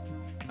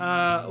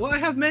 Well, I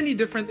have many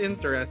different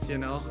interests, you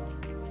know.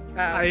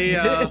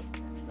 I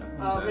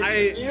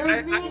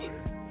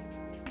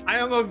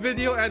am a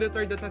video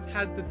editor that has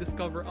had to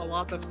discover a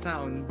lot of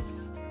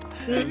sounds.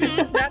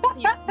 Mm-hmm.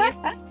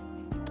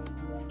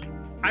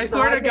 I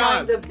swear to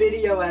God, the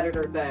video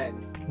editor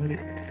thing.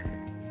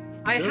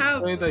 I Just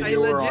have. say that I you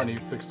were legit, on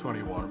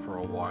E621 for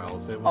a while.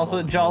 So it was Also,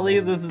 all Jolly,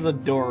 trouble. this is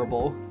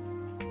adorable.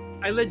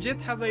 I legit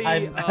have a.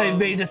 I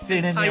made a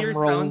synonym entire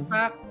rolls.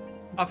 soundtrack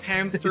of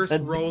hamsters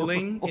Said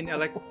rolling in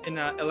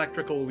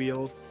electrical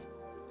wheels.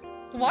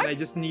 What? And I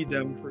just need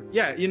them for.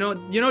 Yeah, you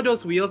know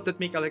those wheels that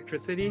make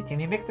electricity. Can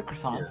you make the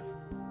croissants?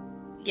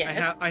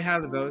 Yes. I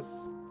have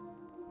those.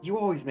 You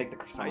always make the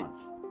croissants.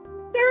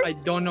 I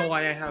don't know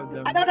why I have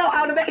them. I don't know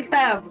how to make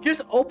them.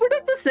 Just open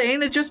up the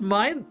thing and just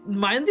mind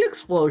the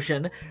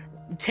explosion.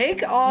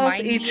 Take off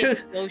Mind each the of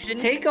explosion?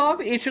 take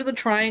off each of the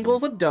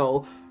triangles of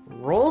dough.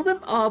 Roll them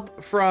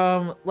up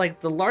from like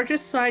the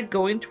largest side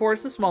going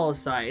towards the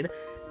smallest side.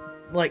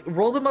 Like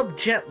roll them up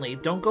gently.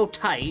 Don't go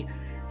tight.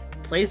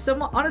 Place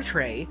them on a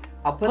tray.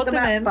 I'll put them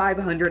them at in.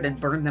 500 and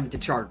burn them to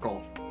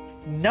charcoal.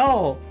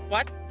 No.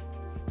 What?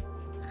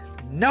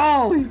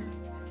 No.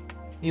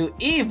 You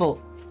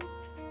evil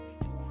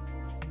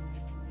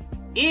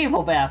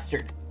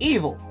bastard.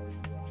 Evil.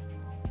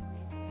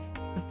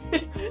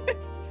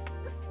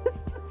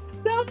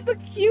 That was the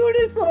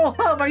cutest little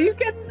hum. Are you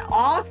getting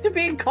off to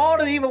being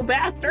called an evil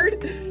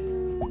bastard?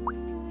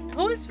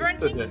 Who is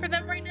fronting for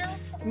them right now?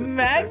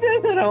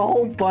 Magnus and a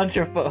whole bunch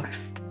of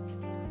folks.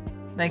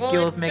 Thank Well, you.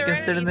 if Let's make a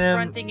Serenity's synonym.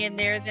 fronting in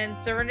there, then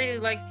Serenity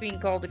likes being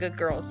called a good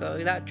girl, so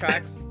that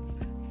tracks.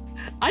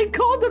 I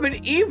called them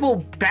an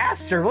evil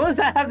bastard. What does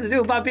that have to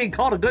do about being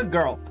called a good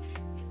girl?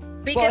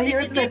 Because Well, if you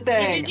here's the get- if you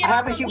thing. get I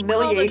have a off being called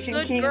humiliation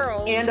good kink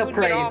girl, and you a would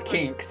get praise off-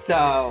 kink,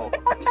 so...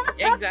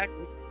 Exactly.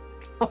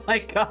 Oh my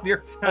god,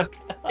 you're fucked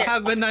up.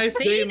 Have a nice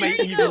See, day, my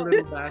there you evil go.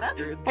 little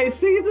bastard. I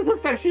say this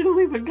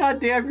affectionately, but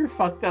goddamn, you're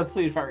fucked up,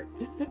 sweetheart.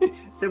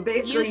 So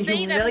basically,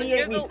 say that, but humiliate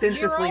you're me you're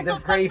senselessly, also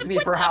then praise fucking me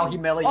with for how them.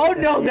 humiliated Oh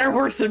no, I they're am.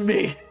 worse than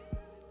me.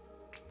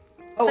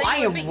 Oh, So I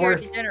you am admit you're a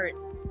worse. degenerate.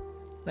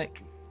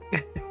 Like,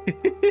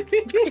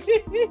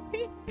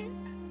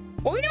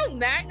 Well, we know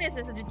Magnus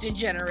is a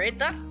degenerate.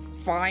 That's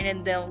fine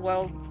and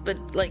but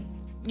like,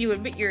 you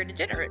admit you're a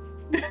degenerate.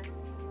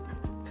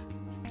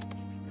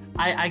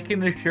 I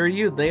can assure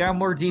you, they are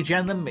more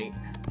degen than me.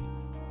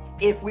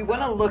 If we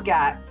want to look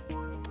at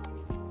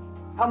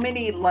how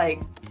many,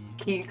 like,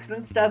 kinks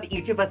and stuff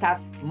each of us has,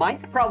 mine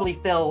could probably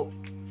fill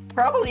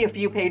a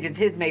few pages,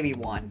 his maybe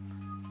one.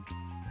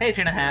 Page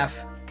and a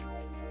half.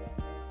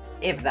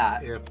 If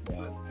that. If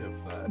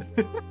that.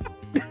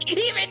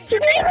 Even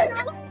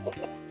James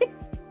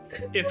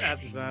If at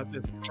that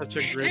is such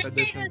a great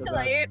addition is to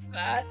like, that. if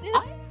that.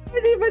 I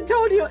haven't even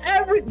told you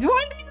do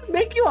I need to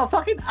make you a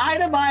fucking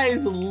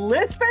itemized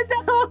list right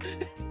now?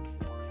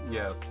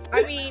 Yes.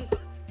 I mean,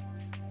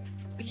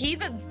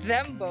 he's a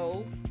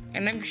Thembo,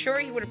 and I'm sure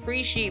he would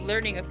appreciate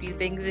learning a few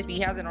things if he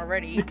hasn't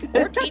already,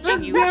 or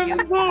teaching you a few.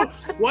 What?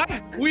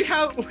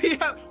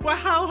 Well,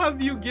 how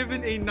have you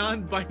given a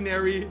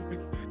non-binary a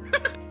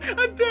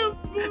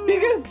Dembo?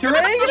 Because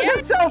Dragon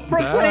himself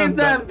proclaimed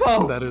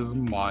Dembo. That is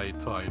my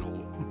title.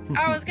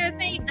 I was gonna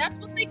say that's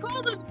what they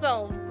call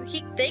themselves.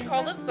 They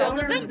call themselves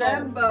a Thembo.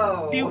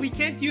 Dembo. See, we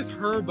can't use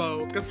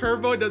Herbo because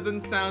Herbo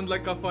doesn't sound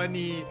like a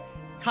funny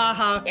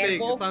haha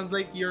thing. It sounds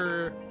like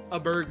you're a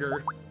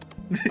burger.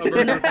 A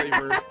burger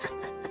flavor.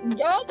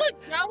 Oh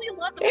look, Jolly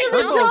loves to It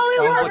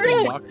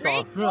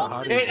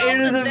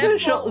is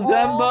official.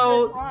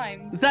 Zembo.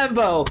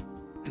 Zembo.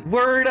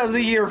 Word of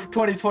the year for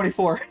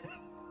 2024.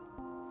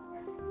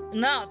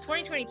 No,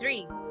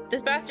 2023.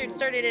 This bastard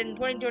started in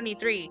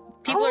 2023.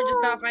 People are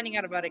just not finding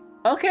out about it.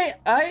 Okay,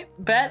 I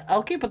bet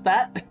I'll keep with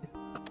that.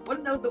 Want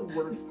to know the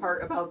worst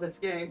part about this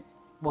game?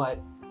 What?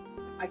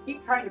 I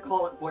keep trying to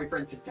call it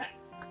Boyfriend to Death.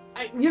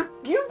 You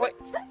What?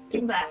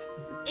 saying that?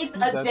 It's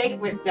a date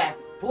with death.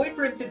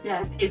 Boyfriend to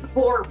Death is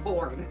horror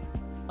porn.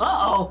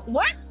 Uh-oh.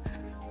 What?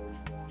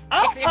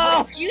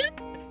 Uh-oh. Excuse?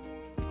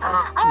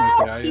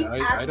 Okay, He's I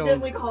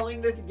accidentally don't.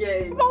 calling this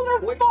game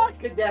Motherfucker. Boyfriend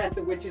to Death,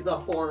 which is a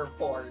horror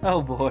porn.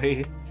 Oh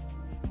boy.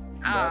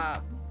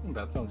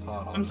 That sounds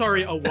hot. I'm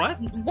sorry, a what?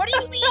 What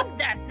do you mean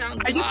that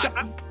sounds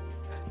hot?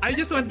 I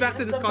just went back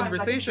to this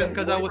conversation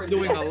because I was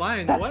doing a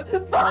line. What?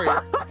 Sorry.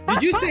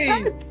 Did you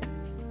say?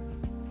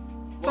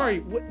 Sorry.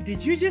 What,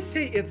 did you just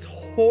say it's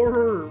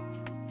horror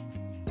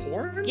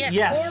porn?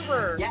 Yes,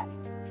 horror. Yeah.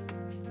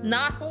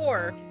 Not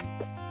horror.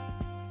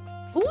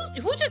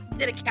 Who just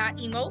did a cat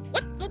emo?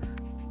 What the?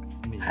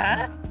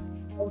 Huh?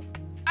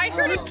 I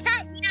heard a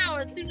cat meow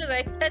as soon as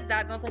I said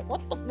that, and I was like,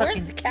 what the?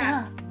 Where's the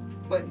cat?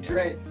 But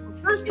Drake.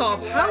 First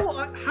off,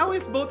 how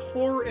is both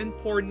horror and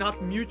porn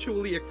not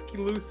mutually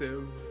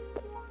exclusive?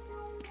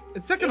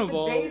 And second of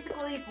all,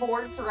 basically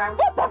porn surrounding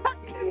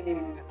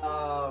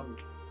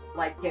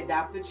like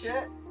kidnapped and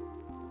shit.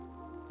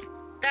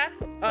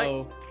 That's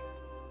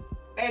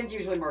And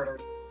usually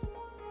murdered.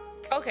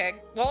 okay.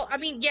 Well, I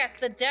mean, yes,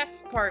 the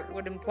death part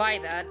would imply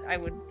that, I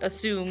would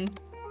assume.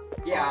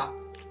 Yeah.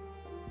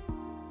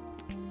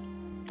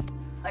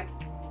 Like,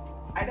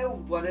 I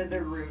know one of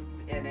the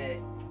routes in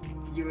it,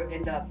 the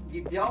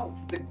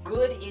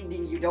good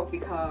ending, you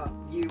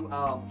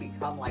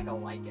become like a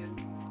lichen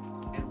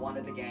in one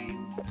of the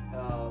games.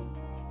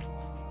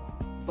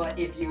 But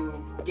if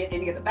you get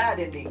any of the bad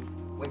endings,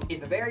 which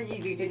is very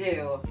easy to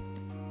do,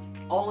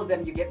 all of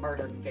them you get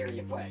murdered in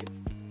various ways.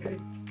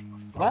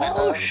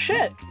 Well,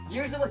 shit.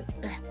 Usually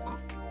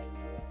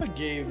a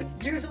game.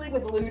 Usually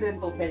with lewd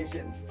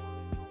implications.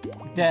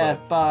 Death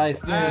by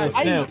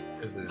Snoop.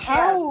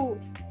 How?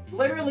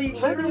 Literally,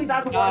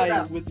 that's one of Die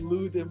them. with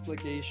lewd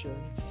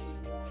implications.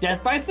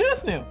 Death by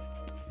Snoop.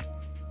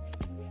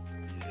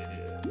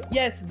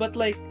 Yes, but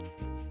like,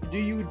 do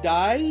you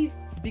die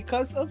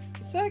because of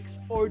sex,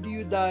 or do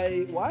you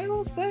die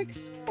while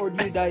sex, or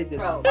do you die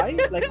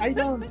despite? Like, I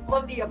don't.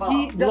 Love the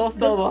above.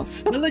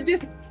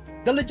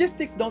 The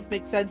logistics don't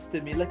make sense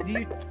to me. Like, do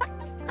you?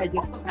 I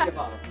just. Love the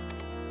above.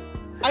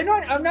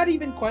 I'm not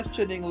even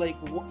questioning like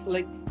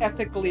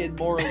ethically and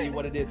morally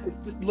what it is. It's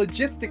just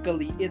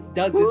logistically it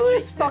doesn't.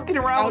 Who's fucking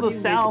around with a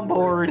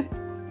soundboard?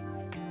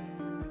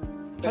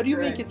 How do you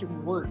make it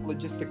work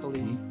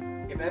logistically?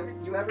 If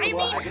you ever I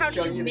want, mean, I can how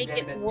show do you you the make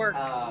game it in, work?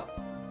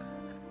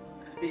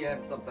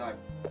 DM sometime.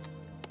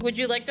 Would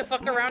you like to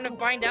fuck around and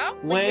find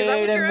out? Like,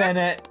 Wait a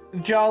minute.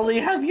 Jolly,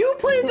 have you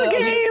played the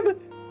game?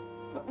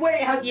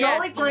 Wait, has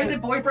Jolly played the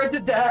Boyfriend to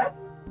Death?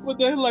 Would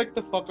they like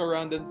to fuck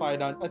around and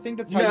find out? I think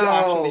that's how you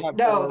actually have.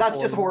 No, that's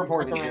just horror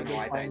porn in general,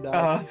 I think.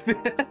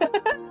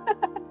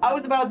 I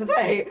was about to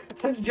say,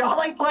 has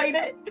Jolly played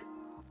it?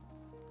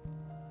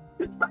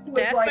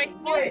 Death by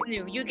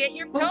Snoo. You get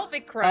your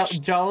pelvic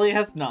crushed. Jolly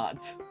has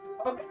not.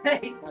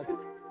 Okay.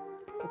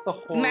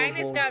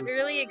 Magnus got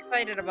really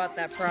excited about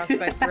that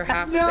prospect for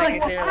half a No,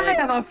 second. I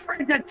have a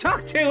friend to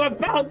talk to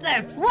about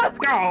this. Let's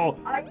go.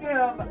 I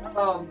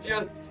am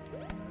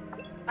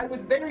I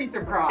was very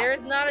surprised.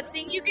 There's not a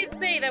thing you can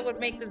say that would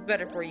make this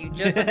better for you.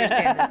 Just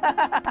understand this.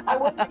 I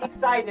wasn't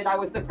excited, I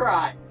was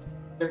surprised.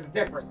 There's a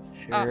difference.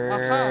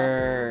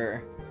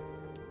 Sure.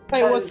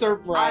 I was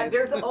surprised.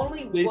 There's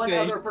only one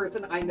other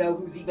person I know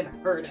who's even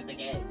heard of the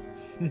game.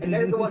 And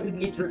they're the one who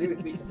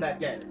introduced me to that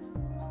game.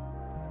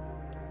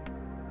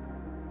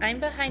 I'm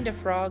behind a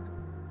frog.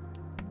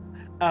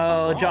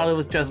 Oh, Jolly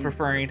was just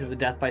referring to the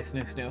Death by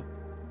Snoo.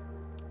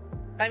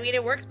 I mean,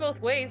 it works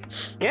both ways.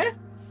 Yeah.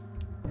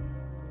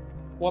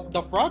 What,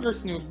 the frog or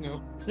Snoo?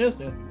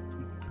 Snoo.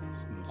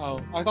 Oh,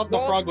 I thought the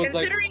frog was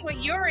like. Considering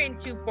what you're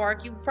into,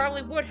 Bark, you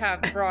probably would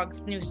have frog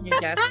Snoo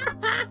Death.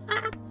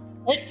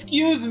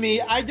 Excuse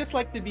me, I just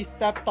like to be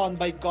stepped on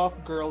by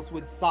goth girls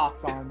with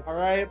socks on. All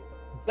right,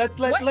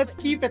 let's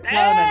keep it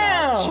down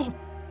a notch.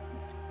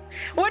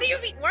 What do you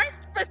mean? Why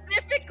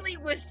specifically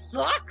with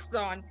socks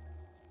on?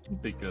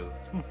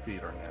 Because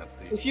feet are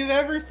nasty. If you've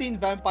ever seen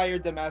Vampire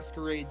the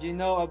Masquerade, you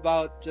know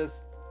about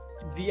just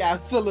the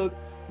absolute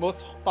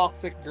most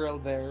toxic girl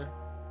there.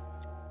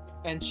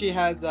 And she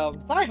has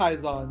thigh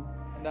highs on.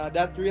 No,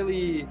 that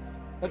really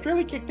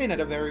kicked in at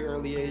a very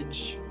early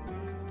age.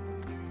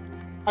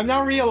 I'm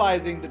now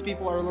realizing that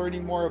people are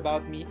learning more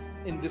about me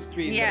in this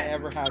stream Yes. than I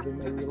ever have in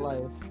my real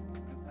life.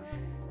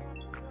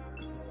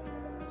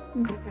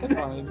 It's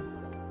fine.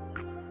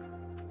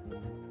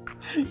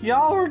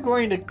 Y'all are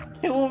going to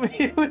kill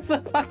me with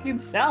the fucking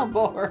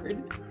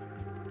soundboard.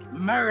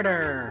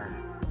 Murder!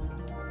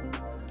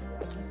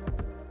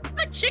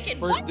 A chicken.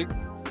 First, What?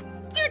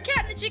 You're a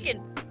cat and a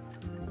chicken.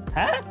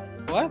 Huh?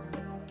 what?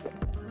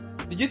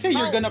 Did you say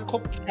you're Oh. gonna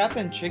cook cat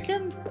and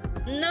chicken?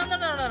 No.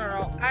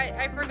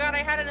 I forgot I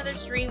had another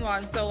stream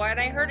on, so when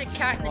I heard a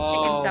cat and a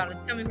chicken Oh. sound, it's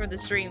coming from the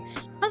stream.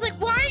 I was like,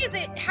 why is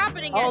it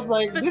happening I at was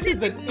like, this is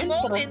specific an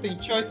moments? interesting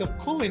choice of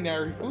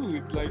culinary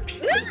food. Like,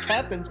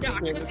 cat and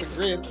Not chicken is a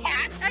great,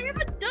 Cat? I have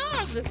a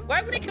dog.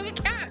 Why would I cook a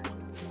cat?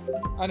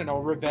 I don't know,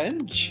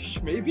 revenge?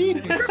 Maybe?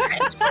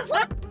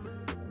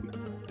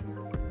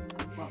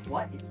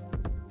 What?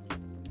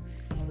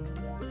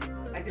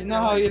 I just You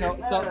know how, you know,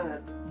 realized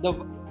so- the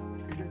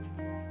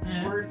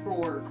Yeah. word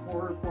for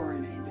horror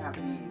porn in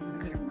Japanese.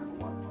 I can't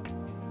remember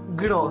what.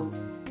 Guro.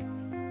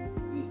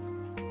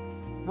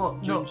 Eat. Well, no,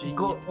 Junji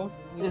go. Ito?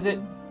 Is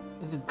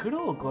it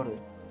Guro or Goru?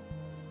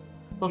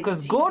 Because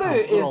It's Goru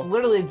Guro. is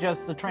literally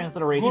just the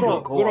transliteration Guro,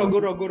 of gore.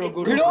 It's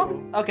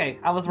Guro? Okay,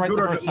 I was right the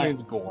Guro first just time.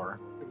 means gore.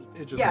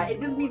 It just Yeah, means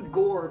it just means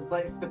gore,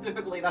 but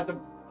specifically that's a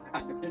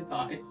kind of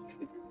hentai.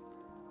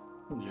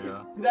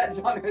 Yeah. That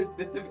genre is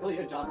specifically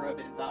a genre of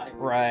hentai.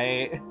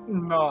 Right.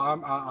 No,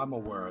 I'm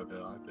aware of it.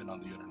 I've been on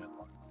the internet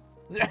long.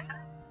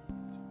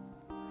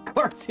 Of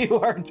course you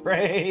are,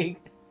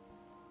 Drake.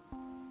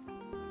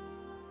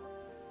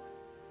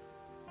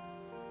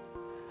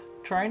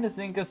 Trying to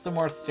think of some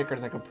more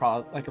stickers I could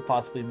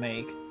possibly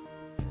make.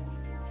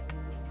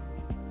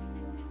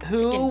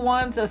 Who Chicken.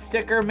 wants a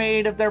sticker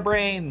made of their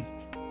brain?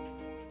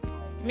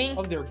 Me?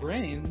 Of their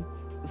brain?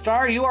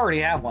 Star, you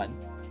already have one.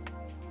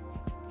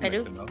 I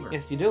do. Make another.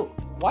 Yes, you do.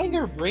 Why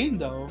their brain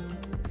though?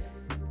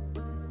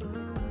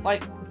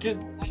 Like, just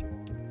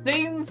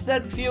things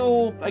that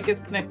feel, I guess,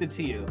 connected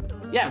to you.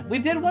 Yeah, we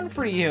did one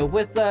for you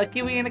with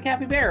Kiwi and a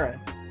capybara.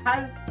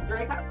 Has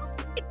Drake had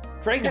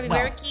Drake is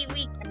Capybara not.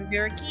 kiwi.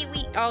 Capybara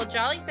kiwi. Oh,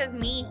 Jolly says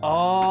me.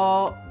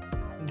 Oh,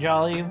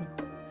 Jolly.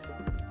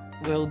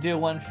 We'll do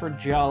one for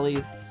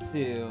Jolly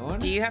soon.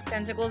 Do you have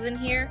tentacles in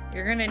here?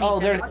 You're gonna need Oh,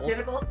 there's-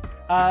 tentacles.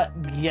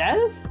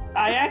 Yes?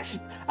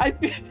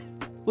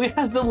 We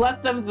have the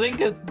let them think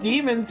as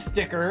demon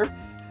sticker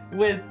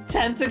with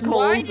tentacles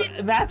Why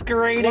did-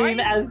 masquerading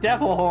why- as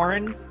devil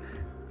horns.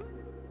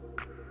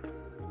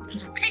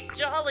 Pick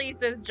Jolly,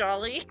 says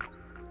Jolly.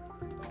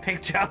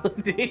 Pick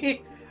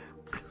Jolly.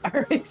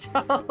 Alright,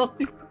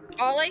 Jolly.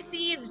 All I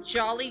see is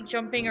Jolly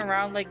jumping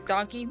around like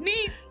donkey.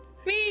 Me!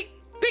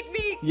 Pick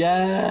me!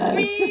 Yes.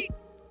 Me!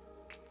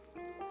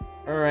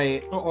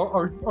 Alright.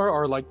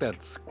 Or like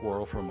that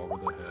squirrel from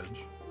Over the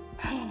Hedge.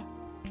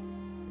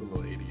 The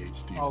little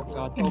ADHD Oh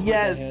squirrel. god, over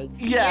Yeah, the head.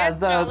 yeah, Yes,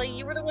 the Jolly,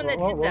 you were the one that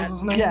What did was that.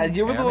 his name? yeah,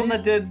 you were the one Hammy?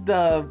 that did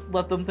the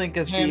let them think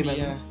as Hammy,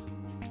 demons.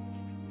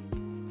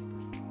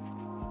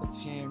 That's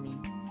Hammy.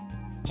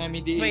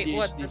 Hammy the Wait, ADHD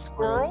what? The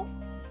squirrel?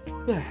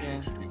 Yeah.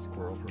 ADHD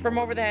squirrel From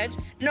Over the Hedge?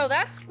 No,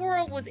 that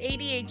squirrel was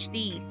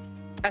ADHD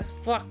as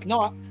fuck.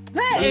 No,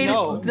 That I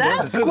know.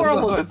 that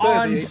squirrel was That's what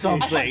I on said, the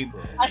something.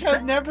 I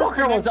have never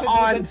Fucker was connected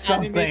on with an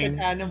something. animated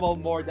animal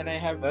more than I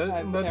have That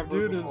ever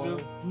dude is before.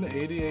 just an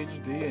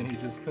ADHD and he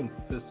just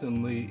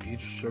consistently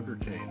eats sugar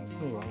canes. So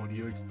what do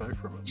you expect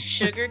from him?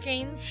 Sugar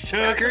canes?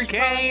 Sugar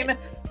cane.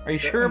 Are you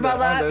sure about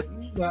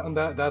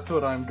that? That's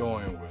what I'm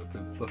going with.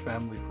 It's the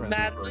family friendly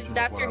version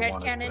That's of your what I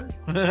want to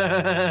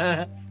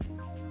headcanon?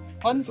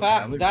 Fun It's the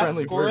fact, that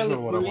family-friendly squirrel version is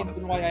of what the I wanna reason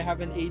say. why I have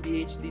an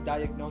ADHD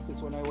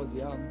diagnosis when I was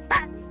young.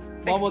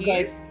 Mom was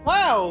like, Excuse?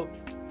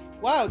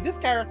 wow, this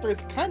character is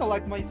kind of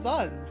like my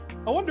son.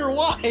 I wonder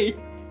why.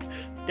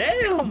 Oh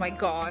Damn. my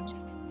god.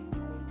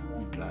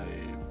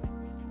 Nice.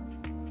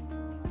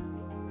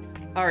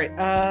 All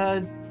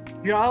right,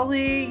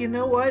 Jolly. You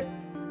know what?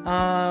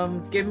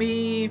 Give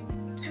me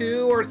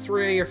 2 or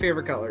 3 of your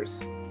favorite colors.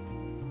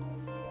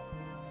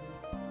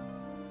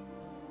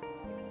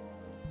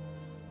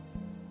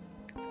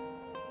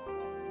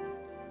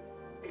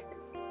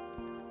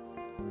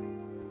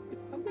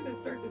 I'm gonna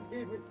start this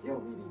game with so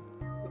many.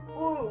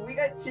 Ooh, we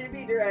got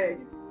Chibi Drag.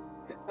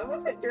 I'm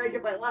gonna put Drag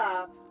in my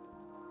lap.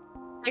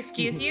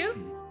 Excuse you?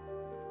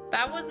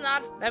 That was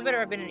not. That better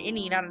have been an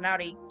innie, not an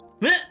outie.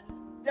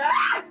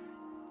 Ah!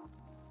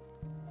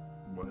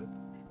 What?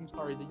 I'm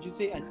sorry, did you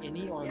say an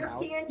innie or an Your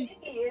out? PNG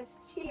is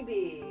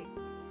Chibi.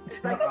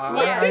 It's like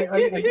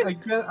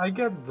Yeah. I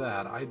get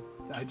that.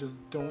 I just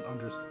don't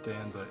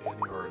understand the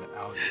any or an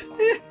out.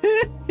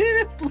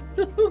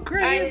 Blue I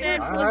gray. said,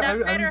 well, that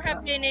I'm- better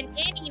have been an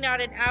innie, not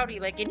an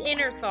outie. Like an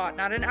inner thought,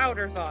 not an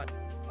outer thought.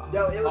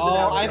 No, it was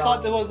Oh, I an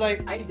thought it was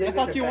like, I I did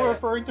thought you were that.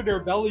 referring to their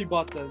belly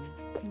button.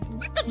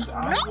 What the fuck?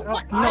 I- No,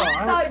 what?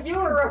 I thought you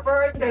were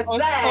referring to I was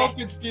that. so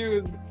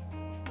confused.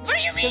 What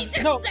do you mean?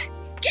 No.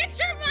 Get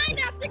your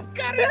mind out the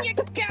gutter, you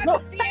No.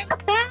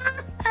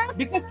 goddamn.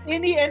 Because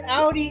innie and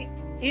outie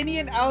innie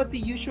and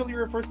outie usually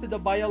refers to the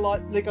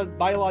like a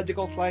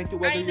biological sign to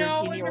whether I you're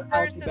know an it innie or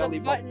refers outie to belly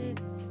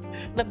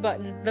the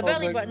button, the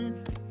belly Okay.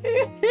 button.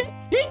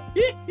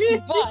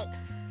 But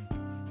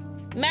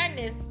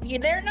Magnus,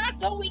 they're not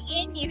going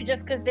in you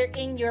just because they're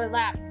in your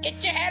lap.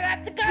 Get your head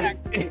out the gutter.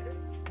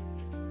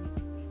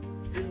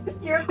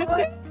 You're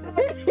going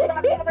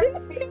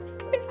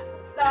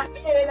not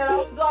in, and I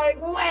was like,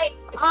 wait!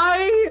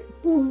 I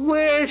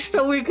wish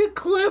that we could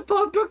clip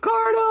up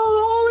Picardo.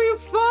 Holy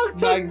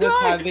fuck! Magnus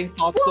tonight. having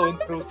thoughts so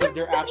intrusive,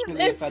 they're actually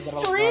a It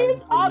federal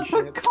streams crime. on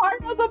Holy shit.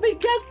 Picardo that we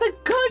get the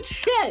good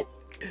shit.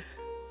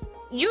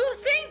 You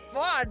say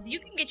VODs, you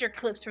can get your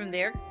clips from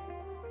there.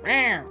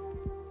 Meow.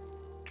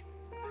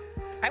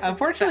 I will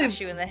Unfortunately,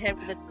 bash you in the head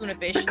with a tuna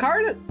fish.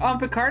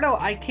 Picardo,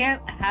 I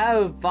can't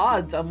have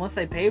VODs unless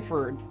I pay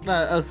for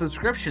a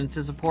subscription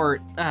to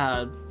support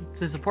the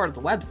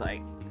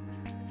website.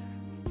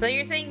 So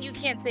you're saying you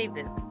can't save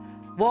this?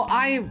 Well,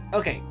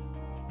 okay.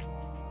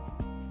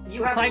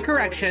 You have Slight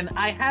correction,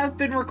 I have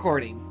been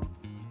recording,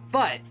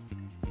 but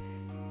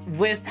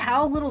with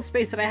how little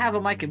space that I have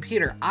on my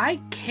computer, I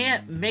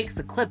can't make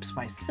the clips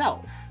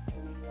myself.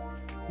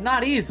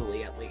 Not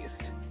easily, at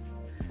least.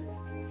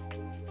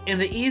 And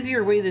the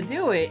easier way to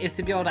do it is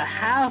to be able to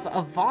have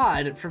a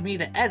VOD for me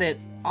to edit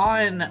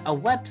on a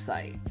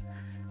website.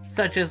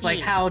 Such as like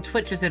Yes. how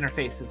Twitch's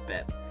interface has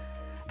been.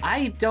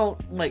 I don't,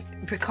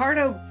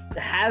 Picardo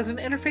has an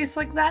interface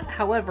like that,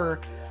 however,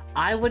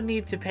 I would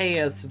need to pay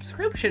a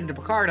subscription to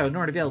Picardo in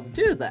order to be able to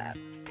do that.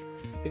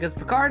 Because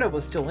Picardo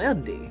was still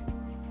indie.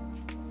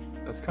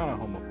 That's kind of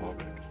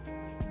homophobic.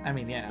 I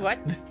mean, yeah. What?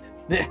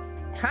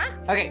 Huh?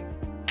 Okay,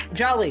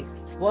 Jolly,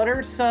 what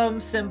are some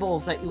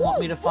symbols that you want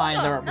me to find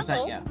that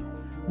represent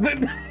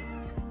you?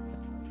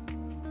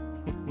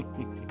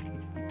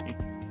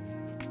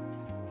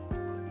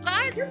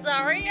 I'm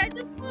sorry, I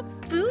just saw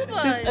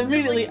booba. Just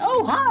immediately,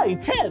 oh hi,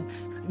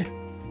 tits!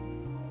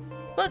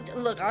 But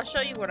look, I'll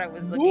show you what I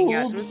was looking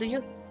at. It was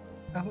just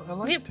I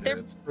like they're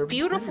tits. They're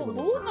beautiful pretty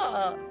little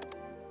booba.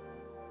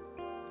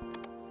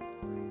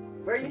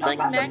 Where are you Like talking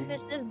about?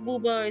 Magnus, this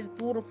booba is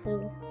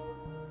beautiful.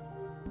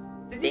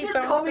 Did they you just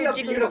found call me so a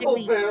jiggly beautiful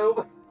jiggly.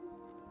 boob?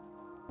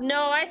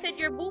 No, I said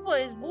your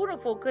booba is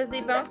beautiful because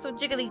they bounce so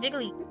jiggly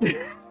jiggly.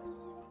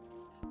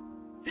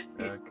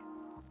 Heck.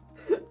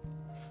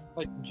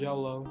 Like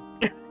Jello.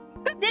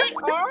 They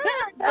are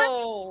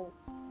though.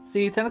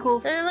 See,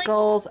 tentacles, They're like-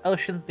 skulls,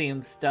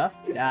 ocean-themed stuff.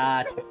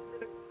 Gotcha.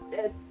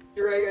 And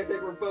Drake, I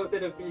think we're both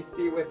in a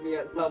VC with me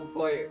at some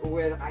point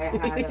when I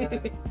had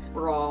a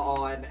bra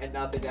on and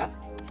nothing else.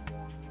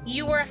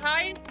 You were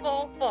high as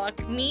fall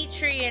fuck. Me,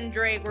 Tree, and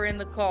Drake were in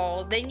the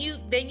call. Then you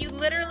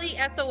literally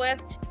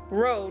SOS'd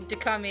Road to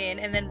come in,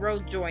 and then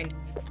Road joined.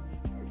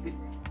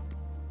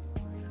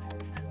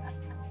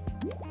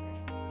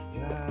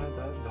 Yeah,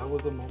 that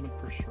was a moment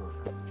for sure.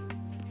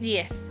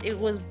 Yes, it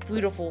was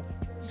beautiful.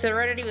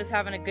 Serenity was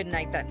having a good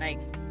night that night.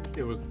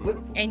 It was.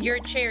 And your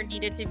chair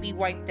needed to be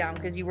wiped down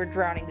because you were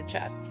drowning the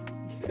chat.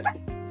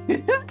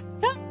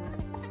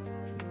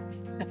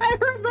 I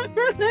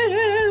remember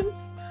this!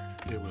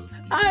 It was.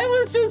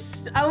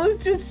 I was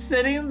just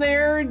sitting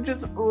there and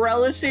just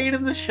relishing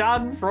in the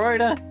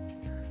Schadenfreude.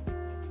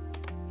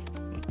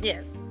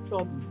 Yes.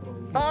 So,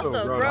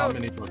 Also, Road, how Road,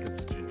 many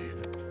buckets did you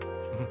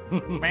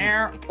need?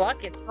 Meow.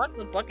 buckets. Fuck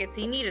with buckets.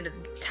 He needed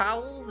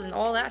towels and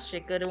all that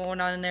shit good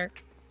going on in there.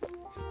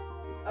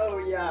 Oh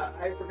yeah,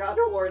 I forgot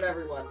to warn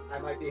everyone. I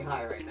might be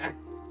high right now.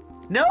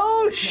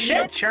 No You shit,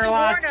 don't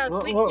Sherlock! warn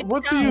us, we What, could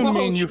what do tell. you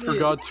mean you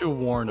forgot to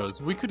warn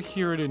us? We could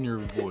hear it in your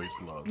voice,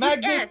 love.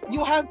 Magnus, Yes.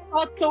 you have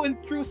thoughts so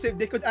intrusive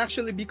they could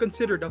actually be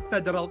considered a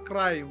federal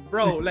crime,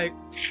 bro. Like,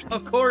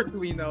 of course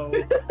we know.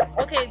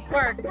 Okay,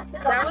 Mark.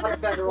 That was a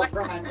federal what-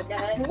 crime,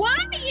 okay? Why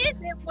is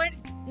it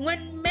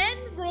when men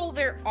roll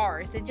their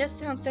R's, it just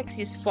sounds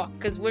sexy as fuck?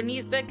 Because when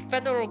you said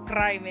federal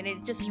crime and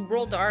it just, you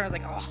rolled the R, I was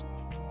like, oh.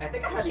 I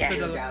think I had Yes.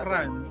 Federal orgasm.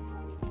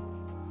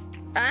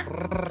 crime.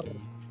 Huh?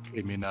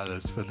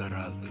 Criminales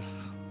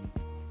federales.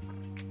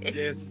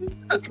 Yes.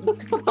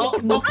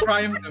 No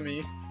crime to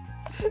me.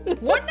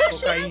 What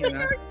nationality Cocaine,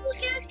 are you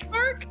again,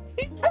 Mark?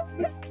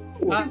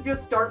 You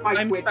just start my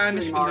I'm Twitch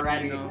Spanish stream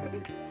already. Filipino.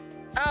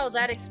 Oh,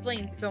 that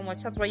explains so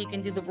much. That's why you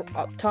can do the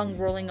tongue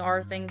rolling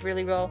R thing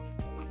really well.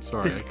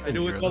 Sorry, I I couldn't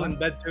do hear it well in that.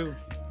 bed too.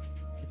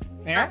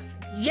 Meow.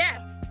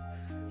 Yes.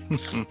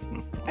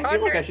 I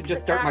feel like I should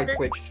just start my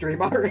Twitch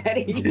stream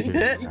already.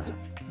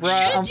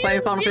 Bruh, I'm Should playing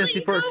you Final Fantasy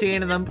really know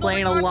 14 and I'm what's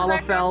playing a going on in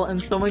the Lalafell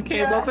and someone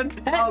came up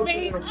and pet Oh,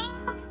 me.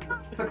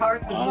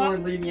 Picard's more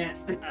lenient.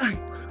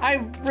 I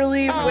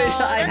really wish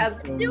that I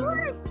had.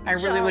 adorable, I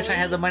really wish I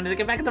had the Jolly. money to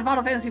get back into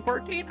Final Fantasy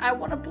 14. I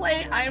want to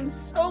play. I am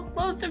so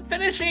close to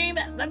finishing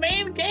the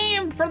main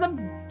game for the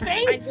I'm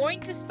base. going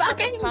to stuff a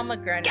fucking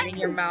pomegranate in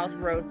your mouth,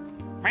 Road.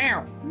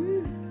 Meow.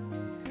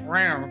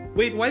 Meow.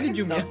 Wait, why did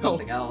you That's meow?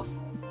 something else.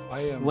 I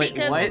am. Wait,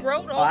 Because what?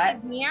 Road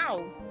always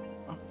meows.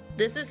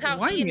 This is how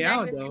Why he and meow,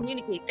 Magnus though?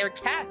 communicate. They're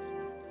cats.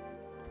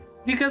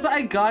 Because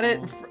I got it.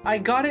 I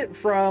got it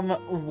from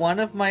one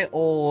of my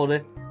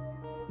old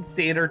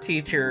theater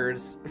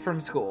teachers from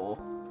school.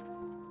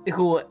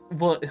 who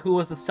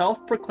was a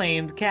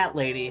self-proclaimed cat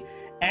lady,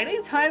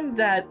 anytime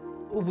that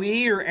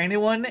we or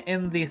anyone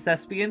in the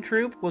thespian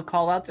troupe would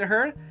call out to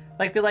her,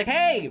 like be like,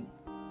 "Hey,"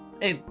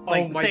 and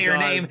like say her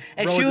name,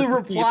 and she would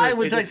reply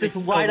with like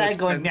this wide eye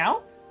going,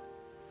 "Meow."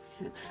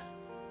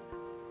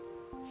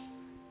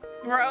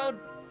 Road.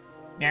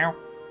 Meow.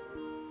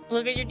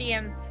 Look at your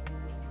DMs.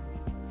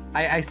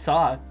 I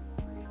saw.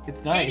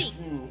 It's nice.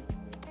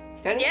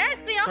 Teddy? Yes,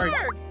 they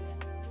are.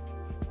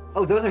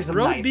 Oh, those are some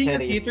Road nice being teddies.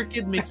 a theater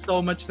kid makes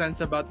so much sense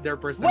about their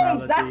Wait,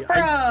 personality. that's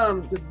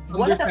from just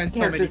one of those understand so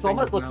many characters.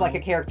 Almost things looks now. like a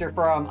character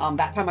from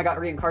That Time I Got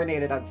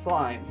Reincarnated as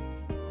Slime.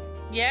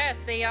 Yes,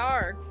 they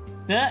are.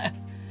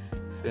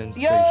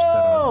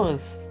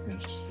 Yos!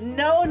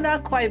 No,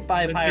 not quite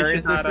by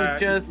pirates. This is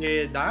just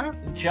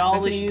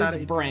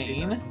Jolly's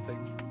brain.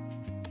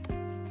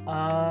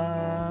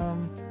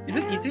 Is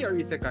it easy or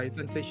isekai?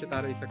 Sensei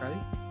Shitara isekai?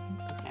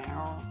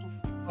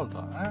 Hold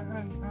on.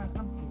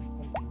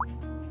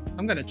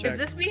 I'm gonna check. Is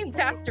this being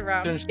passed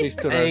around?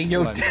 Hey,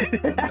 yo,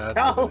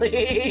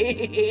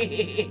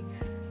 Jolly!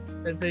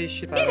 Sensei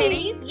Shitara.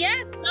 Titties?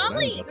 Yes,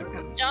 Jolly.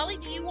 Jolly,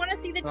 do you want to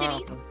see the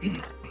titties?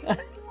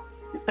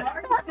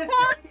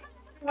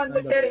 Want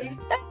the titty?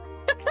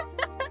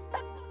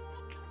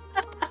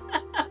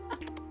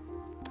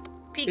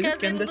 Because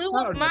in Candace lieu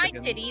or of my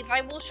Megan? titties,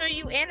 I will show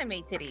you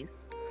anime titties.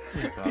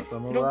 Pass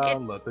them You don't get-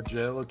 around, let the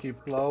jello keep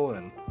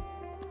flowing.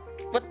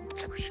 What?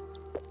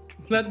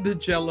 Let the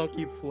jello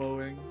keep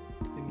flowing.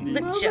 Indeed.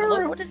 The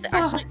jello? What is that?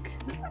 Actually,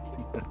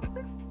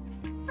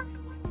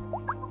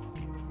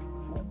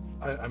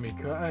 I mean,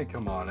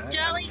 come on.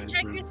 Jolly, anime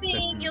check your groups thing.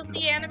 tend to You'll see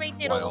just anime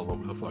fly all tittles.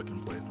 over the fucking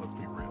place. Let's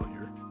be real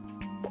here.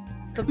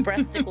 The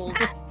breasticles.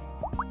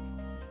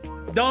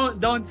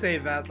 Don't say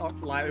that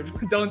live.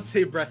 Don't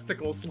say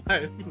breasticles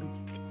live.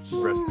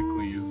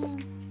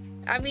 Breasticles.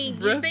 I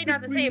mean, you say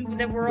not to say it, but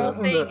then we're all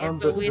saying it,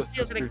 so we're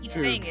still gonna keep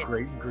saying it.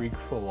 Great Greek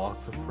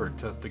philosopher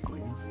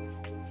testicles.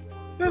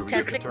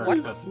 Testic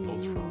what?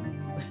 Testicles from.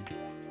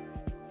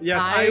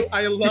 Yes,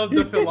 I love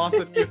the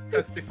philosophy of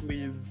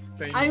testicles.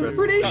 Thank I'm you.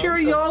 pretty Oh, sure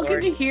of y'all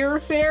can course. hear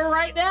fair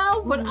right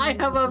now, but I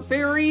have a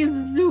very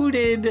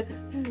zooted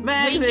We can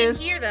Magnus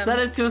hear them. that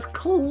has just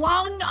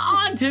clung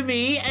onto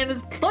me and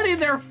is putting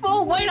their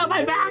full weight on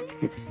my back.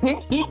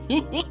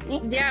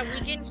 Yeah,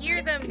 we can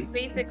hear them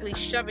basically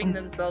shoving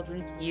themselves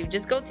into you.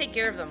 Just go take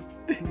care of them.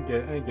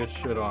 Get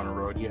shit on a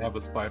road. You have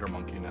a spider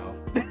monkey now.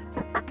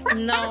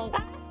 No,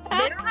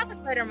 they don't have a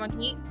spider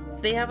monkey.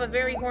 They have a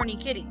very horny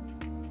kitty.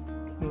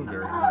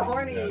 Very Not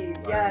horny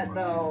yet,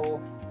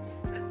 though.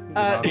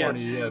 Not yeah.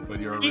 horny yet,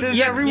 but you're Does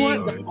already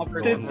everyone-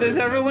 enjoying it. Does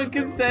everyone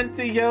consent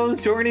to Yo's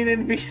joining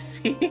in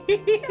VC?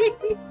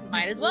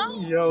 Might as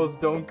well. Yos,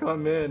 don't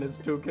come in. It's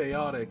too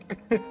chaotic.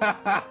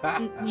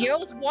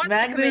 Yos wants to come in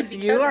Magnus, because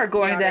you are it's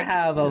going to chaotic.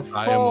 have a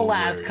I am full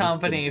ass aware,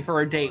 company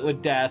for a date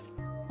with death.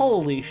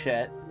 Holy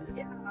shit.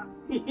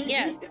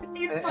 Yes.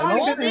 It's And fine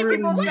all because they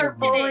people really are did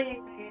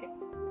bullying me.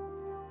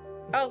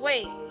 Oh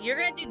wait, you're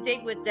gonna do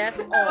date with death?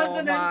 was Oh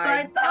an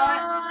my inside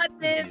thought.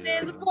 god, this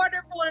is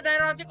wonderful, and I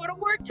don't have to go to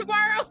work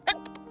tomorrow.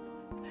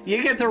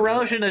 You get to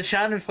relish in a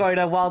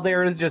Schadenfreude while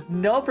there is just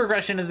no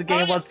progression in the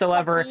game Oh,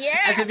 whatsoever,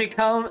 yes!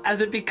 as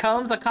it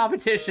becomes a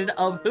competition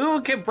of who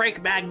can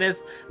break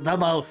Magnus the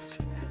most.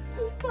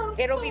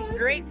 It'll be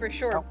great for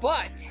sure,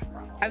 but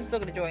I'm still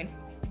gonna join.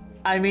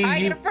 I mean, I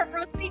get a front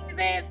row seat to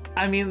this.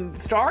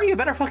 Star, you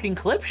better fucking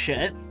clip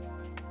shit.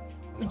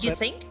 Would you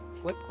think?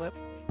 Clip.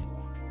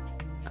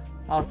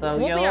 Also,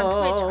 We'll be on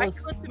Twitch. I Yos.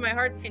 clip to my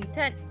heart's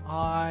content.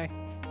 Hi.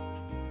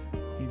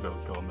 You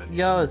don't come in.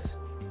 Yos,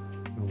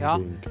 Yeah?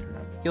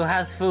 you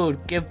has food.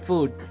 Give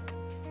food.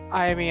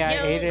 I mean, I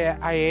Yo.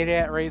 ate it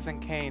at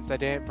Raising Cane's. I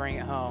didn't bring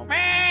it home.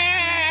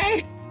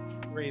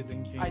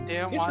 Raising Cane's. I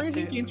didn't Is want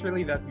Raising to- Cane's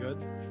really that good?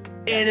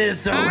 It is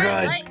so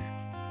Alright, good.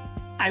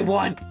 I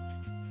won.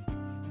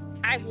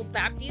 I will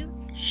bap you.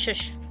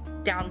 Shush.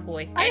 Down,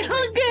 boy. I'm Anyway,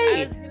 hungry.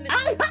 I was gonna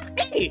I'm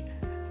hungry.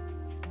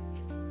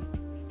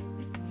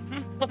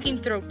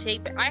 fucking throw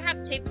tape. I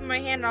have tape in my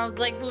hand, and I was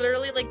like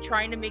literally like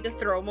trying to make a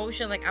throw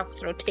motion, like I'll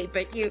throw tape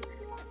at you.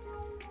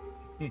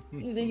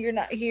 Even you're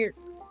not here.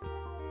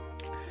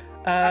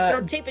 I'll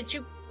throw tape at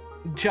you.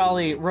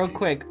 Jolly, real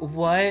quick,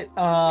 what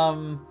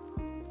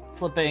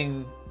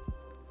flipping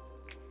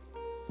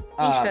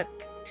Mishka,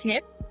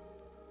 sniff.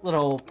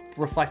 little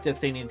reflective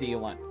thingy do you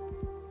want?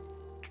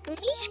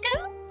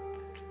 Mishka.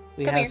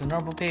 We Come have here. some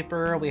normal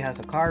paper, we have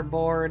some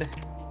cardboard,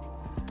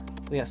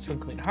 we have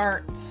twinkling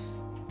hearts,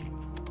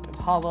 we have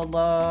hollow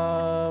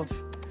love,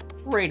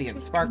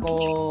 radiant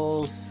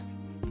sparkles,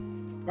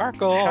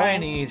 Sparkle.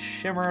 shiny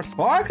shimmer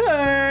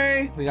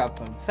sparkly. We got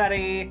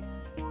confetti.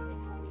 A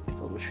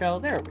little shell.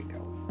 There we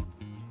go.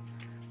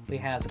 We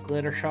has a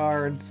glitter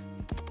shards.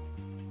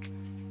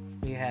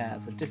 We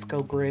has a disco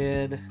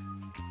grid.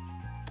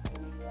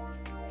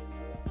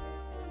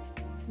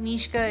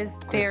 Mishka is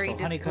very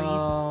Crystal displeased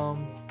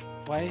honeycomb.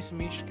 Why is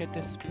Mishka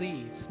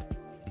displeased?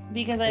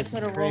 because I There's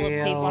put a some roll of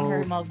tape on her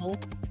trails. muzzle.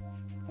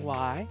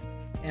 Why?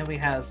 And we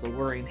has the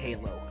whirring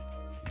halo.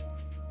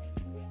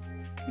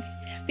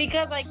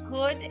 because I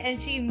could, and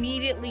she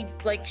immediately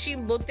like she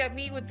looked at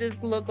me with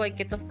this look like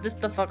get this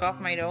the fuck off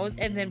my nose,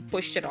 and then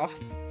pushed it off.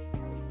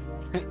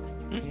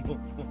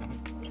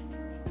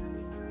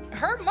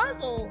 Her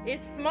muzzle is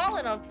small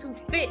enough to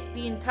fit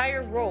the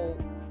entire roll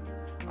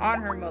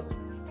on her muzzle.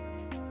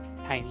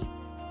 Tiny.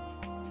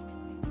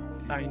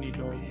 Tiny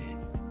dog.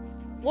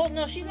 Well,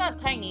 no, she's not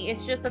tiny.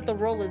 It's just that the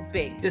roll is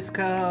big.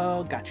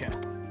 Disco, gotcha.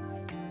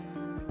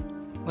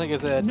 Like,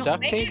 is it a No,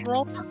 duct man. tape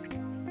roll?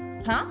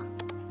 Huh?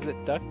 Is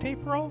it duct tape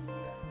roll?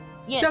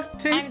 Yes, Duct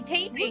tape. I'm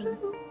taping.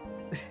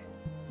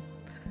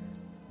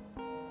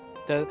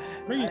 The,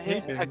 What are you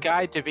taping? a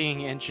guide to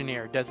being an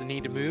engineer. Does it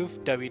need to move?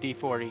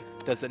 WD-40.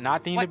 Does it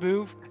not need to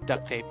move?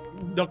 Duct tape.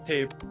 Duct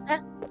tape.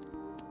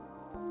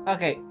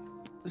 Okay,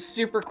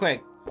 super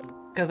quick,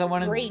 because I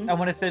want Green.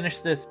 to finish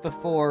this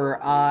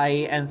before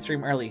I end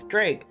stream early.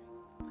 Drake,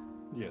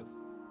 Yes.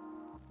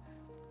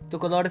 ¿tu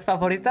colores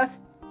favoritas?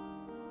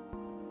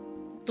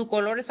 Tu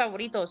colores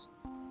favoritos.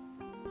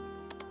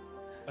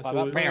 What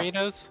about Azul.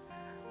 burritos?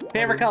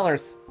 Favorite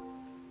colors.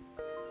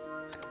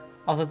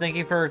 Also, thank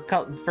you for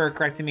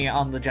correcting me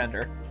on the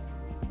gender.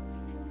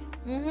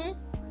 Mm-hmm.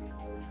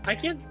 I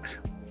can't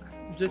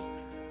just.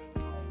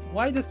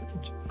 Why does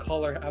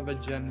color have a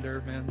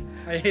gender, man?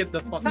 I hate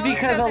the fucking. Color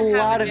Because a doesn't have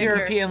lot a of gender.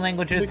 European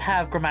languages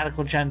have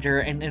grammatical gender,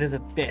 and it is a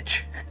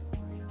bitch.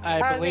 I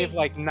Are believe they-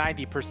 like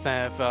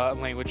 90% of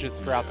languages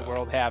throughout the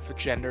world have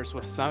genders,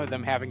 with some of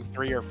them having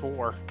 3 or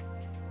 4.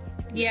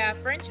 Yeah,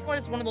 French one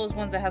is one of those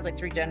ones that has like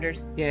 3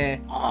 genders. Yeah.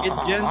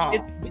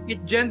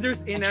 It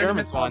genders inanimate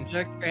German's one.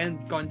 object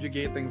and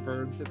conjugating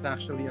verbs. It's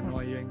actually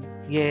annoying.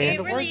 Yeah. It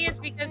the really word- is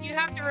because you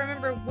have to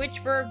remember which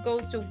verb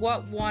goes to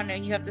what one,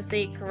 and you have to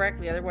say it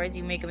correctly. Otherwise,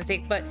 you make a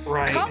mistake. But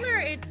Right. color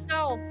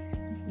itself,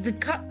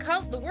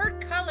 the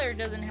word color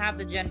doesn't have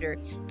the gender.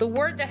 The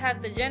word that has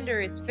the gender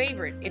is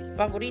favorite. It's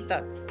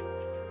favorita.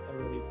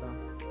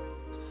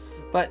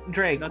 But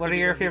Drake, Not what to are be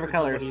your confused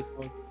favorite with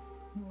colors?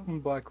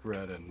 favoritos. Black,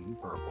 red, and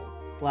purple.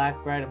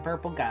 Black, red, and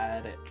purple.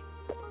 Got it.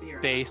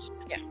 Base.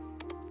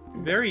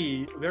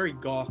 Very, very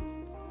goth.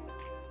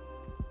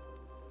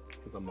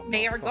 'Cause I'm a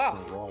They are motherfucking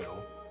goth.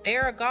 Royal. They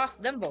are a goth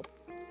them both.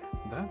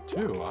 That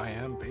too. I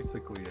am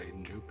basically a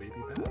new baby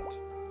bat.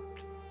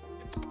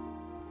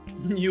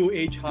 New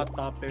age hot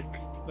topic.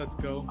 Let's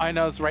go. I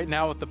know right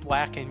now with the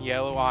black and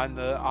yellow in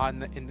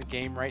the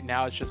game right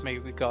now, it's just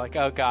making me go like,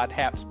 oh god,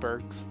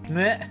 Habsburgs.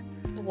 Meh.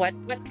 What?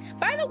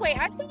 By the way,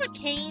 I saw a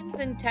Canes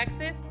in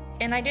Texas,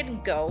 and I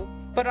didn't go.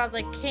 But I was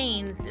like,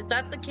 Canes? Is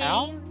that the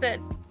Ow. Canes that?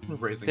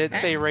 Raising Did it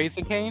say Cane's.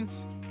 Raisin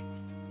Canes?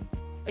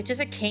 It just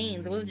said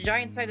Canes. It was a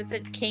giant sign that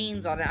said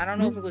Canes on it. I don't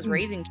know if it was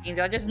Raising Canes.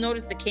 I just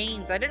noticed the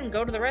Canes. I didn't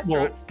go to the Well,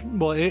 restaurant.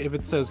 if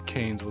it says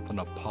Canes with an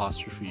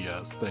apostrophe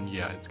S, then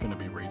yeah, it's gonna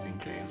be Raising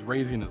Canes.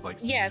 Raising is like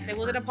Yes, it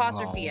was an super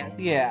apostrophe small.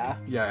 S. Yeah.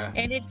 Yeah.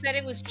 And it said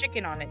it was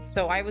chicken on it,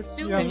 so I was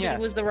assuming Yeah, that yes.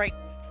 it was the right.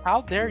 How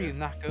dare you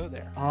not go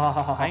there?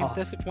 I'm Oh.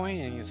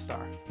 disappointed in you,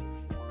 Star.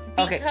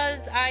 Okay.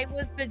 Because I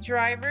was the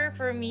driver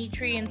for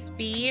Mitri and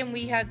Spee, and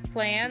we had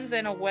plans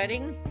and a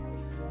wedding.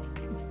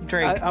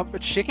 Drake.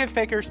 But chicken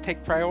fingers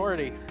take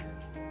priority.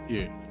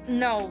 Yeah.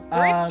 No,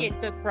 brisket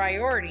took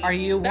priority. Are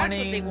you That's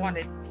wanting what they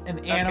wanted.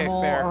 an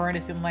animal fair. or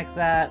anything like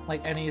that?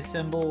 Like any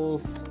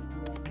symbols?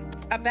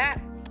 A bat.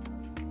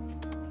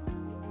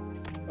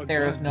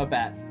 There is no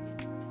bat.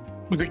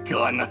 The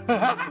gun.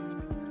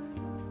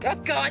 A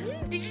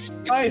gun? Did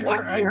you? I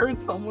What? heard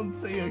someone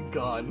say a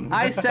gun.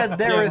 I said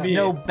there Yeah, is me.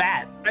 no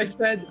bat. I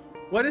said,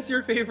 what is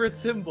your favorite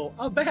symbol?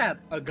 A bat.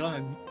 A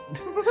gun.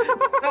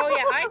 Oh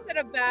yeah, I said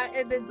a bat,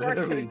 and then Mark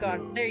There said a we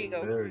gun. go. There you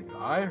go. There you go.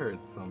 I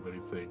heard somebody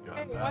say gun.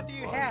 Hey, what That's do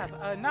you funny. have?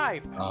 A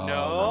knife? Oh,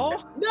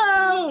 No.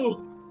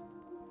 No!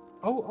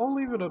 I'll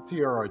leave it up to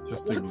your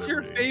artistic What's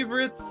your liberty.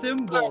 favorite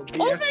symbol? Oh The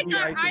my FBI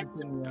God, I-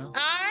 insignia.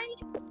 I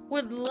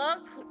would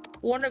love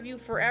one of you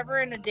forever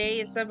and a day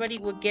if somebody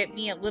would get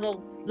me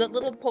the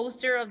little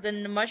poster of the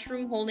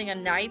mushroom holding a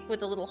knife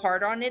with a little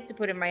heart on it to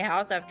put in my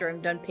house after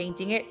I'm done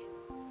painting it.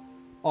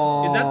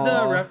 Oh. Is that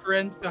the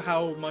reference to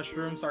how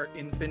mushrooms are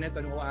infinite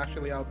and will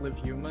actually outlive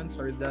humans,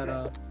 or is that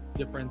a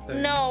different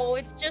thing? No,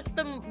 it's just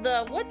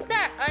the what's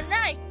that? A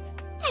knife.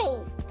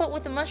 Oh, but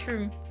with a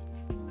mushroom.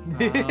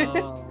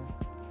 Oh.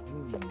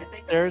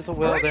 There's a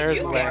will, Where there's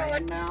did a you way.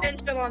 get an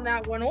extension on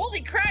that one?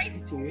 Holy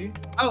Christ!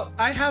 Oh,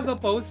 I have a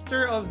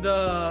poster of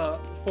the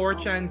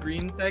 4chan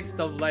green text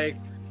of like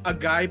a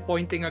guy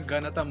pointing a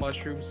gun at a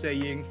mushroom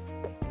saying,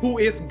 "Who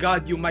is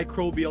God, you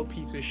microbial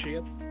piece of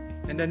shit?"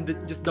 And then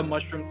just the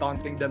mushroom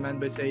taunting the man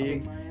by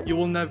saying, "You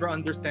will never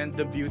understand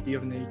the beauty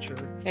of nature."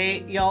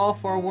 Hey, y'all,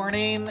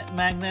 forewarning,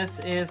 Magnus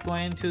is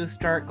going to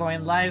start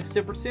going live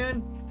super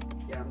soon.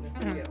 Yeah, I'm just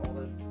gonna get all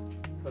this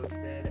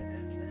posted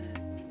and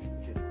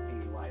then just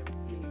be live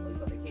immediately.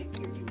 But I can't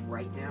hear you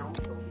right now.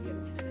 It'll be in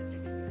a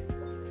minute.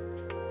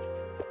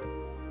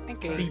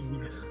 Thank you.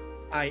 Speed.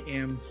 I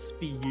am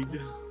speed.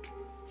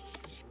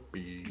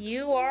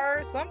 You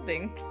are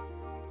something.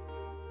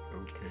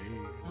 Okay.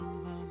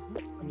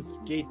 I'm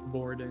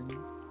skateboarding.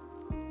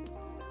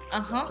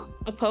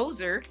 A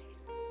poser.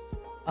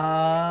 No,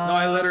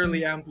 I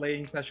literally Um, am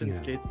playing session Yeah.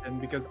 skate sim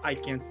because I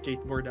can't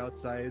skateboard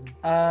outside.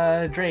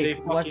 Drake,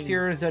 They what's fucking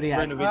your zodiac?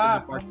 Renovated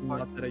the parking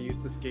lot that I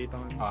used to skate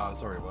on.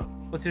 Sorry, what?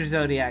 What's your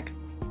zodiac?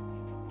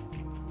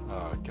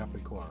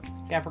 Capricorn.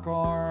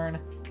 Capricorn.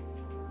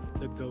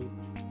 The goat.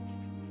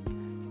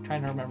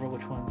 Trying to remember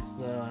which one's.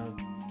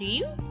 Do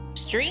you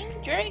stream,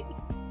 Drake?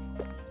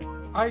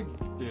 I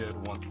did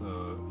once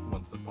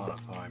upon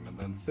a time, and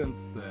then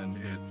since then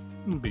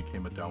it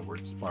became a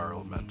downward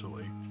spiral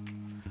mentally.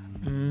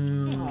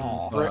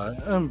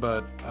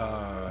 But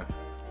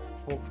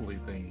hopefully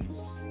things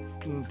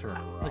turn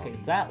around. Okay,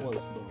 that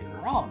was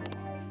wrong.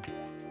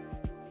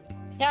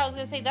 Yeah, I was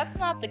gonna say that's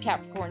not the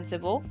Capricorn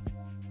symbol.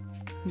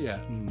 Yeah,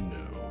 no.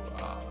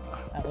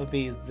 That would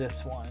be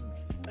this one.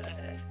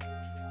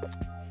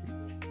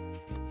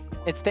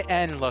 It's the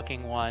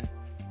N-looking one.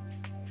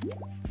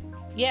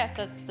 Yes,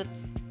 that's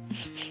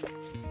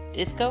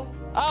Disco.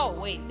 Oh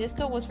wait,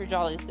 Disco was for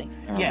Jolly's thing.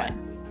 Never Yeah.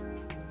 mind.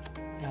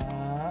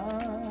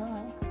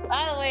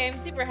 By the way, I'm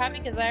super happy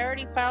because I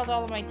already filed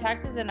all of my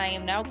taxes and I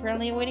am now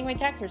currently awaiting my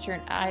tax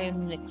return. I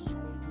am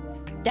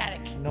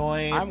ecstatic.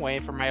 Noise. I'm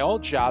waiting for my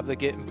old job to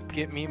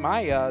get me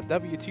my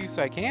W-2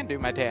 so I can do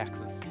my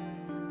taxes.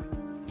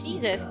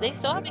 Jesus, they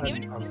still haven't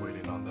given it to I'm me.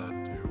 waiting on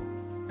that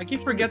too. I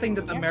keep forgetting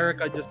that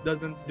America just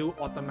doesn't do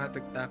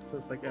automatic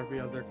taxes like every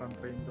other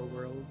country in the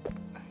world.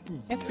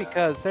 It's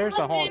because there's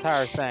a whole Listen.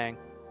 entire thing.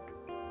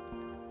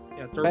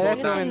 Yeah, But that's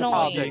It's not in the annoying.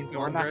 politics, so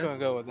we're not going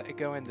to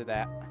go into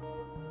that.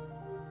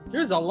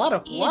 There's a lot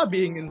of Yes.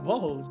 lobbying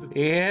involved.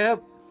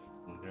 Yep.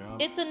 Yeah.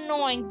 It's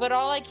annoying, but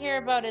all I care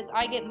about is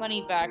I get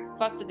money back.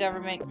 Fuck the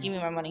government. Give me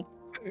my money.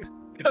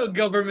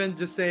 Government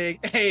just saying,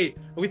 "Hey,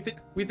 we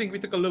think we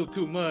took a little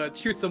too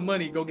much. Here's some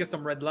money. Go get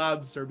some red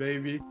lobster,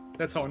 baby.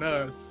 That's on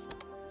us."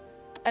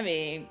 I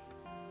mean,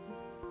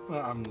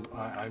 I'm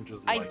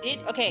just. I like,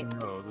 did- okay.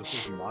 No, this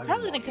is my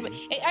probably gonna come.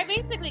 money. I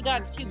basically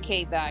got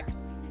 2K back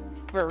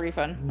for a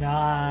refund.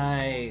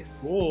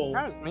 Nice. Cool.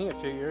 That was me a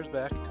few years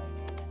back.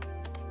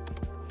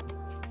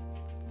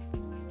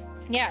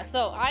 Yeah,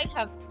 so I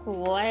have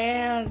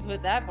plans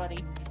with that, buddy.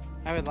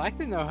 I would like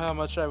to know how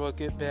much I will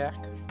get back.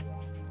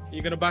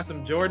 You gonna buy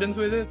some Jordans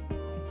with it?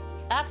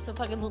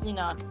 Absolutely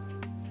not.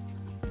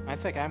 I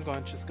think I'm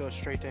going to just go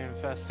straight to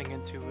investing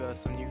into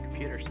some new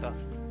computer stuff.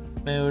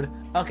 Mood.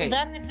 Okay.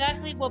 That's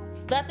exactly what.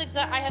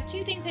 I have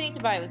two things I need to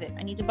buy with it.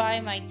 I need to buy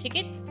my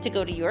ticket to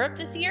go to Europe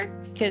this year,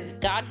 because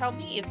God help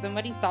me, if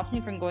somebody stops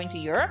me from going to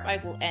Europe, I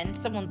will end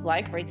someone's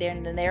life right there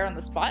and then there on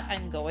the spot.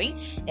 I'm going,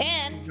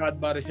 and God,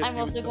 about to hit I'm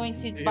you also with going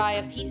some to buy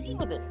a different PC things.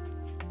 with it.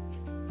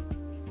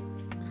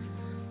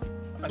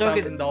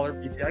 $1,000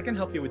 PC. I can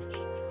help you with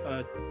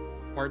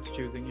parts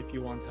choosing if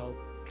you want help.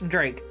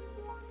 Drake.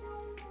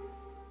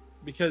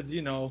 Because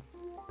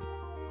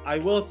I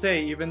will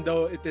say, even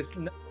though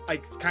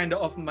it's kind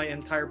of off my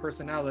entire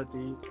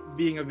personality,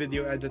 being a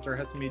video editor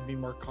has made me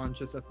more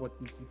conscious of what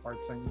PC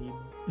parts I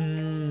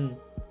need.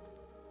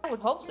 I would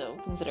hope so,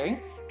 considering.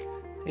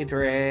 Hey,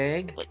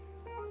 Drake.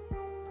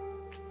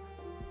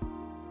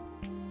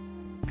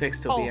 Drake's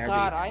still Oh BRB.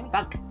 God,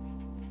 Fuck.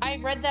 I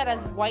read that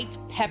as white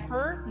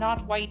pepper,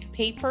 not white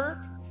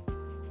paper.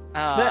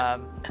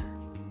 Um,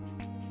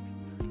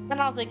 And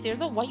I was like,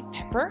 there's a white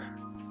pepper?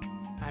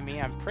 I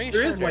mean, I'm pretty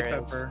There sure is white there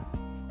is. pepper.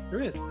 There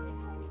is.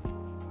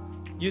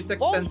 Used Oh,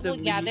 extensively. well,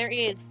 yeah, there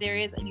is.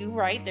 You're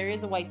right, there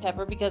is a white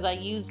pepper because I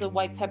use the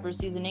white pepper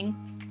seasoning.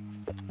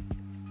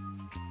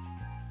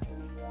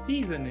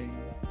 Seasoning.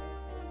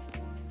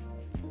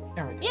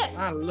 There we go. Yes.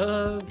 I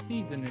love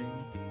seasoning.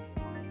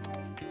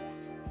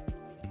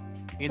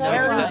 You So know,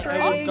 Where who is does-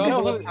 Drake? I would you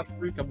gobble know up who-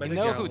 paprika by you the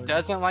know who gallon.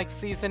 doesn't like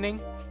seasoning?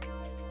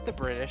 The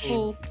British.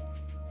 Ooh.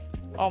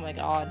 Oh my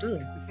God. True.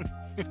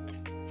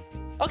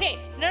 Okay,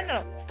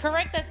 no.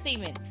 Correct that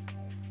statement.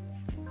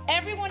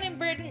 Everyone in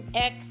Britain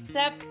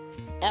except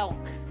elk.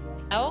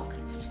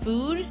 Elk's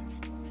food?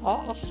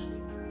 Oh.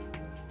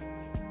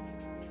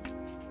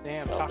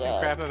 Damn, So talking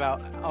good. crap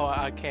about. Oh,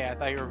 okay.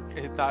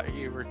 I thought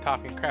you were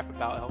talking crap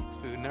about elk's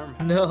food. Never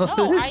mind. No.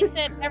 No, I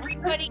said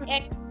everybody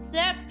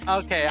except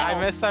Okay, I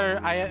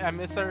elk.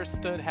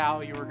 misunderstood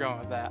how you were going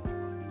with that.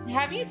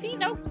 Have you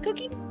seen elk's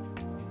cooking?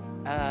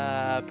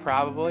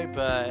 Probably,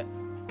 but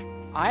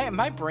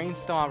my brain's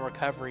still on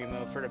recovery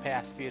mode for the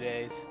past few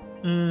days.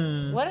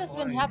 What has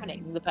been Why?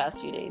 happening the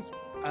past few days?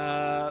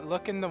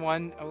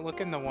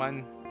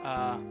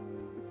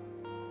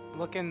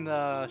 Look in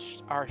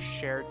our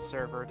shared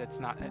server. That's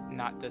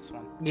not this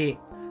one.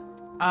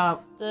 Yeah.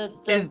 The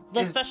Is-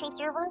 special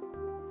server?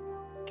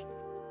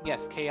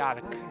 Yes,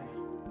 chaotic.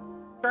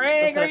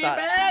 Drake, That's what are I you thought.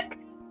 back?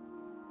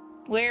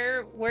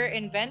 Where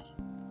invent?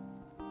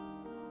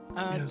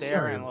 Yeah, There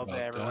sorry and a little bit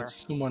about everywhere. that.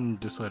 Someone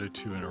decided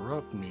to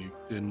interrupt me,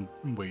 didn't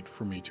wait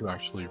for me to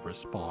actually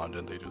respond,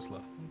 and they just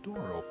left the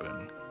door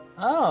open.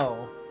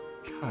 Oh.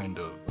 Kind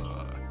of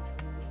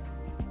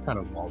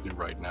moldy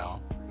right now.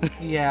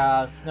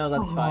 Yeah. No,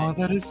 that's Oh, fine.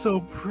 that is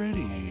so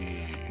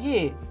pretty.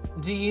 Yeah.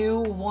 Do you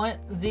want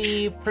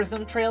the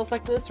prism trails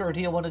like this, or do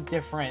you want a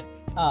different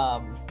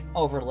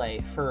overlay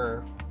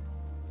for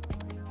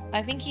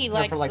I think he or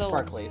likes for like those.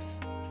 sparklies?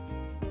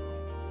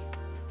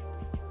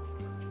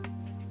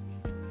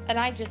 And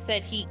I just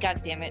said he,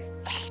 god damn it.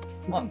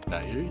 Well,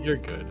 Nah, you're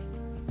good.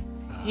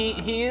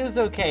 he is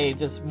okay,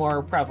 just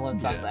more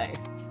prevalent Yeah. Sunday.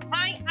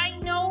 I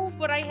know,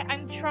 but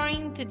I'm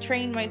trying to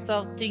train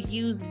myself to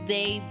use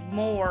they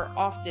more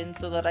often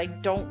so that I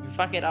don't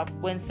fuck it up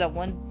when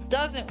someone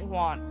doesn't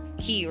want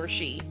he or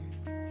she.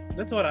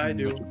 That's what I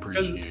do. Much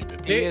appreciated.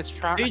 They, He is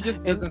trying. they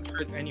just doesn't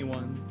hurt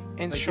anyone.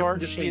 In Like, you short, can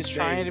just she say is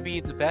trying they. to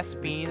be the best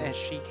being as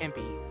she can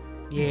be,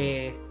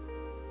 Yeah.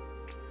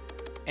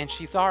 and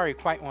she's already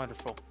quite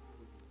wonderful.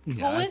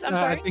 Yeah, Who is? I'm I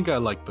sorry? think I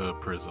like the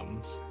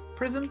prisms.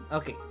 Prism?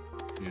 Okay.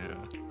 Yeah.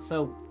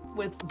 So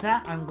with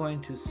that, I'm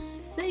going to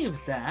save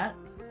that.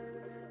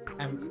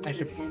 I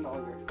should. Just handle all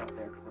your stuff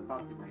there because I'm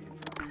about to bring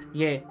it.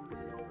 Yeah.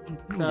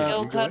 So Yeah,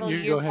 Go you cuddle you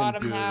your go ahead and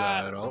bottom do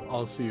half. that.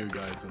 I'll see you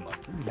guys in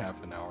like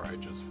half an hour. I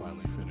just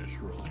finally finished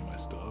rolling my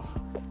stuff.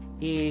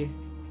 yeah.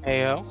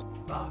 Ayo.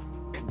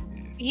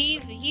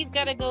 He's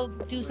gotta go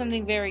do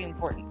something very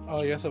important.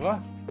 Oh, yes,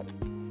 Ava?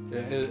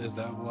 Is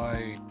that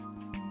why?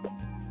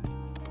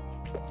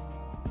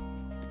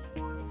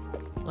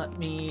 Let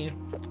me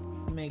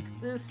make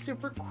this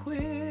super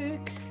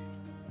quick.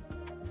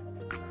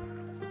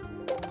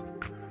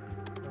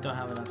 Don't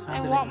have enough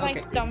time I to want make... my okay.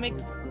 stomach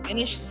to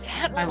finish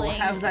settling. I will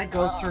have that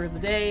go through the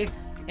day,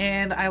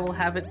 and I will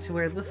have it to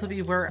where this will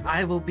be where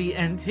I will be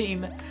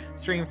ending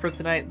stream for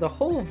tonight. The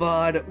whole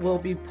VOD will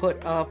be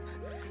put up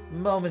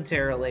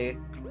momentarily.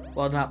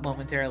 Well, not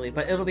momentarily,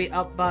 but it'll be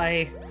up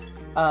by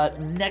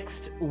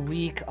next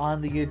week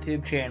on the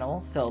YouTube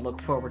channel, so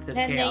look forward to the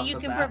And then chaos you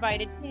of can that.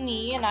 provide it to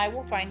me, and I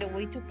will find a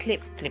way to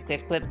clip.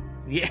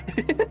 Yeah.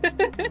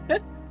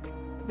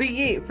 But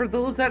yeah, for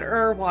those that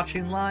are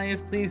watching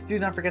live, please do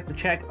not forget to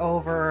check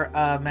over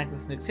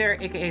Magnus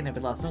Nuctera, aka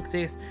Nebulas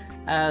Noctis,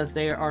 as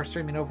they are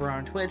streaming over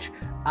on Twitch.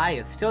 I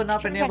have still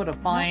not been able to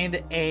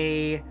find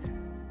a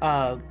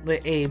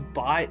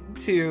bot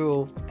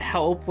to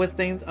help with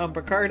things on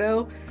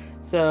Picardo,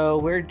 so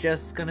we're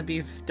just gonna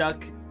be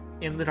stuck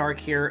in the dark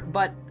here.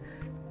 But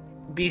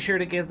be sure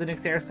to give the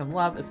Nuctera some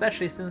love,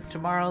 especially since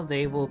tomorrow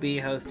they will be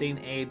hosting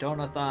a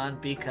donathon,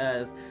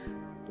 because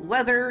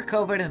weather,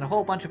 COVID, and a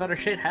whole bunch of other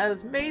shit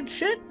has made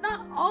shit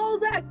not all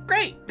that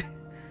great.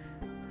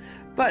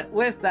 But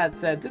with that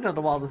said, do know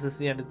the wall, this is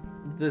the end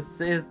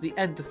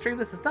of stream.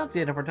 This is not the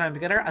end of our time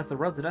together, as the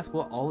roads of dusk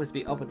will always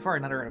be open for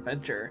another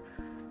adventure.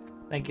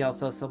 Thank you all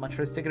so much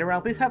for sticking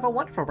around. Please have a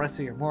wonderful rest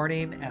of your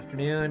morning,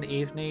 afternoon,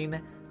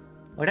 evening,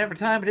 whatever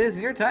time it is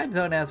in your time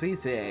zone, as we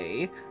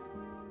say.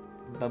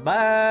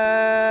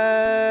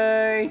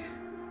 Bye-bye!